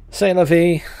c'est la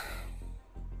vie.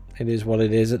 It is what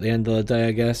it is at the end of the day,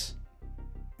 I guess.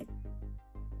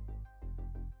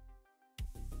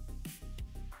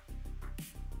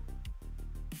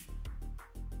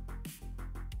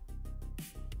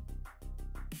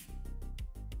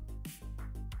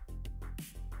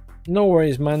 No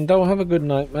worries, Mando. Have a good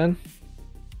night, man.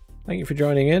 Thank you for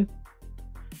joining in.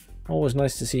 Always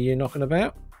nice to see you knocking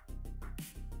about.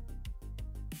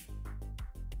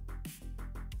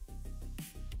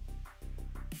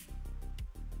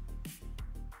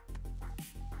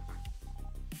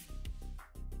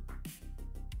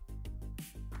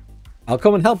 I'll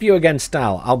come and help you again,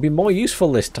 Stal. I'll be more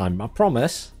useful this time, I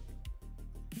promise.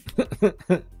 Looking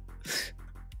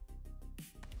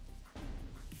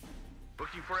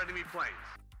for enemy planes.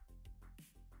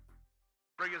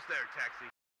 Bring us there, taxi.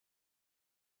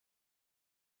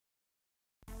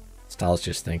 Stal's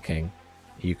just thinking,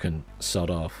 you can sod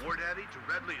off. War Daddy to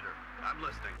Red Leader. I'm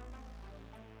listening.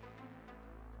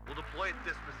 We'll deploy at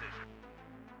this position.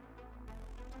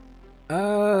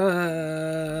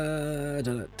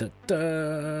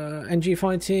 NG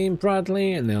Fight Team,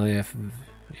 Bradley, and the LAF.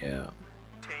 Yeah.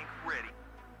 Tank ready.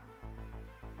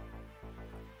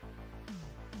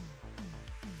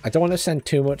 I don't want to send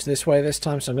too much this way this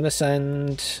time, so I'm going to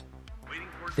send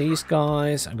these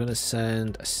guys. I'm going to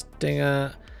send a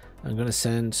Stinger. I'm going to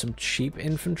send some cheap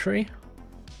infantry.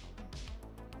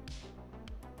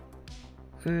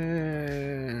 Those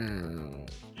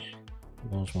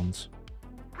ones.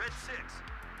 Red 6.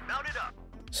 Mount it up.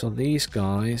 So these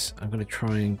guys, I'm going to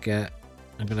try and get...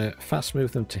 I'm going to fast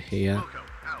move them to here. Loco,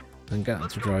 out. Then get them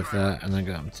to drive there, and then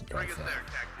get them to Bring drive us there. there,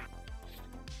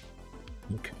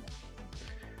 taxi. Okay.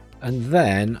 And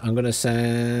then I'm going to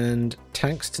send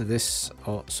tanks to this,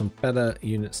 or some better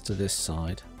units to this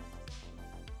side.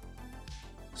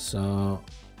 So,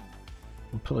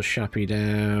 we'll put a Shappy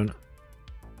down.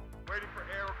 Waiting for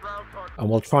air or ground target. And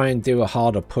we'll try and do a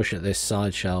harder push at this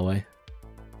side, shall we?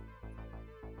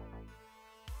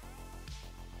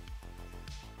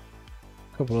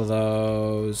 Couple of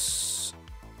those.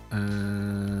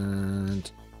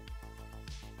 And...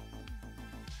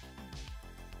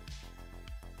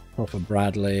 Proper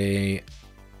Bradley.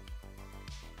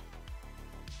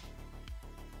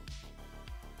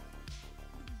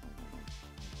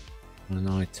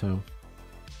 An Ito.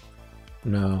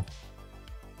 No.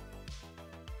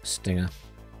 Stinger.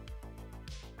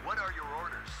 What are your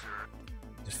orders, sir?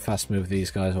 Just fast move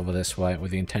these guys over this way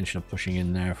with the intention of pushing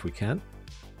in there if we can.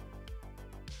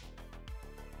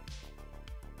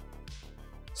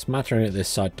 Smattering at this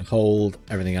side to hold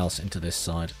everything else into this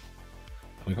side.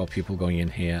 We've got people going in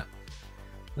here.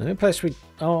 The only place we...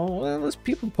 Oh, well, there's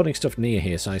people putting stuff near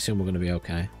here, so I assume we're going to be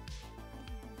okay.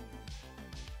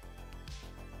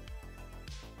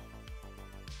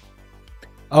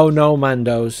 Oh, no,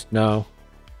 Mandos. No.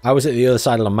 I was at the other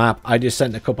side of the map. I just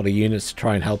sent a couple of units to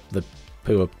try and help the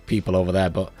poor people over there,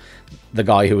 but the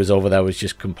guy who was over there was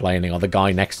just complaining, or the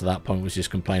guy next to that point was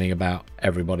just complaining about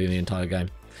everybody in the entire game.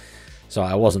 So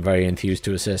I wasn't very enthused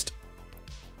to assist.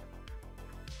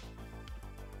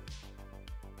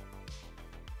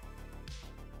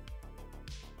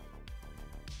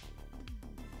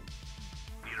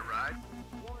 Need a ride?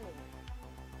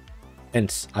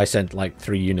 Hence, I sent like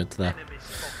 3 units there. Enemy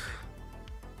spotted.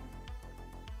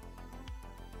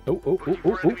 Oh, oh, oh, Looking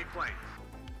oh, for oh. enemy planes.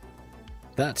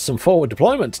 That's some forward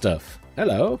deployment stuff.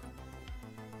 Hello.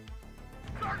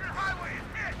 Target highway is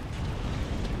hit.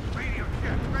 Radio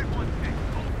check. Red 1-6.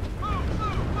 Move,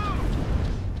 move, move.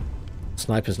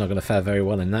 Sniper's not going to fare very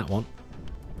well in that one.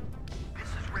 This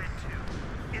is Red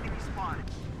 2. Enemy spotted.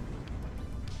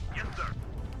 Yes, sir.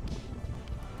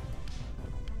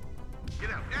 Get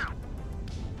out now.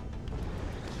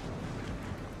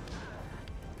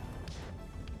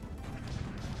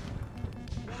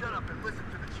 Shut up and listen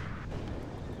to the chief.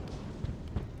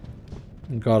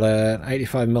 Got an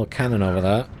 85mm cannon over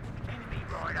there. Enemy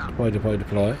right up. Deploy, deploy,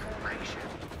 deploy. Formation.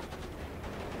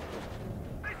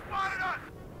 They spotted us!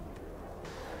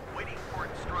 Waiting for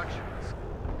instructions.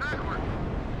 Backward.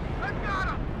 I've got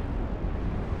him!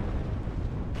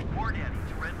 War Daddy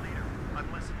to Red Leader.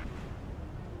 I'm listening.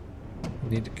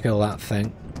 Need to kill that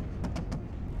thing.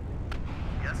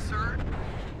 Yes, sir.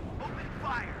 Open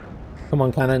fire. Come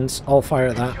on, cannons. All fire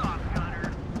at Good that. job,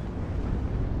 Gunner.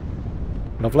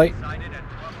 Lovely. Sighted at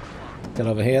 12 o'clock. Get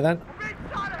over here then. We're being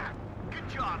shot at! Good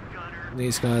job, Gunner.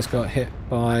 These guys got hit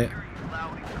by Hear you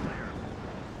loud and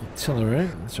clear. artillery.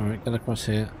 That's alright, get across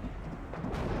here.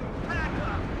 Back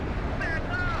up! Back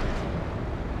up!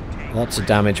 Take Lots of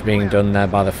damage being done there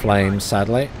by the flames,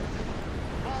 sadly.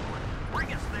 Baldwin,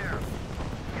 bring us there.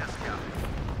 Yes,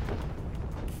 Captain.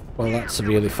 Well, that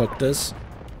severely fucked us.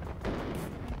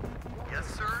 Yes,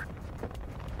 sir.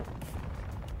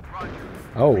 Roger.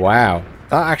 Oh, wow.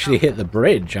 That actually hit the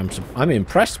bridge. I'm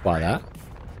impressed by that.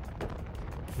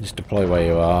 Just deploy where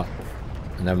you are.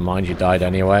 And never mind, you died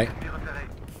anyway.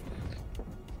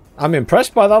 I'm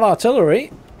impressed by that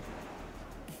artillery.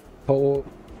 But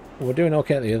we're doing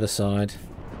okay at the other side.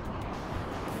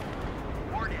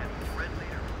 War Daddy to Red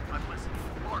Leader. I'm listening.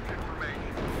 Mark information.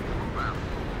 Move out.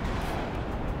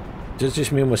 Does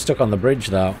this mean we're stuck on the bridge,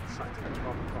 though?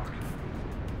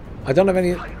 I don't have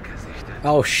any...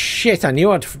 Oh, shit! I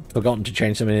knew I'd forgotten to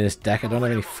change something in this deck. I don't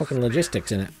have any fucking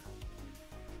logistics in it.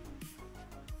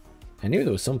 I knew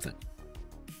there was something.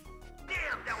 Damn,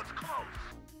 that was close.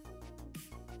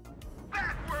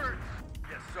 Backwards!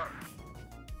 Yes, sir.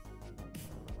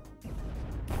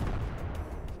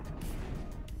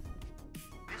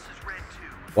 This is Red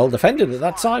 2. Well defended at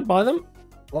that side by them.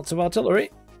 Lots of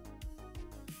artillery.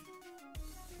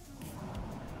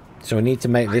 So we need to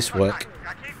make this work,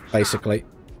 basically.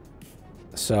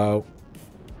 So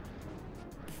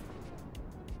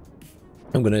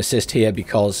I'm going to assist here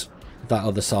because that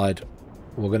other side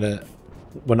we're not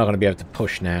going to be able to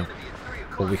push now,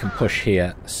 but we can push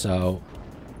here. So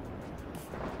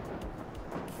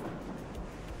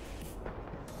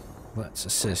let's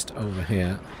assist over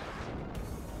here.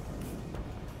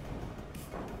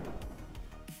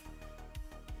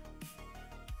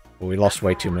 But we lost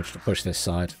way too much to push this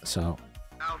side, so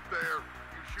Out there. You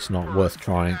it's shoot not first, worth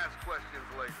trying. ask questions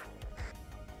later.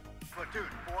 Platoon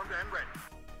formed and ready.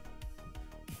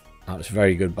 That was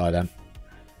very good by them.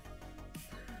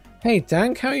 Hey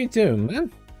Dank, how you doing,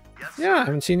 man? Yes, Yeah, I sir.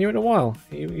 haven't seen you in a while.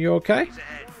 You okay? He's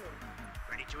ahead.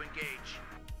 Ready to engage.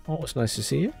 Oh, it's nice to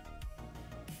see you.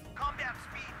 Combat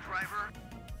speed, driver.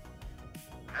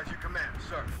 As you command,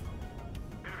 sir.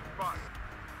 Enemy spotted.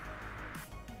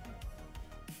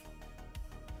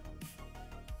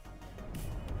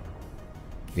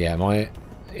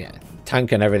 Yeah,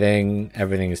 tank and everything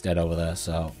is dead over there,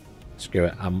 so screw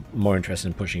it. I'm more interested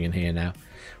in pushing in here now.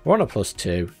 We're on a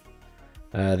 +2.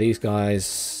 These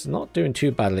guys not doing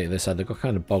too badly at this side. They got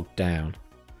kind of bogged down.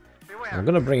 I'm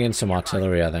going to bring in some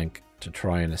artillery, I think, to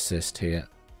try and assist here.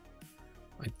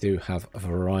 I do have a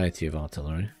variety of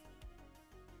artillery.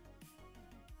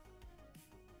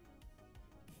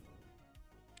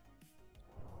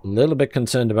 A little bit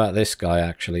concerned about this guy,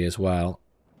 actually, as well.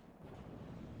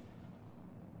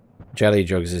 Jelly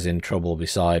Jugs is in trouble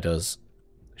beside us.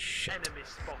 Shit. Enemy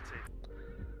spotted.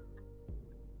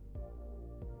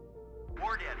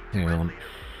 War Daddy. Hang Red on. Leader.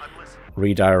 I'm listening.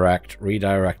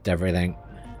 Redirect everything.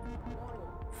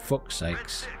 Fuck's Red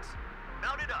sakes. 6.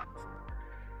 Mount it up.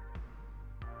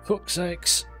 Fuck's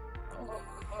sakes.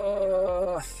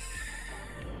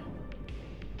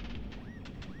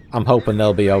 I'm hoping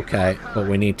they'll be okay, but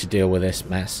we need to deal with this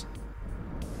mess.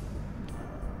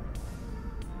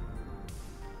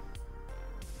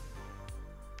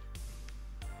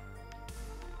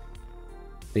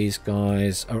 These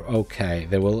guys are okay.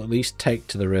 They will at least take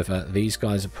to the river. These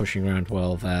guys are pushing around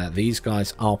well there. These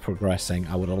guys are progressing.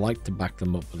 I would have liked to back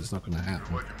them up, but it's not going to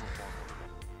happen.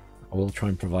 I will try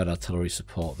and provide artillery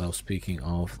support, though. Speaking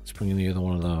of, let's bring in the other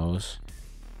one of those.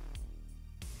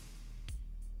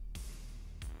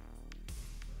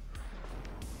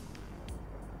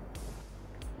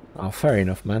 Oh, fair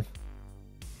enough, man.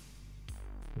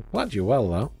 I'm glad you're well,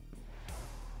 though.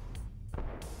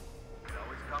 It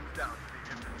always comes down to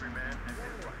the infantryman and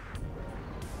his wife.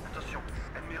 Attention.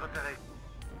 Ennemi repéré.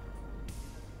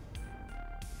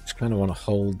 Just kind of want to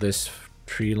hold this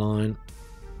tree line.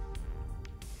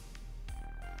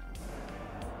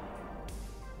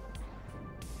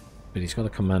 But he's got a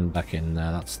command back in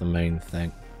there, that's the main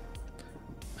thing.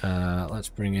 Let's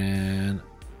bring in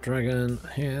Dragon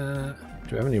here.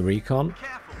 Do we have any recon?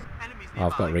 Careful. Enemies Oh,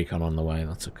 I've got nearby. recon on the way,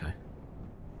 that's okay.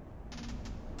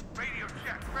 Radio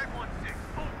check. Red 1-6.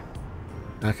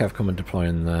 Okay, I've come and deploy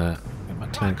in there. Get my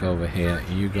tank over here.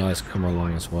 You guys come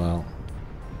along as well.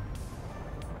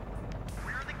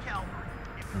 We're the cavalry.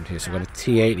 And here, so I've got a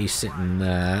T-80 sitting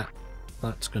there.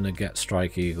 That's going to get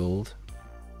Strike Eagled.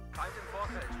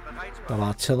 Got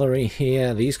artillery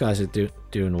here. These guys are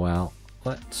doing well.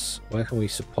 Where can we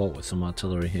support with some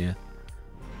artillery here?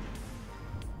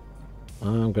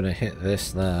 I'm going to hit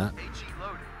this there. HE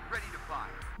loaded, ready to fire.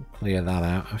 Clear that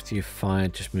out. After you've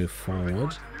fired, just move forward. New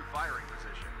firing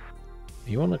position. Are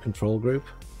you on a control group?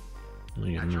 No,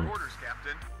 you're At your not. orders,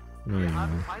 Captain. No, you're not.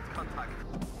 Feindkontakt.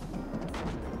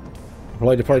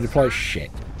 Deploy, deploy, deploy. Shit.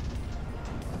 It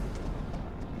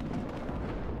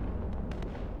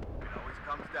always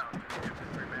comes down to the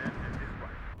infantryman and his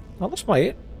rifle. Oh, that's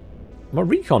my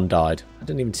recon died. I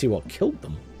didn't even see what killed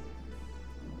them.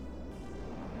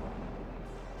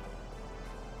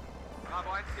 Bravo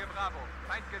 1 hier Bravo.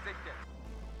 Feind gesichtet.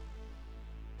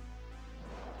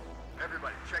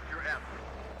 Everybody, check your ammo.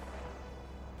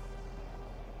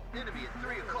 Enemy at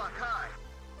 3 o'clock high.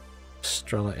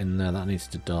 Strela in there. That needs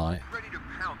to die. Ready to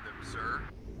pound them, sir.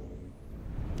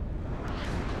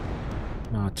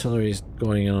 Artillery's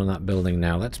going in on that building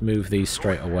now. Let's move these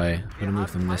straight away. I'm going to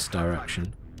move them this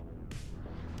direction.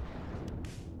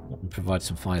 And provide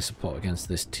some fire support against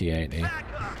this T-80. Back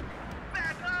up!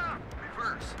 Back up!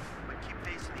 Reverse, but keep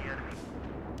facing the enemy.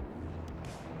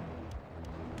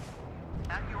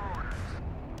 At your orders.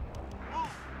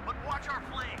 Move, but watch our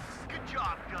flanks. Good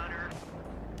job, gunner.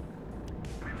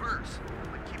 Reverse,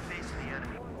 but keep facing the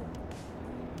enemy.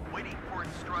 Waiting for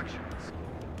instructions.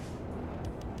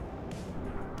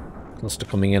 Cluster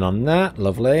coming in on that.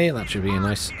 Lovely. That should be a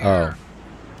nice... Oh.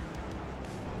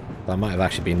 That might have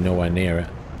actually been nowhere near it.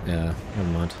 Yeah, never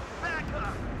mind. Back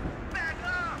up! Back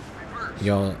up! Reverse,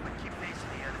 You're... but keep facing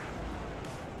the enemy.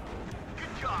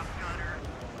 Good job, gunner.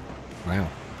 Wow.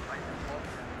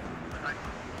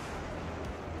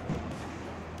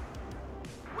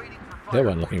 Waiting for They fire.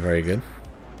 weren't looking very good.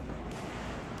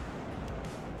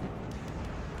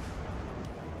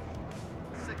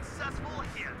 Successful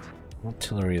hit.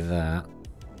 Artillery there.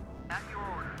 At your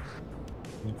orders.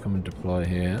 You come and deploy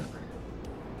here.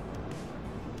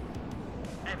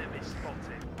 Enemy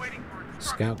spotted. Waiting for instructions.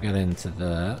 Scout get into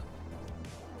there.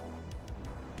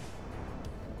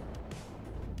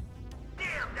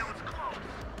 Damn, that was close.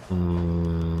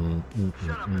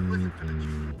 Shut up and listen to the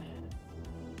chief.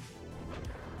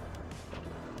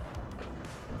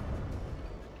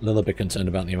 A little bit concerned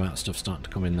about the amount of stuff starting to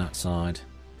come in that side.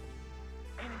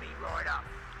 Enemy right up.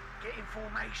 Get in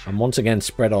formation. I'm once again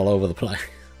spread all over the place.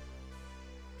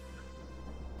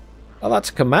 Oh, that's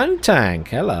a command tank.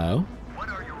 Hello. What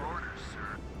are your orders,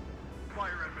 sir?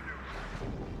 Fire and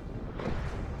maneuver.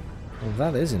 Well,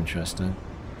 that is interesting.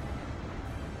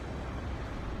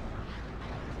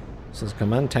 So there's a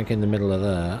command tank in the middle of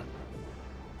there.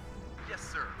 Yes,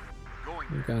 sir. Going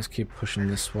You there. guys keep pushing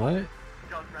this way.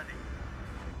 Gun ready.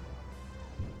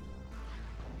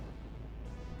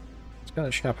 Let's get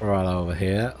a chaparral over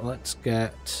here. Let's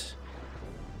get...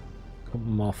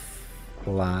 Come off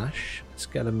flash. Let's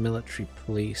get a military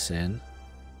police in.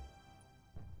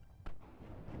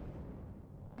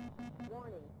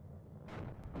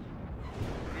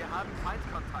 Wir haben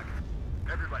Feindkontakt.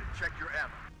 Everybody, check your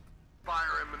ammo.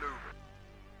 Fire and maneuver.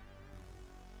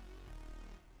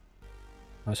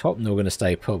 I was hoping they were going to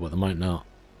stay put, but they might not.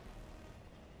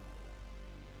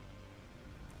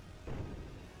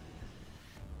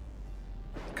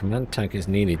 Command tank is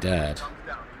nearly dead. Comes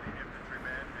down to the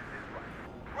infantryman and his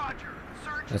rifle. Roger.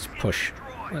 Surge Let's is push.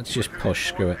 destroyed. Let's just push.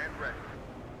 Screw it. And ready.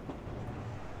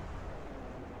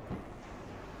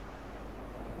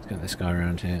 Let's get this guy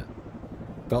around here.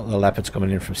 Got the leopards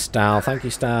coming in from Stahl. Thank you,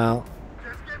 Stahl.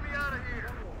 Just get me out of here.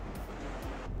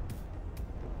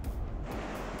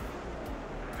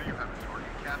 Do you have a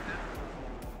target, Captain?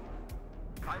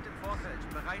 Feind im Vorfeld.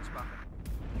 Bereit machen.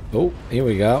 Oh, here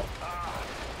we go.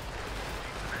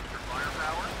 Some extra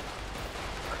firepower.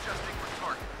 Adjusting for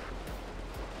target.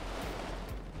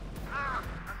 Ah,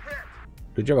 I'm hit.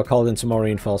 Good job I called in some more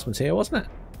reinforcements here, wasn't it?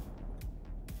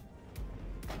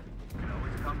 It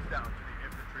always comes down to the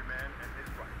infantryman and his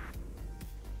rifle.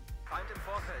 Feind im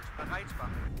Vorfeld. Bereit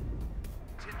machen.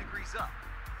 10 degrees up.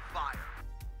 Fire.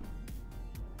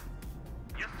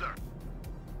 Yes, sir.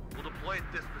 We'll deploy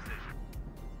at this position.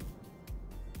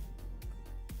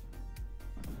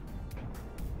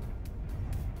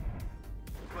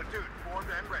 Platoon formed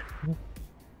and ready.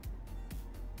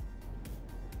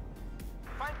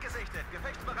 Feind gesichtet.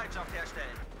 Gefechtsbereitschaft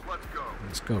herstellen. Let's go.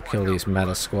 Let's go kill these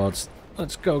meta squads.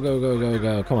 Let's go, go, go, go,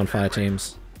 go. Come on, fire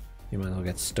teams. You might as well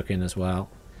get stuck in as well.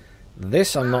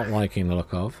 This I'm not liking the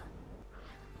look of.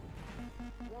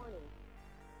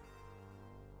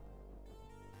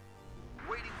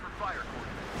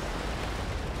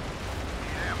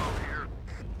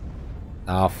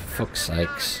 Oh, for fuck's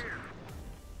sakes.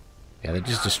 Yeah, they're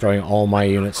just destroying all my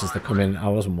units as they come in. I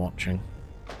wasn't watching.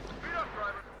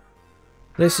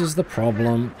 This is the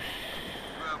problem.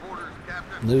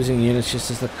 Losing units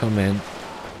just as they come in.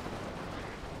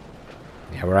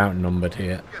 Yeah, we're outnumbered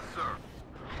here. Yes, sir.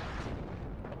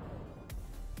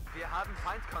 Wir haben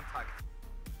Feindkontakt.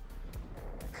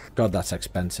 God, that's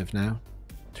expensive now.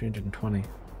 320.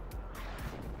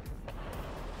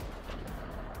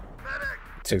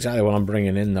 It's exactly what I'm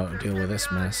bringing in, though, to deal with this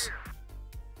mess.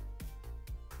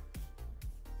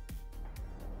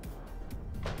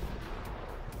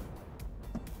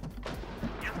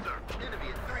 Yes, sir. Enemy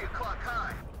at 3 o'clock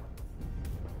high.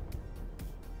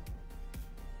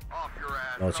 Off your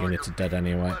ass. Those and on units your are dead feet.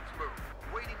 anyway. Let's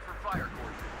move. Waiting for fire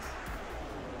coordinates.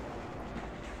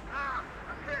 Ah,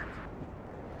 a hit.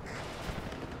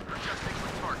 Adjusting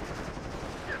with target.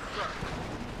 Yes, sir.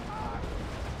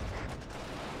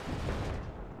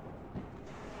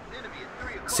 Enemy at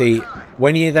 3 o'clock See, high.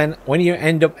 when you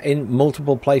end up in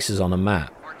multiple places on a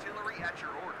map, Artillery at your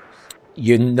orders.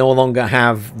 you no longer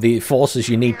have the forces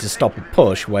you need to stop a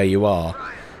push where you are,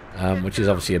 which is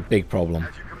obviously a big problem.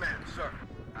 As you command, sir.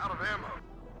 Out of ammo.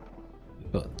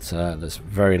 But there's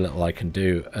very little I can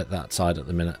do at that side at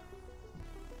the minute.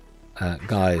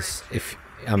 Guys, if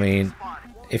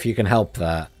you can help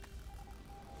that,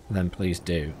 then please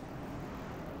do.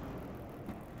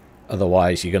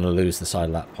 Otherwise, you're going to lose the side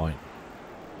of that point.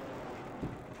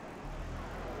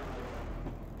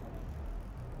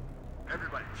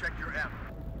 Everybody, check your ammo.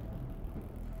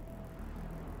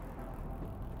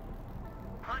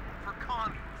 Hunting for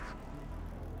commies.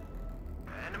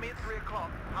 Enemy at 3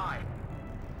 o'clock. High.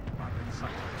 I'm in sight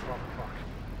at 12 o'clock.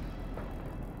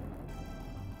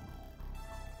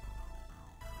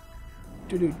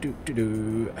 Do do do do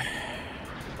do.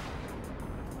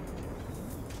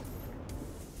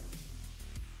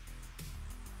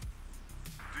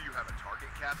 Do you have a target,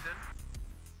 Captain?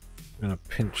 I'm gonna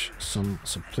pinch some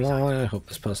supply. I hope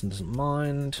this person doesn't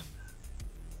mind.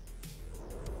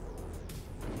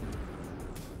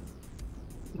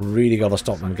 Really got to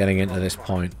stop them getting into this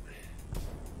point.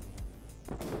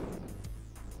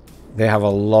 They have a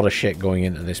lot of shit going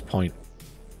into this point.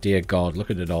 Dear God,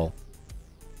 look at it all.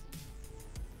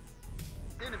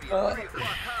 Enemy at 3 o'clock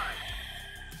high.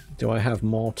 Do I have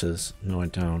mortars? No, I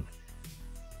don't.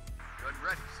 Gun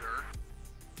ready, sir.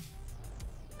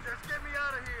 Just get me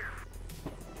out of here.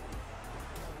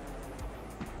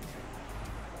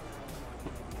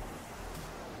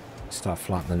 Start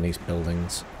flattening these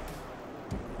buildings.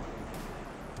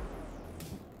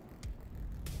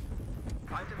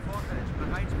 Feind im Vorfeld.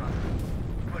 Bereit machen.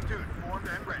 Platoon formed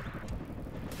and ready.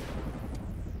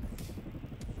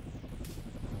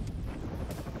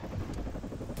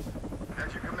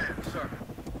 As you command, sir.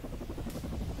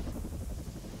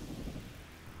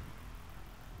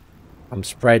 I'm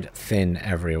spread thin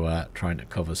everywhere trying to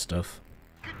cover stuff,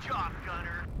 Good job,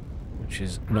 gunner. which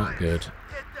is not good.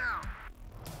 Get down.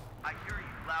 I hear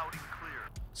you loud and clear.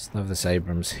 Still have this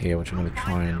Abrams here, which I'm going to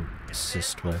try and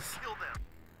assist with. Kill them.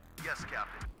 Yes,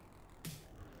 Captain.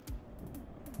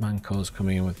 Manco's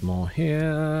coming in with more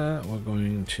here. We're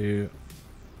going to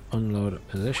unload at Waiting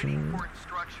position. for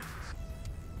instructions.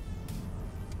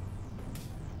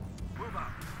 Move out.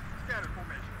 Scatter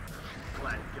formation.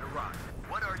 Glad to get a rock.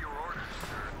 What are your orders,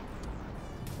 sir?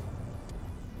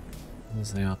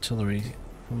 There's the artillery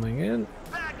coming in.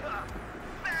 Back up!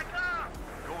 Back up!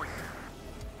 Going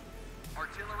there.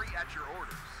 Artillery at your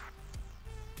orders.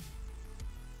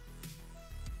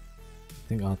 I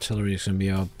think artillery is going to be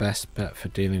our best bet for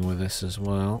dealing with this as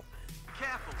well.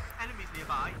 Careful. Enemies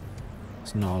nearby.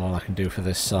 There's not a lot I can do for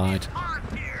this side. On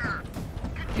here!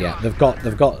 Good Yeah, job.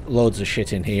 they've got loads of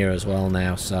shit in here as well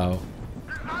now, so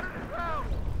They're out of control!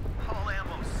 All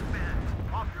ammo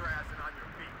spent. Off your ass and on your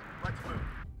feet. Let's move.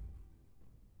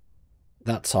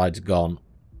 that side's gone.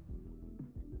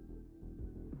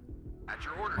 At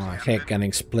your orders, Oh, I Captain. hate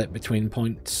getting split between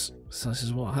points, so this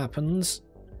is what happens.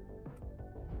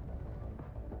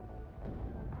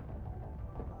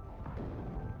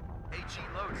 HE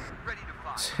loaded. Ready to fire.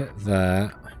 Let's hit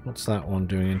there. What's that one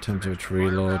doing in terms of its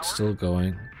reload? Still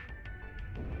going.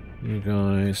 You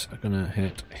guys are gonna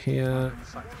hit here. In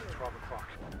sight at 12 o'clock.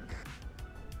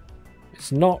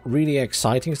 It's not really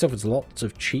exciting stuff, it's lots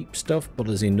of cheap stuff, but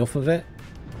there's enough of it.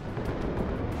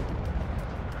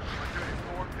 Platoon is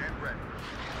formed and ready.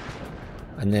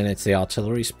 And then it's the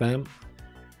artillery spam.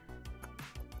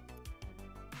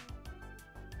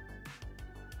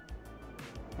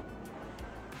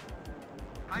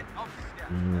 Ein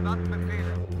Aufstern. Erwarten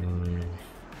Befehle.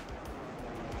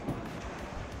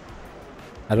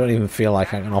 I don't even feel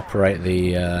like I can operate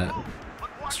the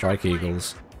Strike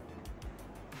Eagles.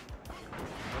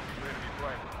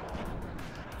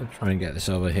 I'll try and get this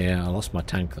over here. I lost my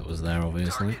tank that was there,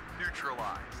 obviously. Target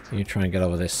neutralized. You try and get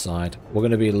over this side. We're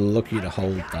going to be lucky to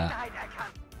hold that.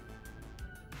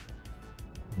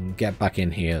 Get back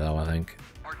in here, though, I think.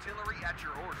 Artillery at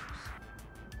your orders.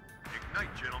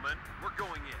 Ignite, gentlemen. We're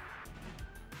going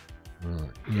in.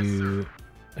 Right, you...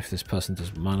 If this person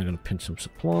doesn't mind, I'm going to pinch some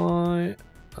supply.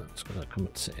 That's going to come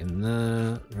and sit in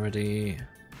there. Ready.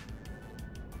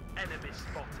 Enemy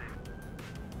spotted.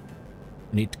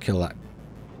 Need to kill that.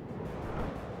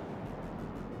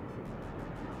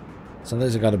 So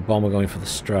there's a got a bomber going for the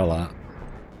Strela.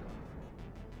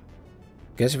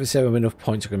 Guess if we save him enough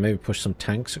points, I can maybe push some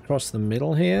tanks across the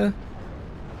middle here.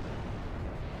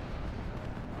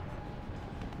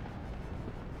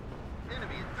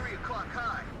 Enemy at 3 o'clock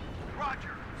high.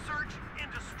 Roger. Search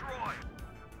and destroy.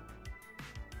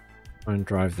 Try and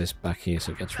drive this back here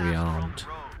so it gets rearmed.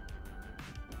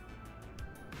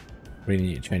 Really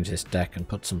need to change this deck and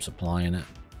put some supply in it.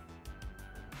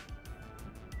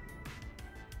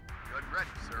 Gun ready,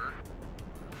 sir.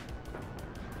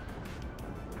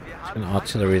 Just going to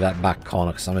artillery that back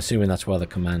corner because I'm assuming that's where the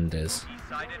command is. He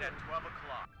sighted at 12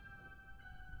 o'clock.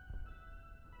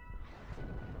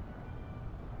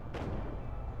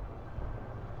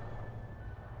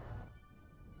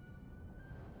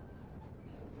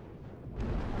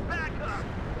 Back up!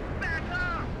 Back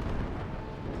up!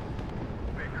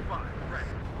 Baker 5, ready.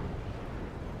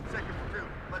 Second platoon,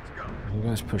 let's go. You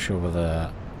guys push over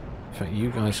there. In fact,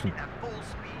 you guys can... At full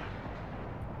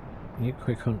speed. You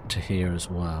quick hunt to here as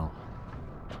well.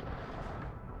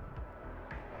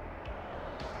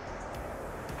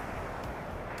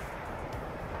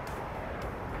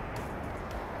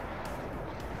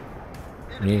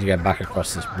 We need to get back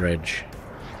across this bridge.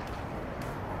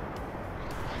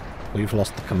 We've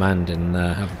lost the command in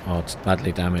there, haven't we? Oh, it's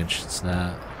badly damaged. It's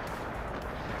there.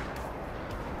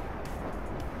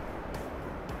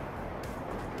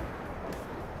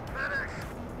 Medic!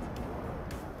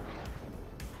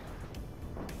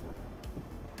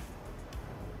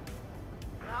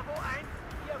 Bravo 1,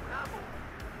 hier Bravo.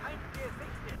 Feind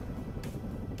gesichtet.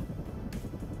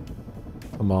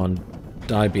 Come on.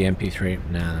 Die BMP3.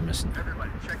 Nah, they're missing. Everybody,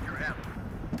 check your ammo.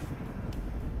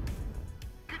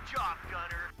 Good job,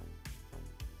 gunner.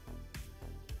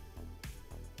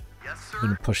 Yes, sir. I'm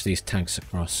going to push these tanks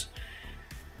across.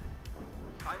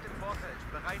 Feind im Vorfeld.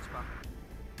 Bereit machen.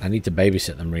 I need to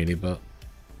babysit them really, but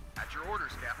At your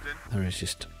orders, Captain. there is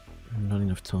just not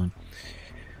enough time.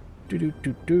 Do.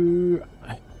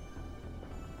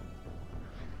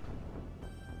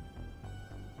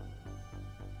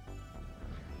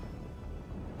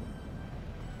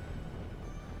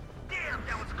 Damn,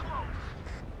 that was close.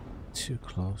 Too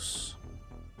close.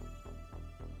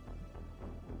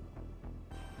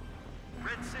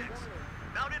 Red 6,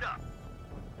 mount it up.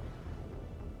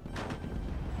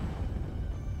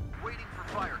 Waiting for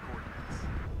fire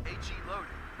coordinates. HE loaded,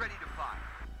 ready to fire.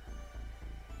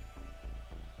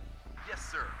 Yes,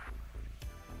 sir.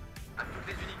 À toutes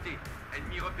les unités,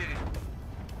 ennemi repéré.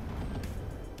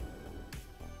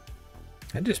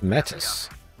 They just met us.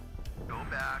 Go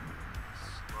back.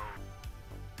 Slow.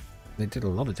 They did a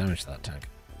lot of damage to that tank.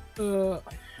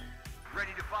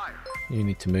 Ready to fire. You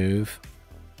need to move.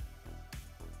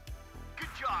 Good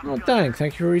job. Oh, gunner. dang.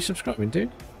 Thank you for resubscribing,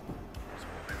 dude.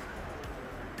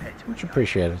 Much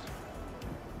appreciated.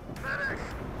 Medic!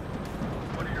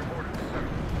 What are your orders, sir?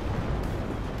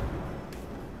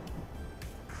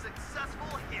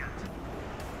 Successful hit.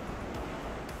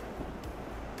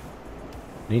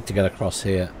 Need to get across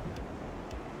here.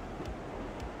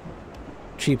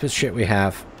 Cheapest shit we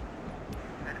have.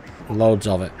 Loads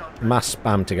of it. Mass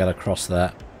spam to get across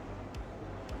there.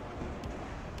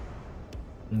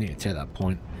 Need to take that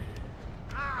point.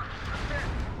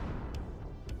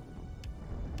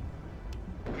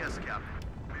 Yes, Captain.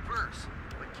 Reverse,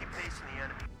 but keep facing the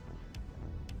enemy.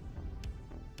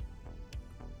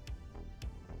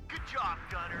 Good job,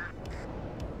 gunner.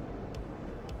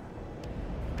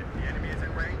 If the enemy is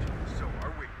in range, so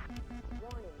are we.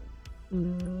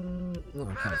 Oh,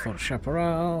 I can't afford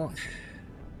chaparral.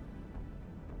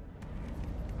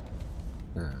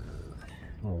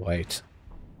 Oh, wait.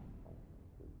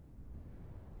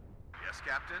 Yes,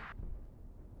 Captain.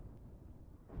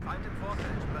 Feind im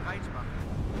Vorfeld. Bereit machen.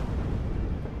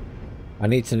 I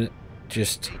need to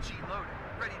just... HE loaded,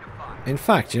 ready to fire. In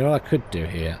fact, you know what I could do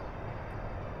here?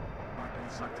 I've been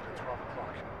sucked at 12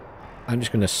 o'clock. I'm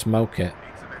just going to smoke it.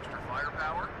 Need some extra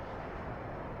firepower?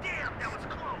 Damn, that was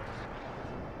close.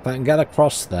 If I can get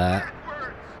across there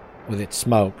Backwards. with it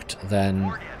smoked, then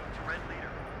Warn enemy to red leader.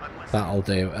 I'm listening. That'll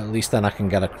do. At least then I can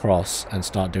get across and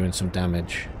start doing some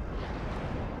damage.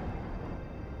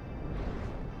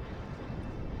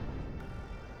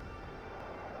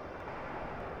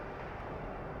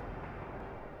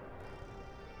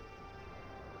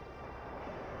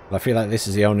 I feel like this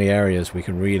is the only areas we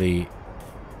can really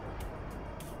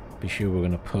be sure we're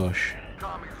going to push.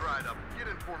 Tommy's right up. Get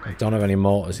in I formation. don't have any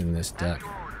mortars in this deck. Your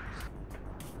orders.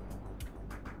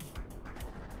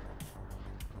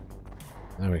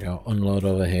 There we go. Unload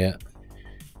over here.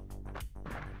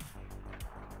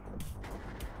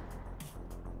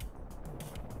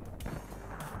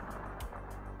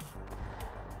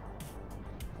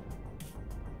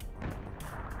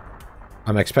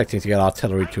 I'm expecting to get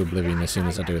artillery to oblivion as soon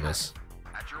as I do this.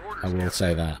 At your orders, I will Captain.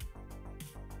 say that.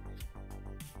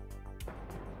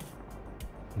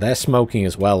 They're smoking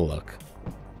as well, look.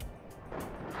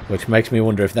 Which makes me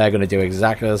wonder if they're going to do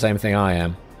exactly the same thing I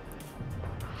am.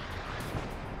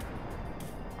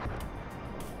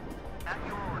 At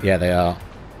your orders. Yeah, they are.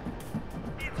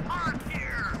 It's hot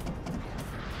here.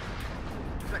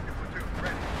 Second platoon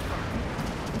ready. Start.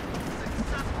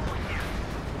 Successful hit.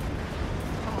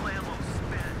 All ammo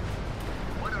spent.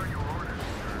 What are your orders,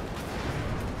 sir?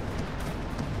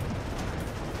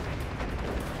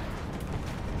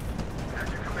 As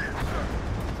you command, sir.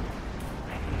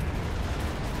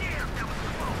 Damn, that was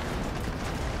close.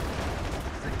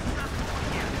 Successful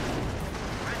hit.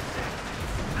 Red 6,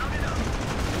 mount it up.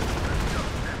 Let's go.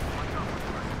 That's one top of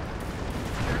the rest.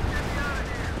 Get me out of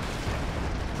here.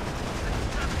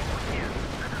 Successful hit.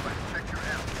 Everybody check your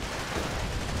ammo.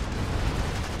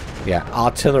 Yeah,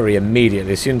 artillery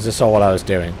immediately, as soon as I saw what I was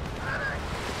doing.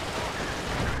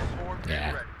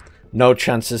 Yeah. No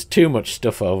chance, there's too much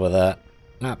stuff over there.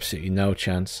 Absolutely no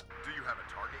chance. Do you have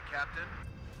a target, Captain?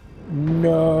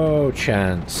 No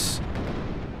chance.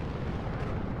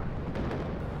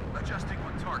 Adjusting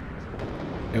on target.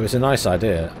 It was a nice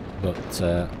idea, but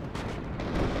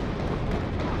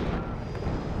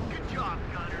Good job,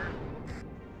 Gunner.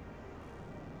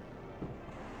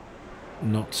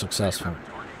 not successful.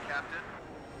 Target, Captain.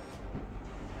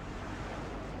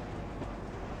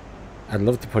 I'd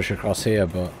love to push across here,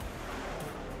 but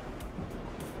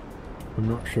I'm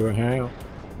not sure how.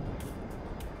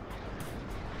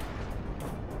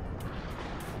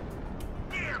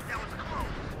 Damn, that was close.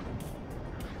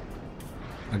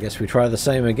 I guess we try the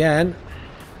same again.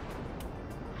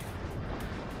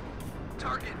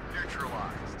 Target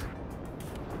neutralized.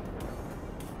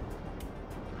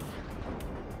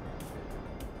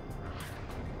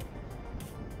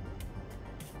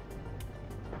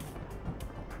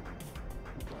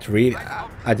 It's really,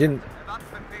 I didn't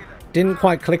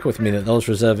quite click with me that those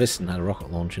reservists had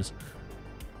rocket launchers.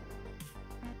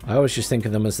 I always just think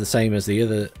of them as the same as the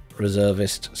other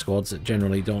reservist squads that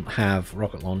generally don't have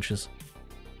rocket launchers.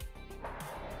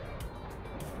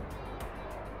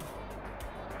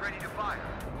 Ready to fire.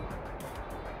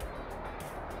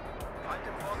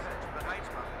 Fighting voltage to the heights,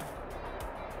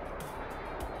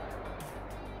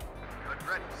 Good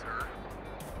ready, sir.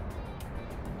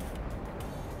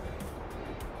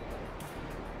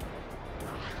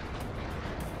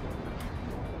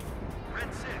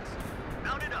 Red 6,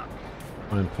 mount it up.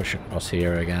 Try and push across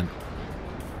here again.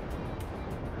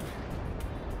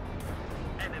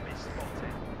 Enemy spotted.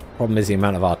 Problem is the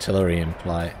amount of artillery in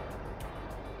play.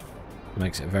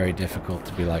 Makes it very difficult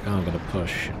to be like, oh, I'm going to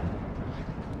push.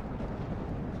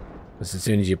 Because as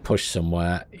soon as you push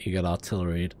somewhere, you get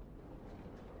artilleried.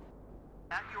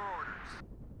 At your orders.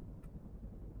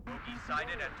 Bogey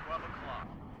sighted at 12 o'clock.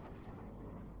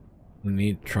 We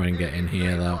need to try and get in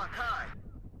here, though. Clock high.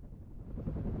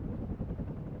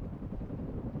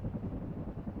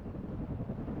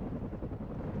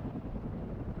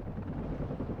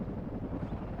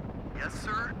 Yes,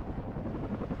 sir.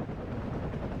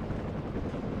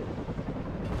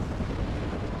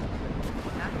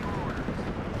 At your orders.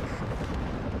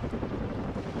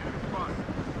 Run.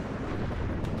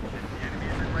 If the enemy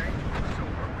is in range, so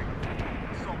are we.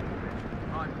 Assault division,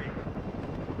 on me.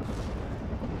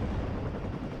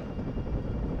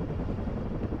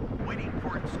 Waiting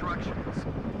for instructions.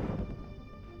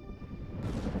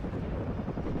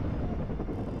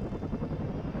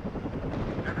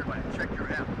 Everybody, check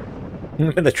your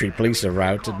ammo. Military police are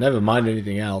routed, never mind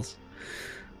anything else.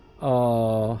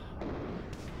 Oh,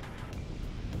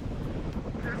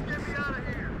 Just get me out of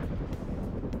here.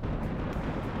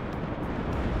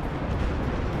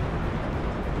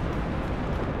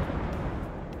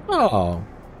 oh.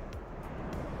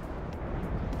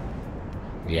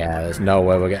 Yeah, there's no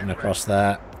way we're getting across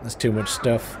there. There's too much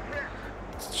stuff.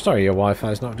 Sorry, your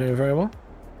Wi-Fi's not doing very well.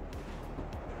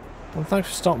 Well, thanks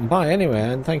for stopping by anyway,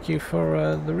 and thank you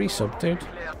for the resub, dude.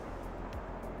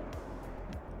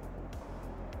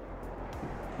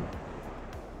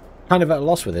 Kind of at a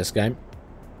loss with this game.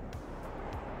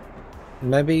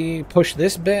 Maybe push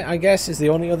this bit, I guess, is the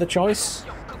only other choice.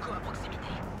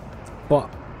 But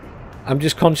I'm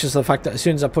just conscious of the fact that as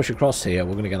soon as I push across here,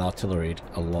 we're going to get artilleried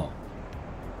a lot.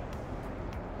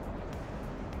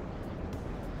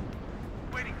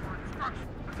 Waiting for instructions.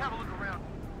 Let's have a look around.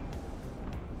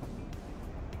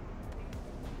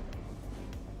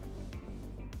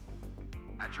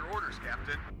 At your orders,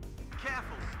 Captain.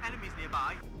 Careful, enemies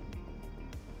nearby.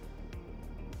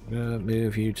 I'm going to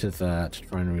move you to that to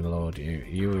try and reload you.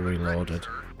 You were reloaded,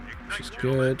 which is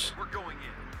good. We're going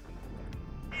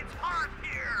in. It's hot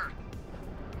here.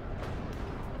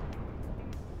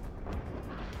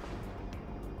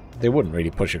 They wouldn't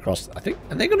really push across. I think,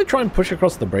 are they going to try and push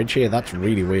across the bridge here? That's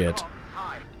really weird.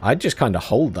 I'd just kind of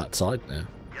hold that side now.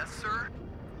 Yes, sir.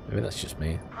 Maybe that's just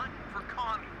me. Hunt for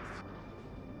commies.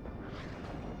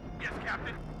 Yes,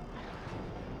 Captain.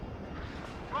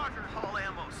 Roger, hull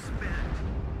ammo spent.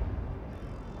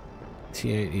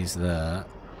 T-80's there.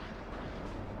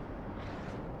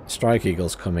 Strike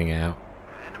Eagle's coming out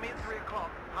Enemy at 3 o'clock.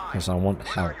 Hi. because I want What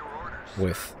help are your orders?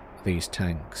 with these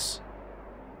tanks.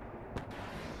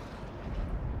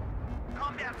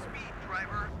 Combat speed,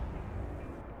 driver.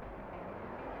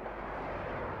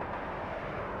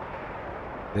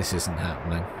 This isn't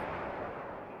happening.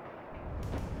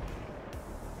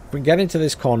 If we can get into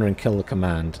this corner and kill the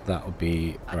command, that would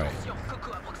be great.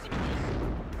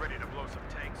 Ready to blow some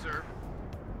tanks, sir?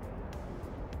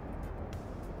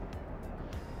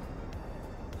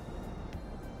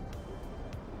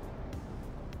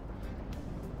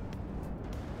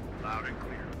 Loud and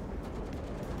clear.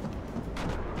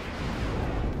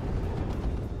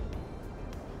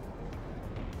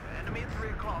 Enemy at 3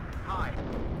 o'clock. Hi.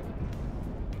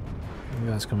 You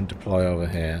guys come and deploy over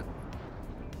here.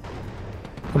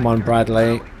 Come on,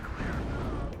 Bradley.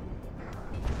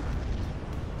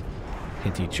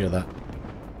 Hit each other.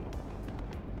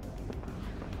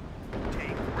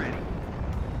 Tank ready.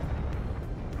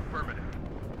 Affirmative.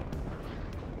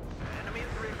 Enemy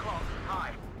at 3 o'clock.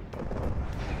 Hi.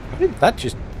 How did that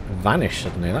just vanish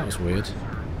suddenly? That was weird.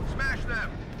 Smash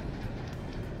them.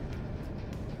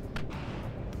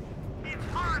 It's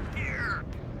hot here.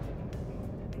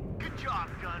 Good job,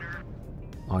 gunner.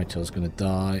 Ito's gonna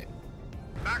die.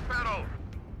 Back pedal.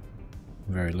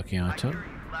 Very lucky I Ito. hear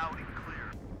you loud and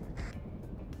clear.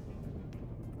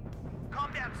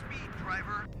 Combat speed,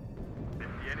 driver. If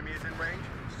the enemy is in range,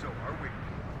 so are we.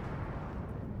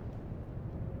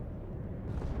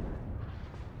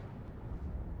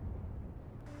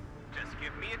 Just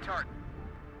give me a target.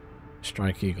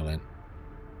 Strike Eagle in.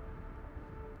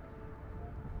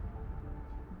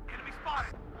 Enemy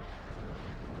spotted.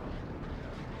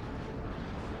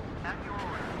 At your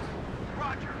orders.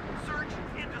 Roger. Search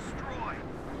and destroy.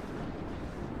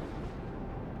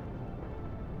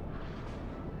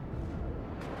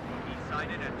 He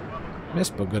sighted at 12 o'clock.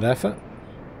 Missed, but good effort.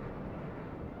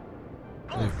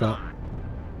 They've got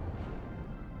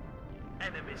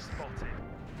Enemy spotted.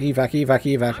 evac,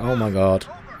 evac, evac. Oh my god.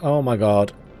 Oh my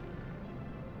god.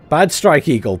 Bad Strike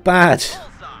Eagle. Bad.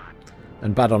 Bullseye.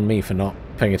 And bad on me for not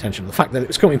paying attention to the fact that it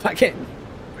was coming back in.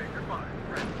 Finger fire.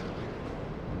 Ready.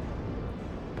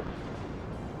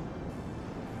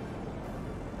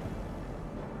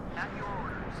 At your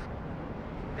orders.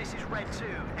 This is Red 2.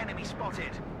 Enemy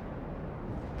spotted.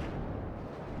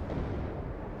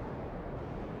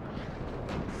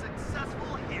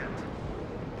 Successful hit.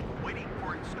 Waiting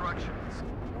for instructions.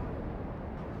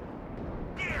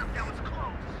 Damn, that was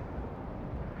close.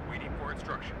 Waiting for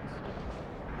instructions.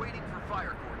 Waiting for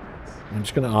fire coordinates. I'm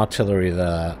just going to artillery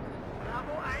there.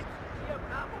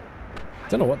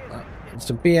 Don't know what. It's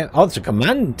a BM. Oh, it's a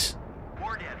command.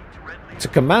 War Daddy to Red Leader. It's a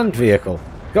command vehicle.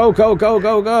 Go, go, go,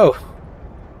 go, go.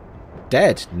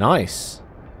 Dead. Nice.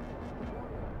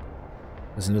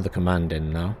 There's another command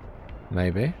in now.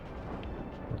 Maybe.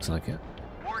 Looks like it.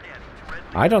 War Daddy to Red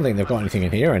Leader. I don't think they've got anything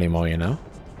in here anymore, you know.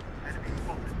 Enemy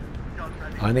spotted. Gun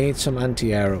ready. I need some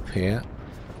anti-air up here.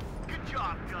 Good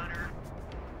job, gunner.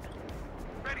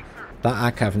 Ready, sir.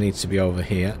 That ACAV needs to be over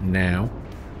here now.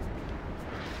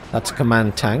 That's a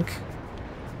command tank.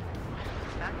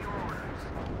 At your orders.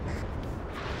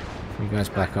 You guys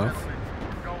back off.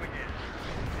 We're going in.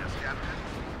 Yes, Captain.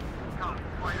 Copy.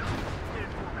 Fire. In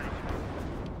formation.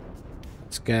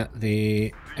 Let's get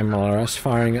the MLRS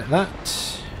firing at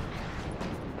that.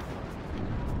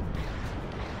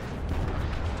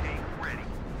 Tank ready.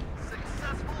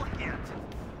 Successful hit.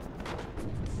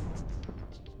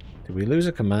 Did we lose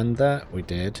a command there? We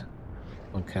did.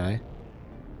 Okay.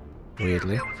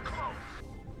 Weirdly. That was close.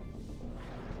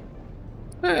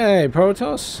 Hey,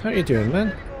 Protoss. How you doing,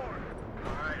 man?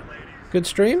 All right, ladies. Good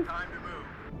stream? Time to move.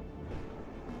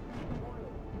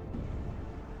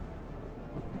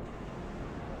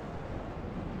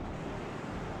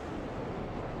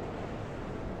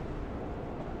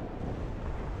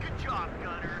 Good job,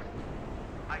 Gunner.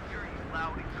 I hear you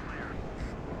loud and clear.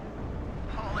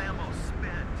 All ammo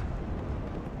spent.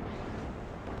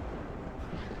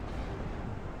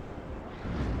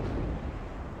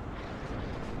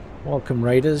 Welcome,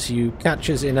 Raiders. You catch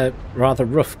us in a rather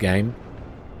rough game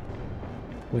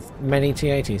with many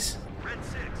T-80s. Red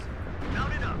 6,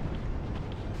 mount it up.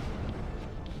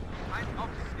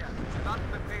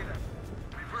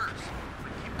 Reverse.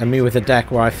 And me with a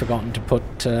deck where I've forgotten to put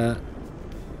Ready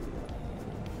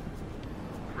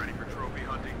for trophy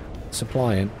hunting.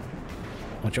 supply in,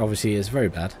 which obviously is very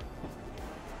bad.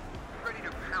 Ready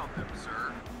to pound them,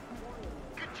 sir.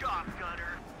 Good job,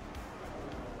 Gunner.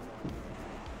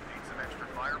 Need some extra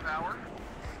firepower?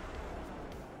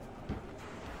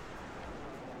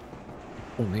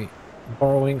 Only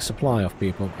borrowing supply off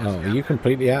people. Oh, are you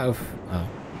completely out of... Oh.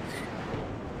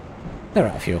 They're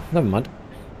out of fuel. Never mind.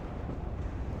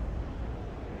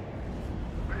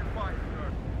 Ready to fire,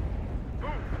 sir. Move. Be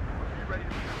ready to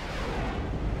shoot.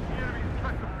 The enemy's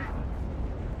cut to pieces.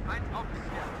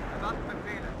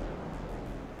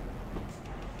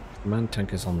 Command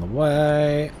tank is on the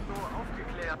way. Door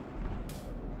aufgeklärt.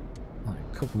 Right,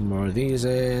 a couple more of these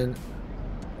in.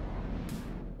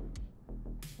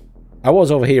 I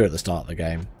was over here at the start of the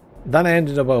game. Then I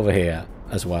ended up over here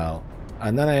as well.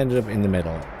 And then I ended up in the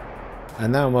middle.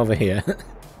 And now I'm over here.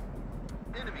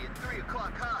 Enemy at 3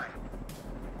 o'clock high.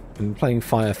 I'm playing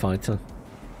Firefighter.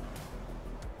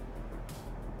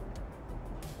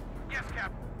 Yes,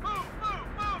 Cap. Move, move,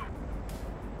 move.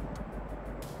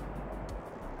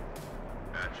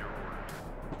 At your order.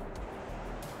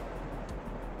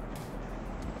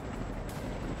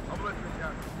 I'm listening,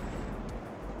 Captain.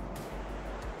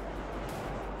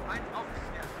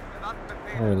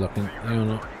 How are we looking? You're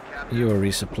not. You are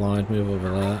resupplied. Move over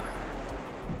there.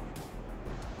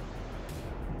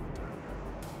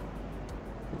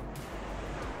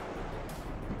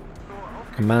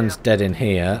 Command's dead in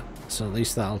here, so at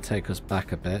least that'll take us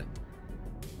back a bit.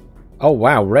 Oh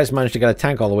wow, Rez managed to get a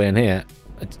tank all the way in here.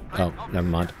 Oh, never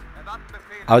mind.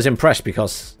 I was impressed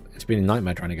because it's been a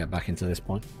nightmare trying to get back into this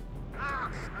point. Ah,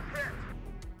 a hit.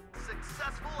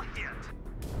 Successful hit.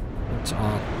 It's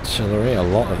artillery, a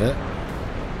lot of it.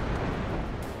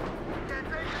 Can't take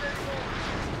it anymore.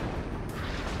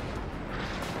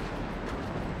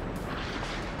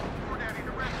 Coordinating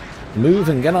the red laser. Move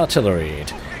and get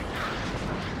artilleried.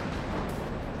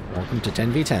 Welcome to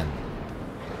 10v10. Damn,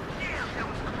 that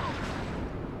was close.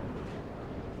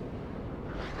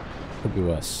 Could be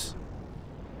worse.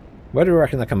 Where do we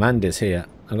reckon the command is here?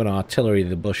 I'm going to artillery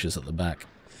the bushes at the back.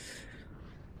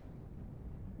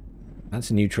 That's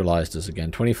neutralized us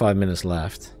again. 25 minutes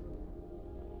left.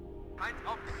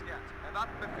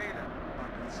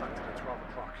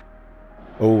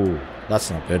 Oh,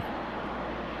 that's not good.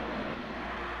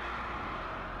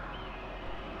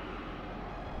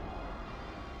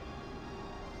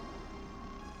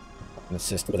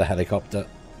 Assist with a helicopter.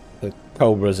 The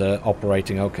Cobras are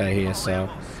operating okay here, so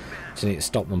just need to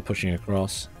stop them pushing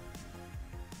across.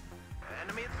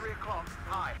 Enemy at 3 o'clock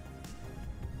high.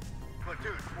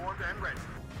 Platoon formed and ready.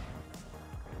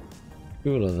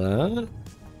 Cool of that.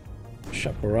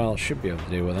 Chaparral should be able to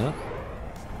deal with that.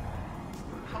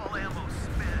 All ammo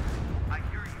spent. I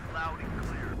hear you loud and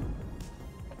clear.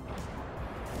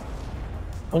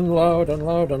 Unload,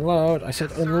 unload, unload. I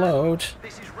said unload.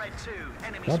 This is Red 2.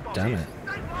 Enemy God spotted. damn it.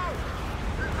 Stay low.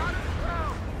 They're on the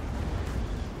ground.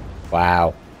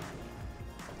 Wow.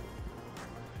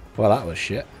 Well, that was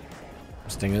shit.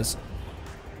 Stingers.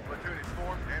 Platoon is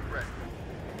formed and ready.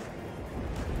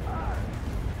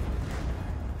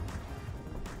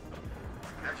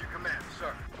 As you command,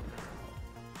 sir.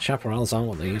 Chaparrals aren't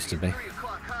what they used to be. 3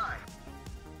 o'clock high.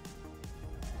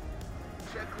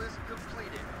 Checklist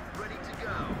completed. Ready to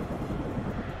go.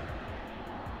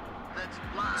 Let's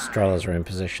fly. Strellas are in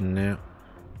position now.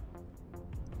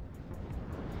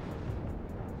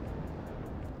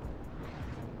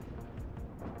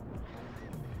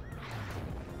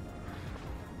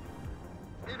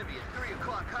 Enemy at 3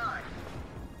 o'clock high.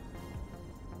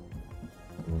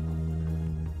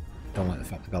 Don't like the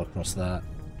fact they got across that.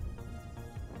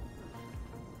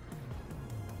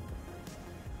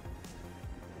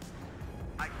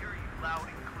 I hear you loud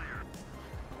and clear.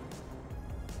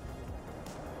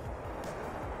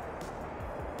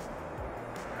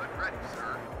 Good ready,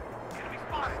 sir. Enemy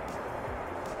spotted.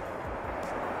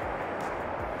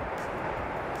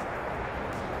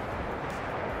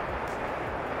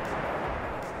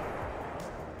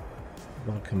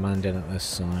 Got a command in at this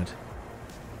side.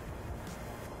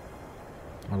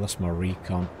 I lost my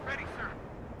recon. Ready, sir.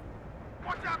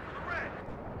 Watch out for the red.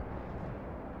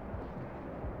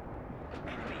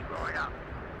 Enemy right up.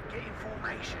 Get in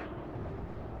formation.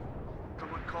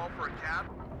 Someone call for a cab?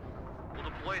 We'll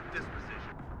deploy at this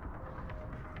position.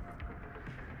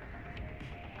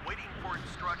 Waiting for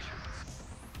instructions.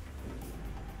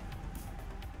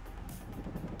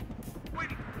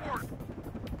 Waiting for orders.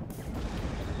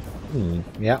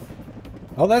 Yeah.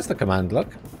 Oh, there's the command,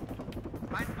 look.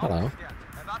 Hello.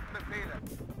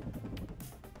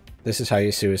 This is how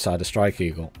you suicide a Strike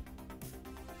Eagle.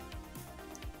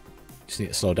 Just need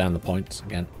to slow down the points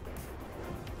again.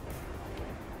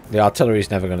 The artillery's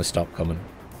never going to stop coming,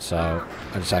 so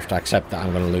I just have to accept that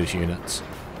I'm going to lose units.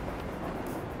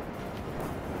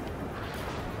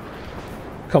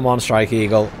 Come on, Strike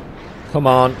Eagle. Come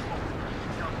on.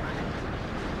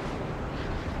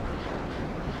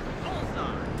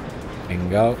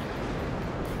 Bingo.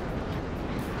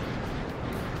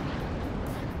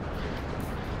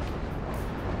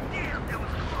 Damn, that was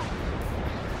close.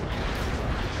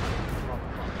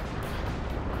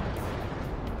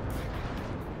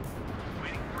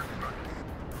 Waiting for instructions.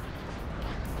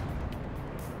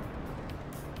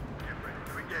 Get ready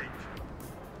to engage.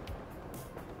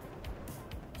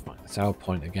 Right, that's our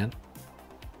point again.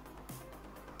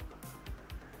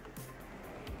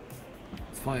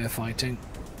 Firefighting.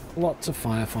 Lots of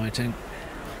firefighting.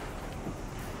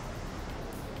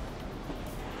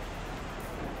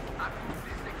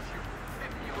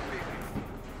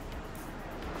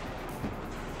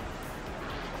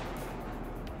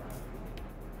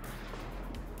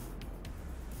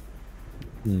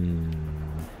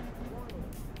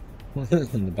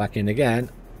 Back in again.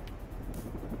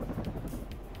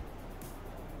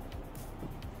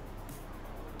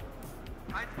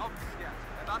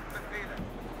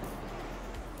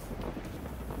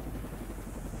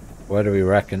 Where do we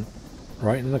reckon?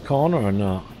 Right in the corner or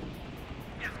not?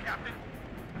 Yes, Captain.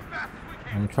 Fast as we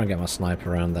can. I'm trying to get my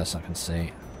sniper around there so I can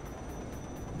see.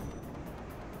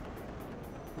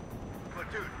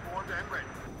 Platoon formed and ready.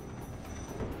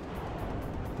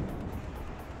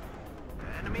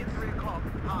 Enemy at 3 o'clock.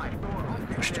 High.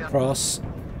 Pushed across.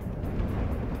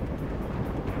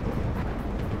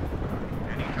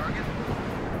 Any target?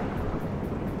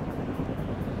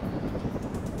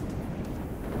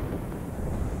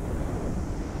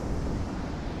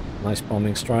 Nice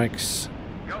bombing strikes.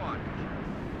 Go on.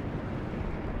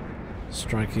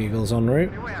 Strike Eagles en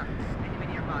route. Beware. Enemy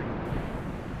nearby.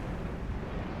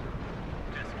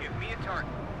 Just give me a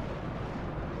target.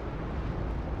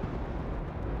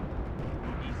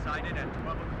 Bogey sighted at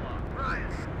 12 o'clock. Ryan,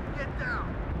 get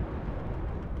down.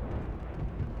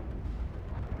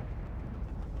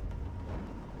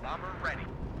 Bomber ready.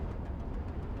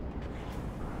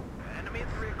 Enemy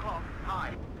at 3 o'clock.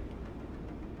 High.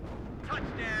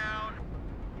 Touchdown!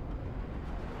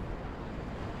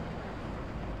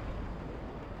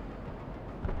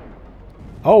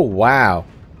 Oh, wow.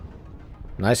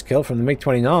 Nice kill from the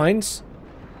MiG-29s.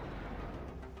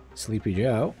 Sleepy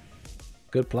Joe.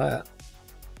 Good player.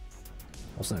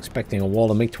 Wasn't expecting a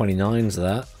wall of MiG-29s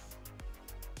there.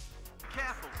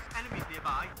 Careful. Enemies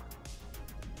nearby.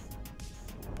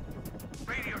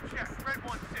 Radio check. Red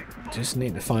 1-6. Just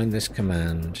need to find this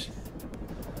command.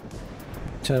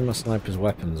 Turn my sniper's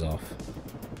weapons off.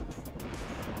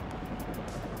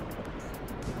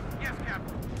 Yes,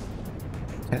 Captain.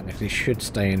 Technically should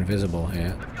stay invisible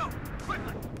here. Let's go.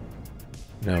 Quickly.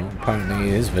 No, apparently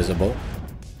he is visible.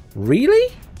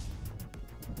 Really?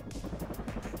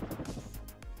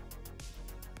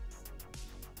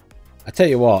 I tell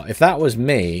you what, if that was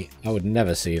me, I would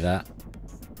never see that.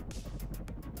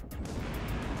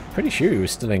 Pretty sure he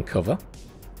was still in cover.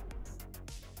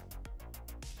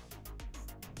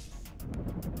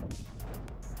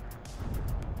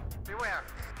 Beware.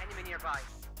 Enemy nearby.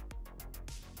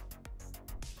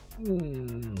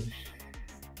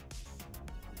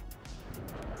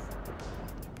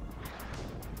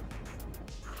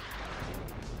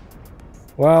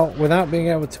 Well, without being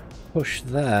able to push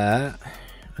there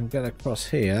and get across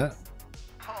here,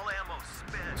 All ammo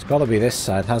spent. it's got to be this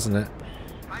side, hasn't it?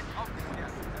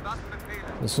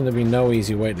 There's going to be no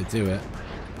easy way to do it.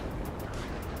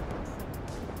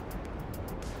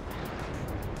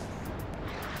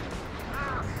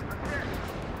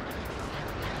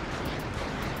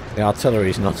 The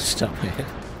artillery's not stopping.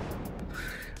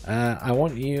 I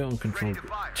want you on control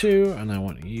group 2, and I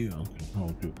want you on control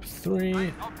group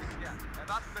 3.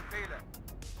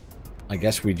 I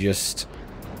guess we just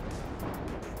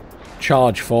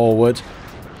charge forward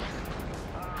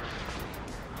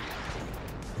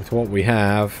with what we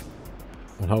have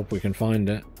and hope we can find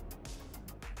it.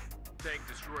 Tank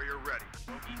destroyer ready.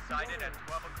 Bogey sighted at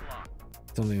 12 o'clock.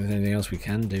 Don't think there's anything else we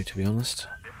can do, to be honest.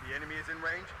 If the enemy is in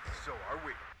range, so are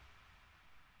we.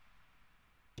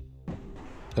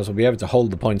 Because we'll be able to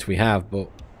hold the points we have, but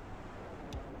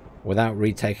without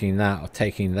retaking that or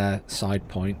taking their side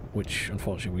point, which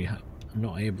unfortunately I'm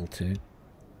not able to.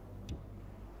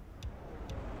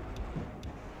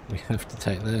 We have to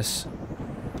take this.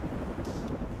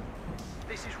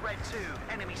 This is Red 2.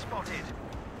 Enemy spotted.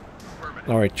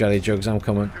 Alright, Jelly Jugs, I'm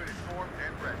coming. Unit formed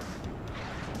and ready.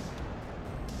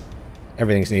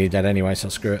 Everything's nearly dead anyway, so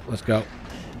screw it. Let's go.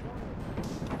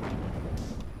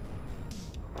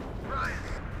 Ryan,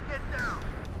 get down.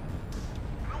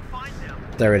 We'll find them.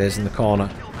 There it is in the corner.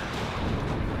 Kill them.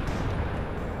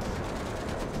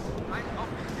 Ein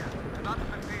aufgeklärt. Erwarte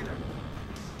Befehle.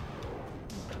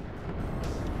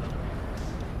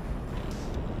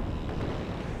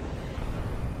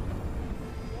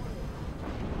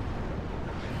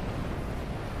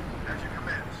 As you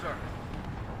command, sir.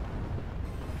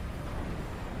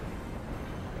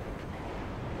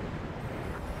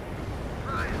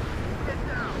 Ryan, get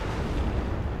down.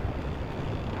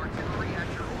 Artillery at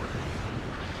your orders.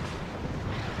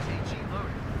 AG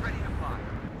loaded. Ready to fire.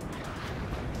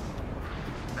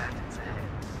 Bandits ahead.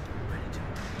 Ready to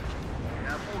engage. We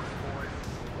have orders, boys.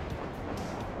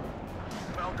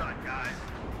 Well done, guys.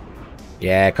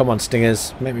 Yeah, come on,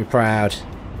 Stingers. Make me proud.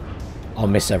 I'll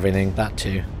miss everything. That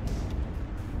too.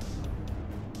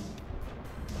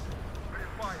 Ready to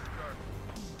fire, sir.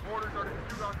 Orders are to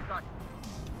shoot on sight.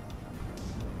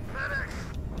 Medic!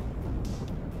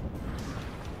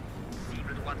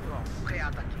 Cible droite fort. Prêt à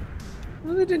attaquer.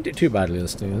 Well, they didn't do too badly, the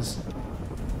Stingers.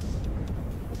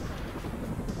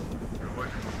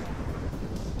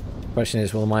 Question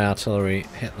is, will my artillery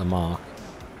hit the mark?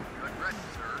 Good ready,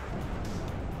 sir.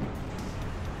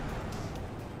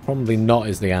 Probably not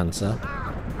is the answer.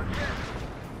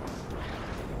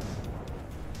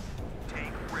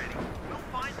 Tank ready. We'll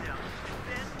find them, and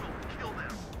then we'll kill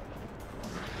them.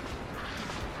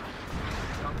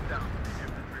 Come down. The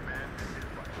infantryman and his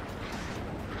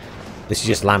wife. This is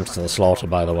just lambs to the slaughter,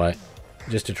 by the way.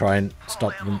 Just to try and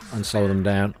stop them and slow them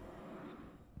down.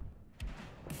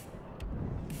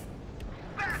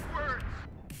 Backwards!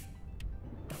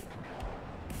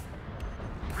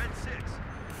 Red 6,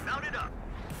 mount it up.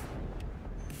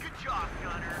 Good job,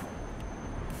 Gunner.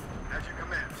 As you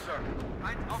command, sir.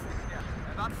 Ein aufgeklärt.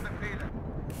 Erwarte Befehle.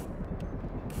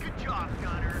 Good job,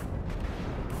 Gunner.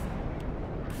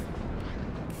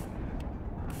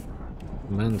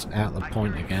 Man's out the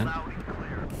point I hear you again. loud and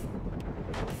clear.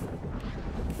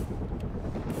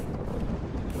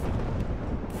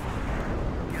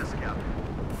 Yes, Captain.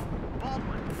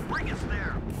 Baldwin, bring us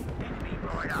there. Enemy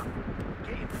right up.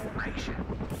 Get in formation.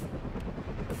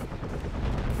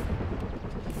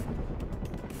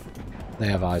 They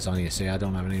have eyes on you, see, I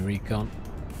don't have any recon.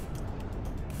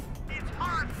 It's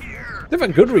hot here. They've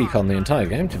had good recon the entire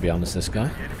game, to be honest, this guy.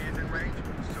 The enemy is in range,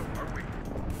 so are we.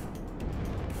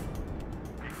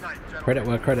 Ignite, gentlemen. Credit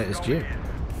where credit is due.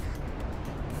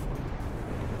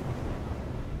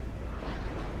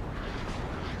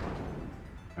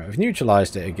 Right, we've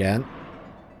neutralised it again.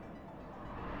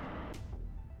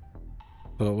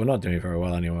 But we're not doing very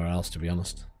well anywhere else, to be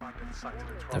honest.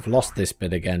 They've lost this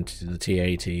bit again to the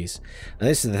T-80s. And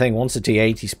this is the thing, once the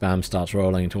T-80 spam starts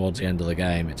rolling towards the end of the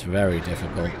game, it's very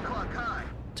difficult 3 o'clock high.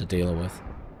 to deal with.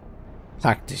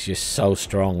 Fact is just so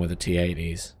strong with the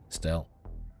T-80s still.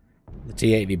 The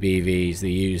T-80 BVs,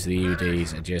 the U's, the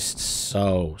UDs are just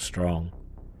so strong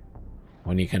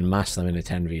when you can mass them in a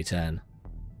 10v10.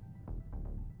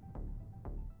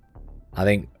 I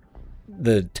think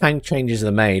the tank changes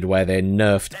they made where they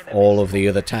nerfed all of the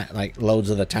other like loads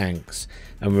of the tanks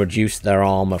and reduced their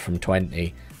armor from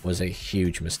 20 was a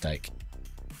huge mistake.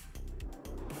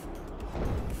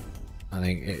 I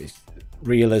think it's,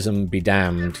 realism be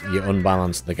damned, you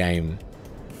unbalance the game.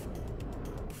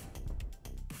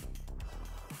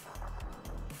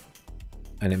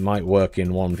 And it might work in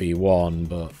 1v1,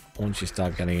 but once you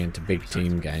start getting into big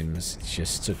team games, it's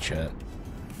just such a...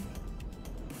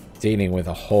 Dealing with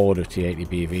a horde of T-80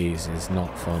 BVs is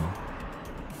not fun.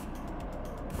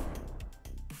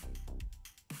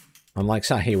 I'm like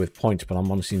sat here with points, but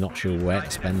I'm honestly not sure where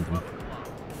to spend them.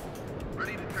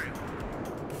 Ready to drill.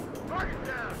 Target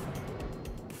down.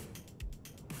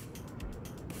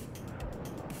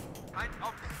 Ein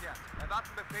aufgeklärt.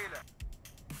 Erwarte Befehle.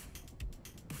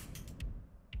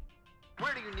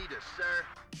 Where do you need us, sir?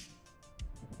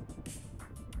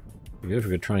 It'd be good if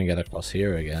we could try and get across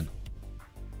here again.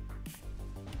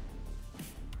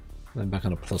 Then back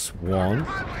on a +1.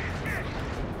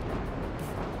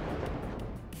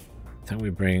 think we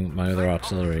bring my other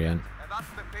artillery in. Erwarten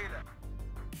Befehle.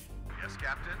 Yes,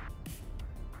 Captain.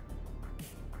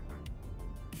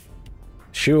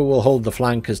 Sure will hold the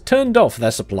flank has turned off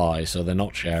their supply, so they're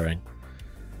not sharing.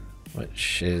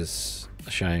 Which is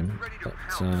a shame. Ready to But,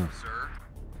 pound, sir.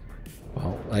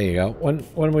 well, there you go.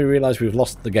 When we realise we've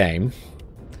lost the game,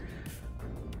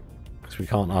 because we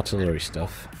can't artillery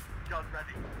stuff, Gun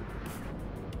ready.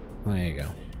 there you go.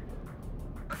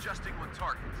 Adjusting on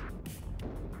target.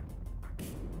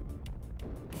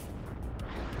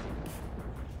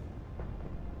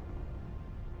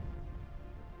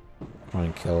 Try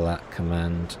and kill that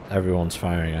command. Everyone's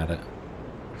firing at it.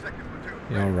 Second platoon.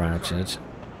 You're routed.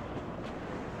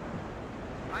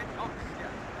 Ein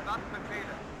aufgestellt. Erwarten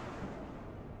Befehle.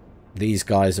 These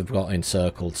guys have got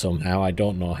encircled somehow. I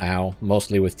don't know how.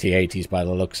 Mostly with T-80s by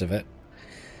the looks of it.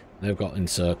 They've got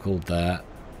encircled there.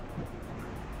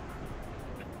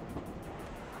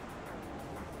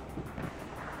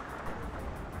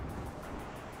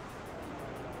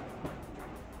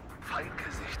 Feind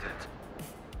gesichtet.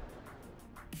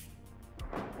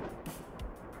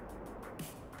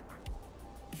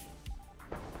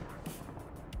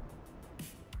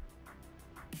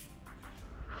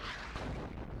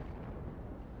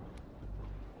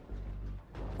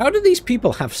 How do these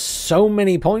people have so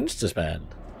many points to spend?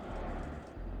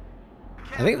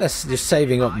 I think they're just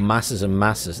saving up masses and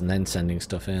masses and then sending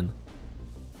stuff in.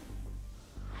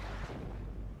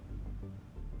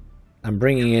 I'm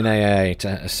bringing in AA to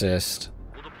assist.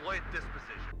 We'll deploy at this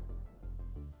position.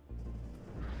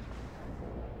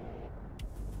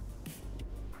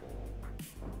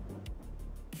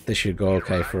 This should go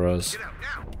okay for us. Get out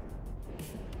now.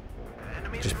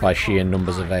 Enemy Just by sheer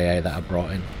numbers of AA that are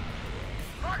brought in.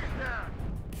 target down.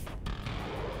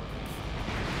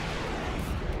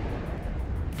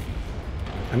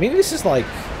 I mean, this is like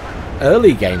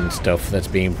early game stuff that's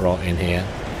being brought in here.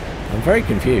 I'm very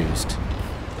confused.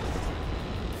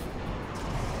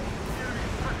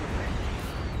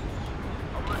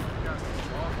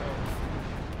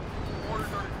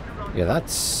 Yeah,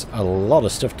 that's a lot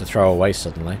of stuff to throw away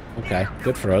suddenly. Okay,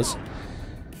 good for us.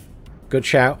 Good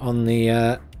shout on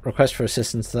the request for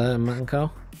assistance there,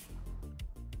 Manco.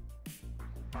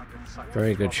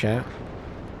 Very good shout.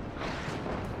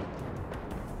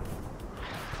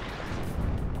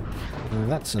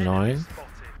 That's annoying.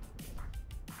 Spotted.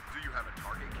 Do you have a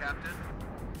target, Captain?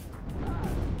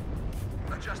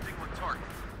 Adjusting on target.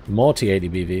 More T-80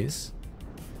 BVs.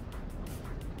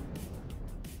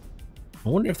 I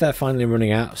wonder if they're finally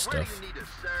running out of Where do stuff. you need us,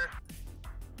 sir?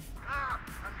 Ah,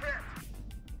 I'm hit.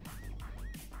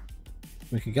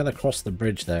 We could get across the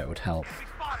bridge there, it would help. Enemy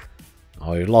spotted.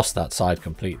 Oh, we've lost that side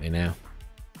completely now.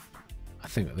 I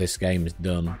think that this game is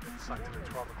done.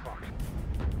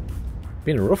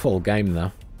 Been a rough old game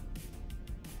though.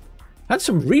 Had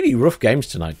some really rough games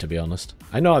tonight, to be honest.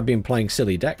 I know I've been playing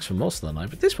silly decks for most of the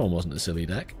night, but this one wasn't a silly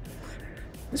deck.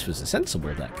 This was a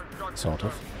sensible deck, sort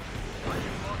of.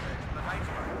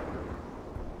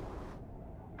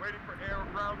 Waiting for air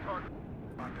and ground target.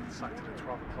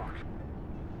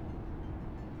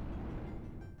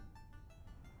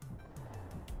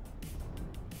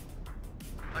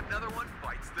 Another one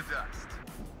bites the dust.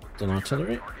 Done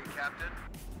artillery. Target, Captain.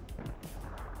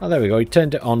 Oh, there we go. He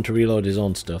turned it on to reload his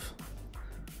own stuff.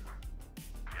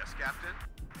 Yes, Captain.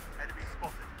 Enemy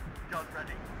spotted. Gun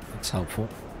ready. That's helpful.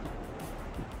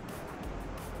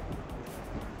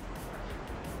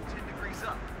 10 degrees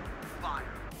up. Fire.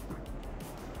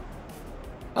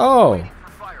 Oh! Waiting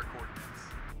for fire coordinates.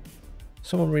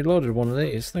 Someone reloaded one of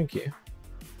these. Thank you.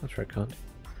 That's very kind.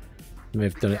 May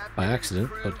have done it by accident,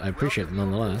 but I appreciate it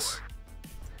nonetheless.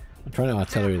 I'm trying to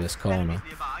artillery this corner. Enemies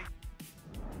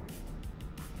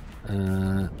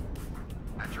nearby.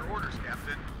 At your orders,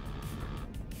 Captain.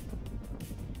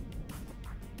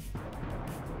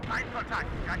 Feindkontakt.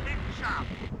 Raketenscharf.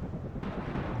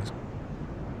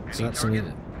 So that's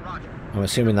something. Roger. I'm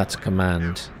assuming that's a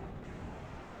command.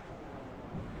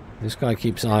 This guy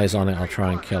keeps eyes on it. I'll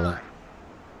try and kill it.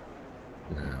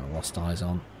 No, lost eyes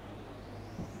on.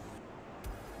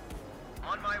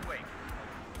 On my way.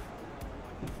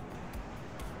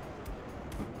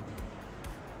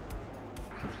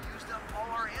 We've used up all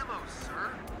our ammo,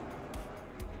 sir.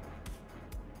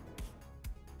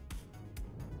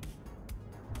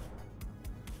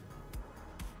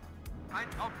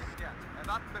 Feind aufgestellt.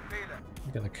 Erwarten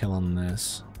Befehle. Get a kill on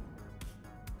this.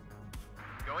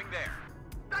 Going there.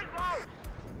 Stay low!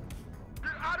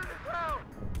 Get out of the zone!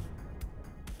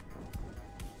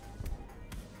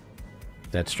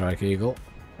 Dead Strike Eagle.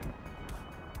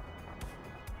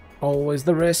 Always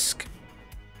the risk.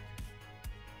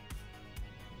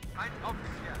 Feind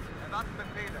aufgestellt. Erwarten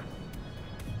Befehle.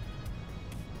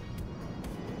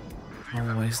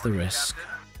 Always the risk.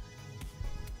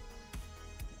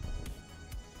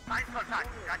 Feindkontakt,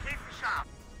 Raketenscharf.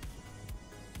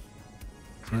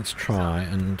 Let's try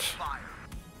and Fire.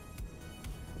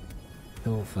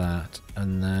 kill that,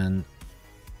 and then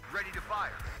Ready to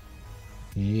fire.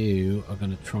 you are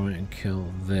going to try and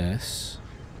kill this,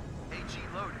 AG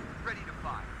loaded. Ready to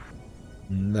fire.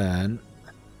 and then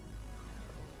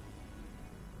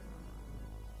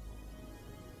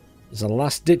as a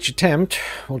last ditch attempt,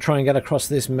 we'll try and get across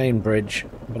this main bridge,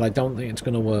 but I don't think it's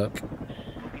going to work.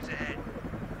 Movies ahead.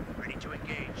 Ready to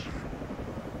engage.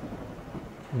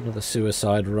 Another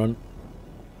suicide run,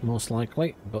 most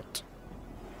likely, but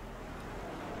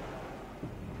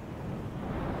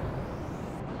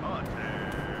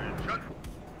Attention.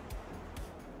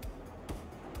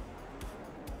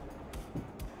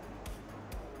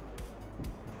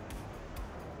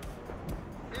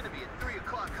 Enemy at 3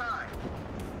 o'clock high.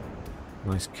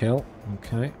 nice kill.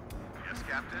 Okay, Yes,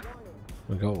 Captain.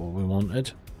 we got what we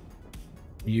wanted.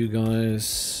 You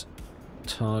guys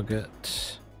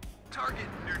target Target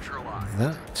neutralized.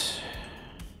 that.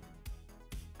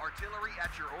 Artillery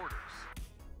at your orders.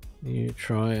 You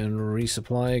try and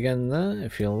resupply again there,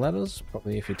 if you'll let us.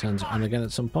 Probably if he turns it on again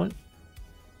at some point.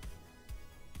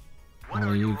 What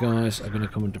While you guys are going to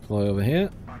come and deploy over here.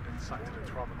 I've been sighted at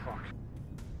 12 o'clock.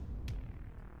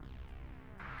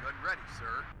 Good and ready,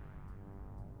 sir.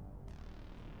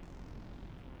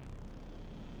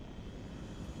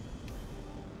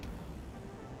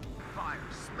 Fire,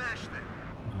 smash them.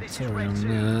 This is Artillery Red on 2.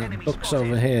 there. Enemy Books spotted.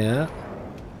 over here.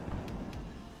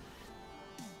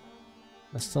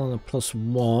 They're still on a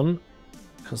 +1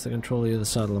 because they control the other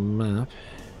side of the map.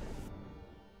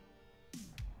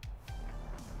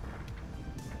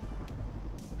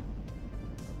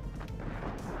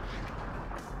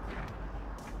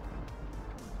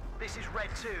 This is Red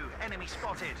 2. Enemy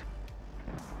spotted.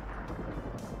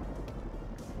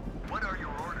 What are your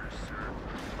orders, sir?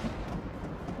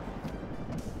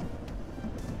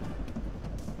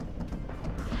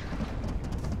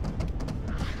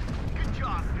 Good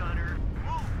job, Gunner.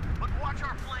 Move, but watch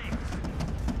our flanks.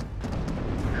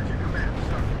 There's your command,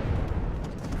 sir.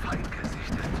 Feind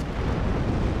gesichtet.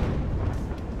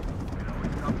 It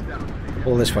always comes down to the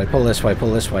Pull this way, pull this way,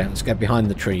 pull this way. Let's get behind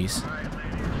the trees. All right, ladies.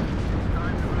 It's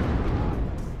time to move.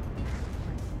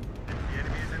 If the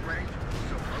enemy is in range,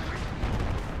 so are we.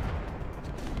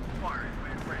 Firing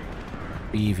when in range.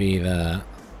 BV there.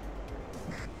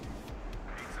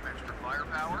 Need some extra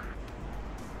firepower?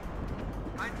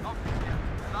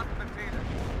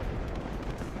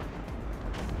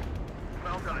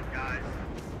 Well done, guys.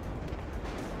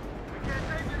 We can't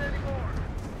take it anymore.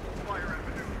 Fire and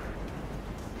maneuver.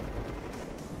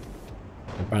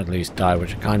 The Bradleys died,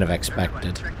 which I kind of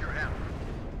expected. Everybody check your ammo.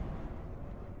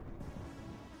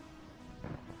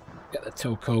 Get the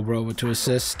tow Cobra over to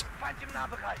assist. Feind im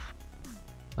Nahbereich.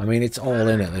 I mean, it's all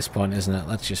in at this point, isn't it?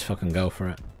 Let's just fucking go for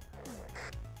it.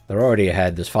 They're already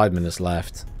ahead. There's 5 minutes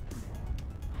left.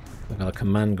 We've got a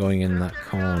command going in that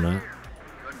Get me out of corner. here.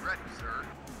 Good and ready, sir.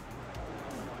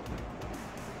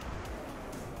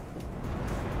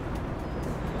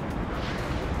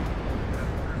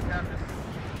 There's Captain.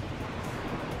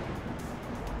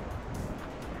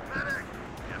 Medic!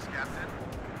 Yes, Captain.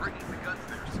 Bringing the guns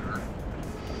there, sir.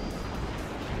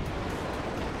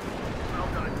 Well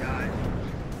done, guys.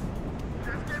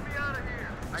 Just get me out of here.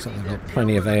 Looks like they've got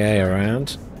plenty of AA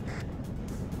around.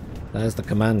 There's the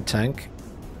command tank.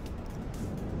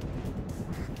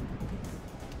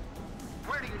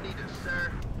 Where do you need us,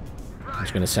 sir? I'm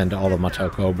just going to send all of my tow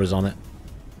Cobras on it.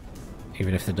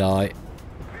 Even if they die.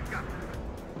 We've got this.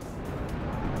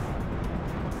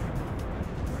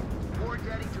 War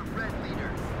Daddy to Red Leader.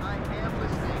 I am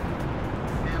listening.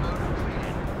 Ammo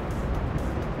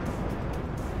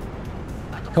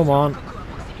depleted. Come on.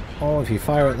 All of you,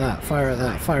 fire at that, fire at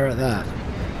that, fire at that.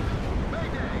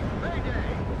 Mayday!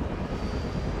 Mayday!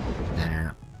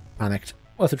 Nah. Panicked.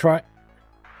 Worth a try. Good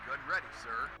and ready,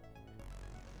 sir.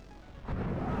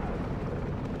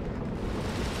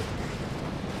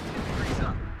 Freeze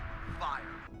up. Fire.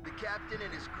 The captain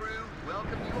and his crew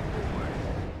welcome you aboard.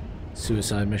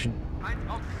 Suicide mission. Medic!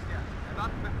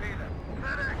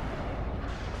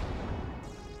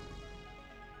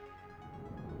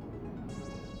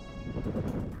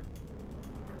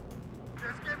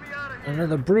 Just get me out of here.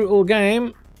 Another brutal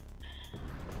game.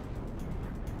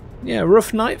 Yeah,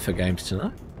 rough night for games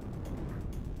tonight.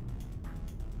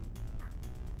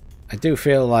 I do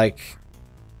feel like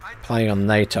playing on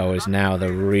NATO is now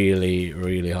the really,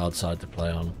 really hard side to play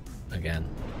on again.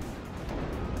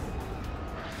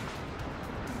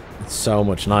 It's so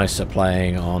much nicer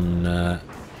playing on Need some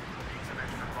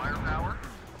extra firepower?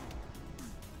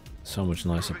 So much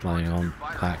nicer playing on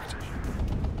packed.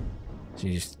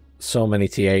 Jeez, so many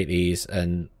T80s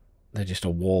and they're just a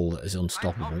wall that is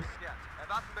unstoppable.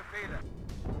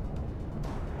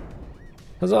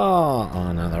 Huzzah!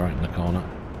 Oh no, they're right in the corner.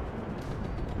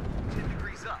 10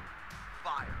 degrees up.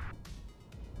 Fire.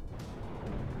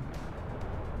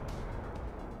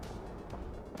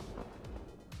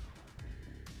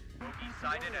 Bogey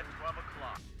sighted at 12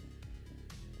 o'clock.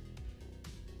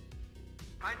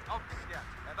 Eins aufgeklärt.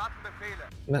 Erwarten Befehle.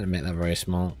 I'm going to make that very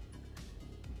small.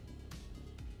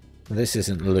 This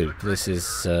isn't loop, this is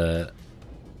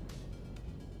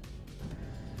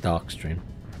Darkstream.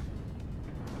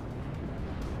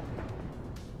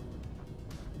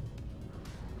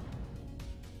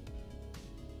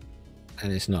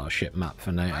 And it's not a ship map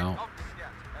for NATO.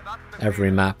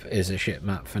 Every map is a ship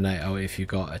map for NATO if you've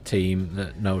got a team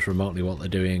that knows remotely what they're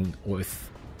doing with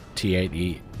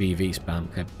T80 BV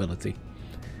spam capability.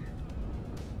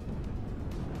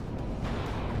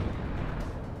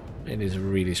 It is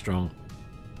really strong.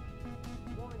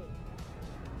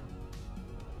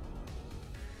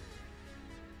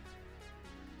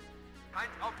 Eins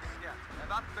aufgeklärt.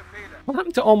 Erwarten Befehle. What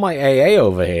happened to all my AA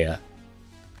over here?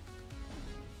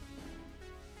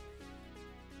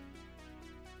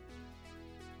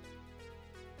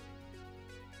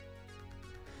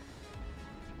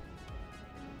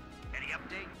 Any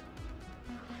update?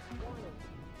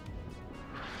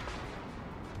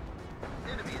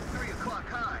 Enemy is 3 o'clock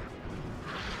high.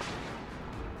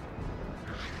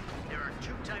 There are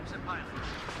two types of pilots,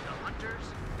 the hunters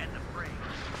and the prey.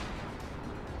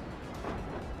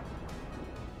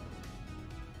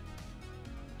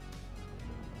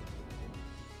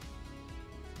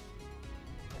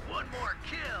 One more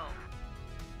kill!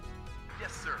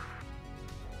 Yes, sir.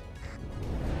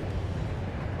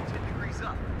 10 degrees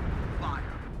up. Fire.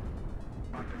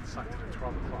 London sighted at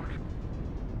 12 o'clock.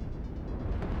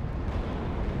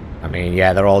 I mean,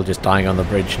 yeah, they're all just dying on the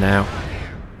bridge now.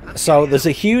 So there's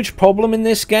a huge problem in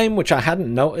this game, which I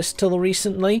hadn't noticed till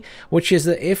recently, which is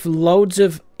that if loads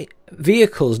of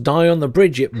vehicles die on the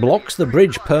bridge, it blocks the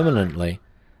bridge permanently.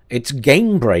 It's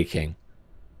game breaking.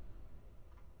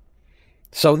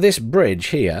 So this bridge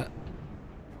here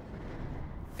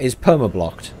is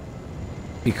permablocked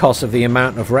because of the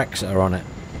amount of wrecks that are on it.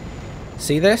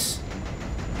 See this?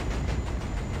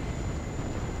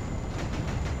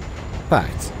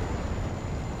 Fact.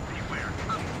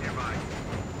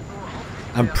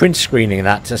 I'm print screening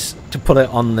that to put it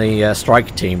on the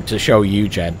strike team to show you,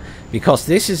 Jen, because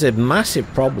this is a massive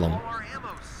problem. Our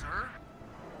ammo, sir.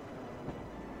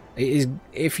 It is,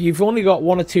 if you've only got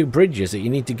one or two bridges that you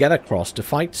need to get across to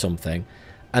fight something,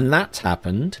 and that's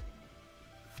happened,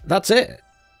 that's it.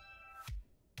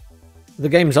 The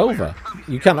game's over.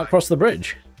 You cannot cross the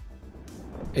bridge.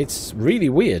 It's really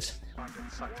weird. London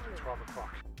sighted at 12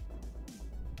 o'clock.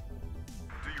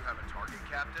 Do you have a target,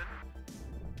 Captain?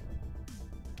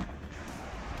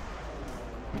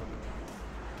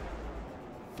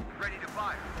 Ready to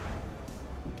fire.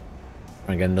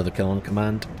 Try and get another kill on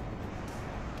command.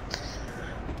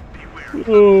 Beware.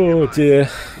 Oh dear.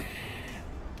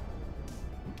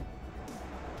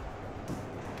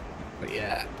 But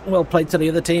yeah, well played to the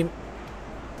other team.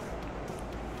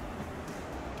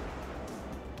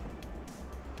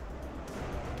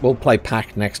 We'll play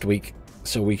pack next week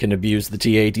so we can abuse the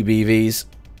T80 BVs. This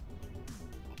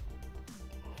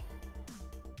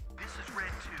is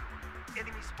Red 2.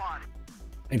 Enemy spotted.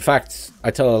 In fact,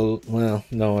 well,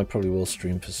 no, I probably will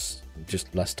stream for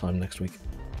just less time next week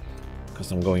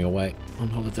because I'm going away on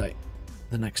holiday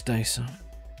the next day, so.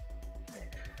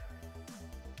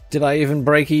 Did I even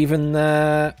break even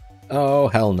there? Oh,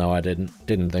 hell no, I didn't.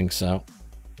 Didn't think so.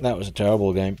 That was a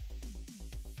terrible game.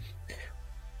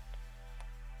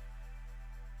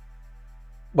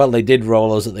 Well, they did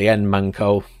roll us at the end,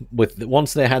 Manco.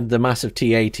 Once they had the massive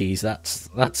T80s,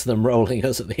 that's them rolling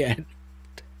us at the end.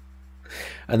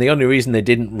 And the only reason they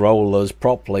didn't roll us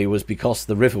properly was because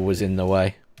the river was in the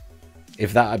way.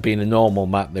 If that had been a normal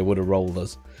map, they would have rolled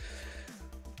us.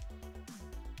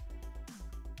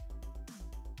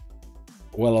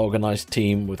 Well-organised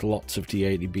team with lots of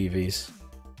T80 BVs.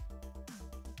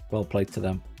 Well played to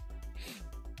them.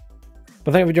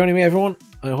 But thank you for joining me, everyone.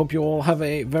 I hope you all have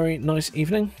a very nice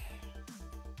evening.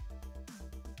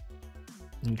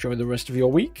 Enjoy the rest of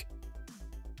your week.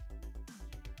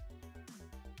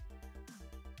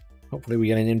 Hopefully we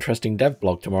get an interesting dev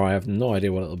blog tomorrow. I have no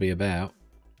idea what it'll be about.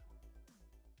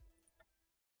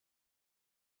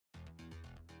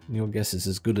 Your guess is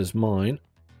as good as mine.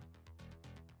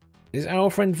 Is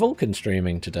our friend Vulcan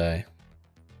streaming today?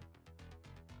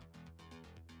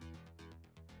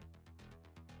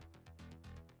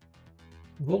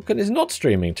 Vulcan is not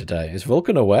streaming today. Is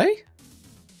Vulcan away?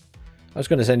 I was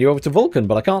going to send you over to Vulcan,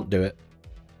 but I can't do it.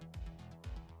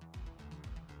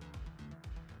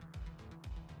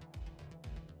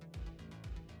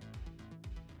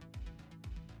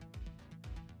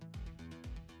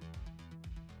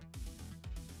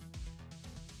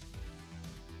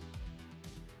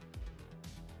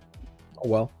 Oh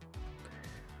well.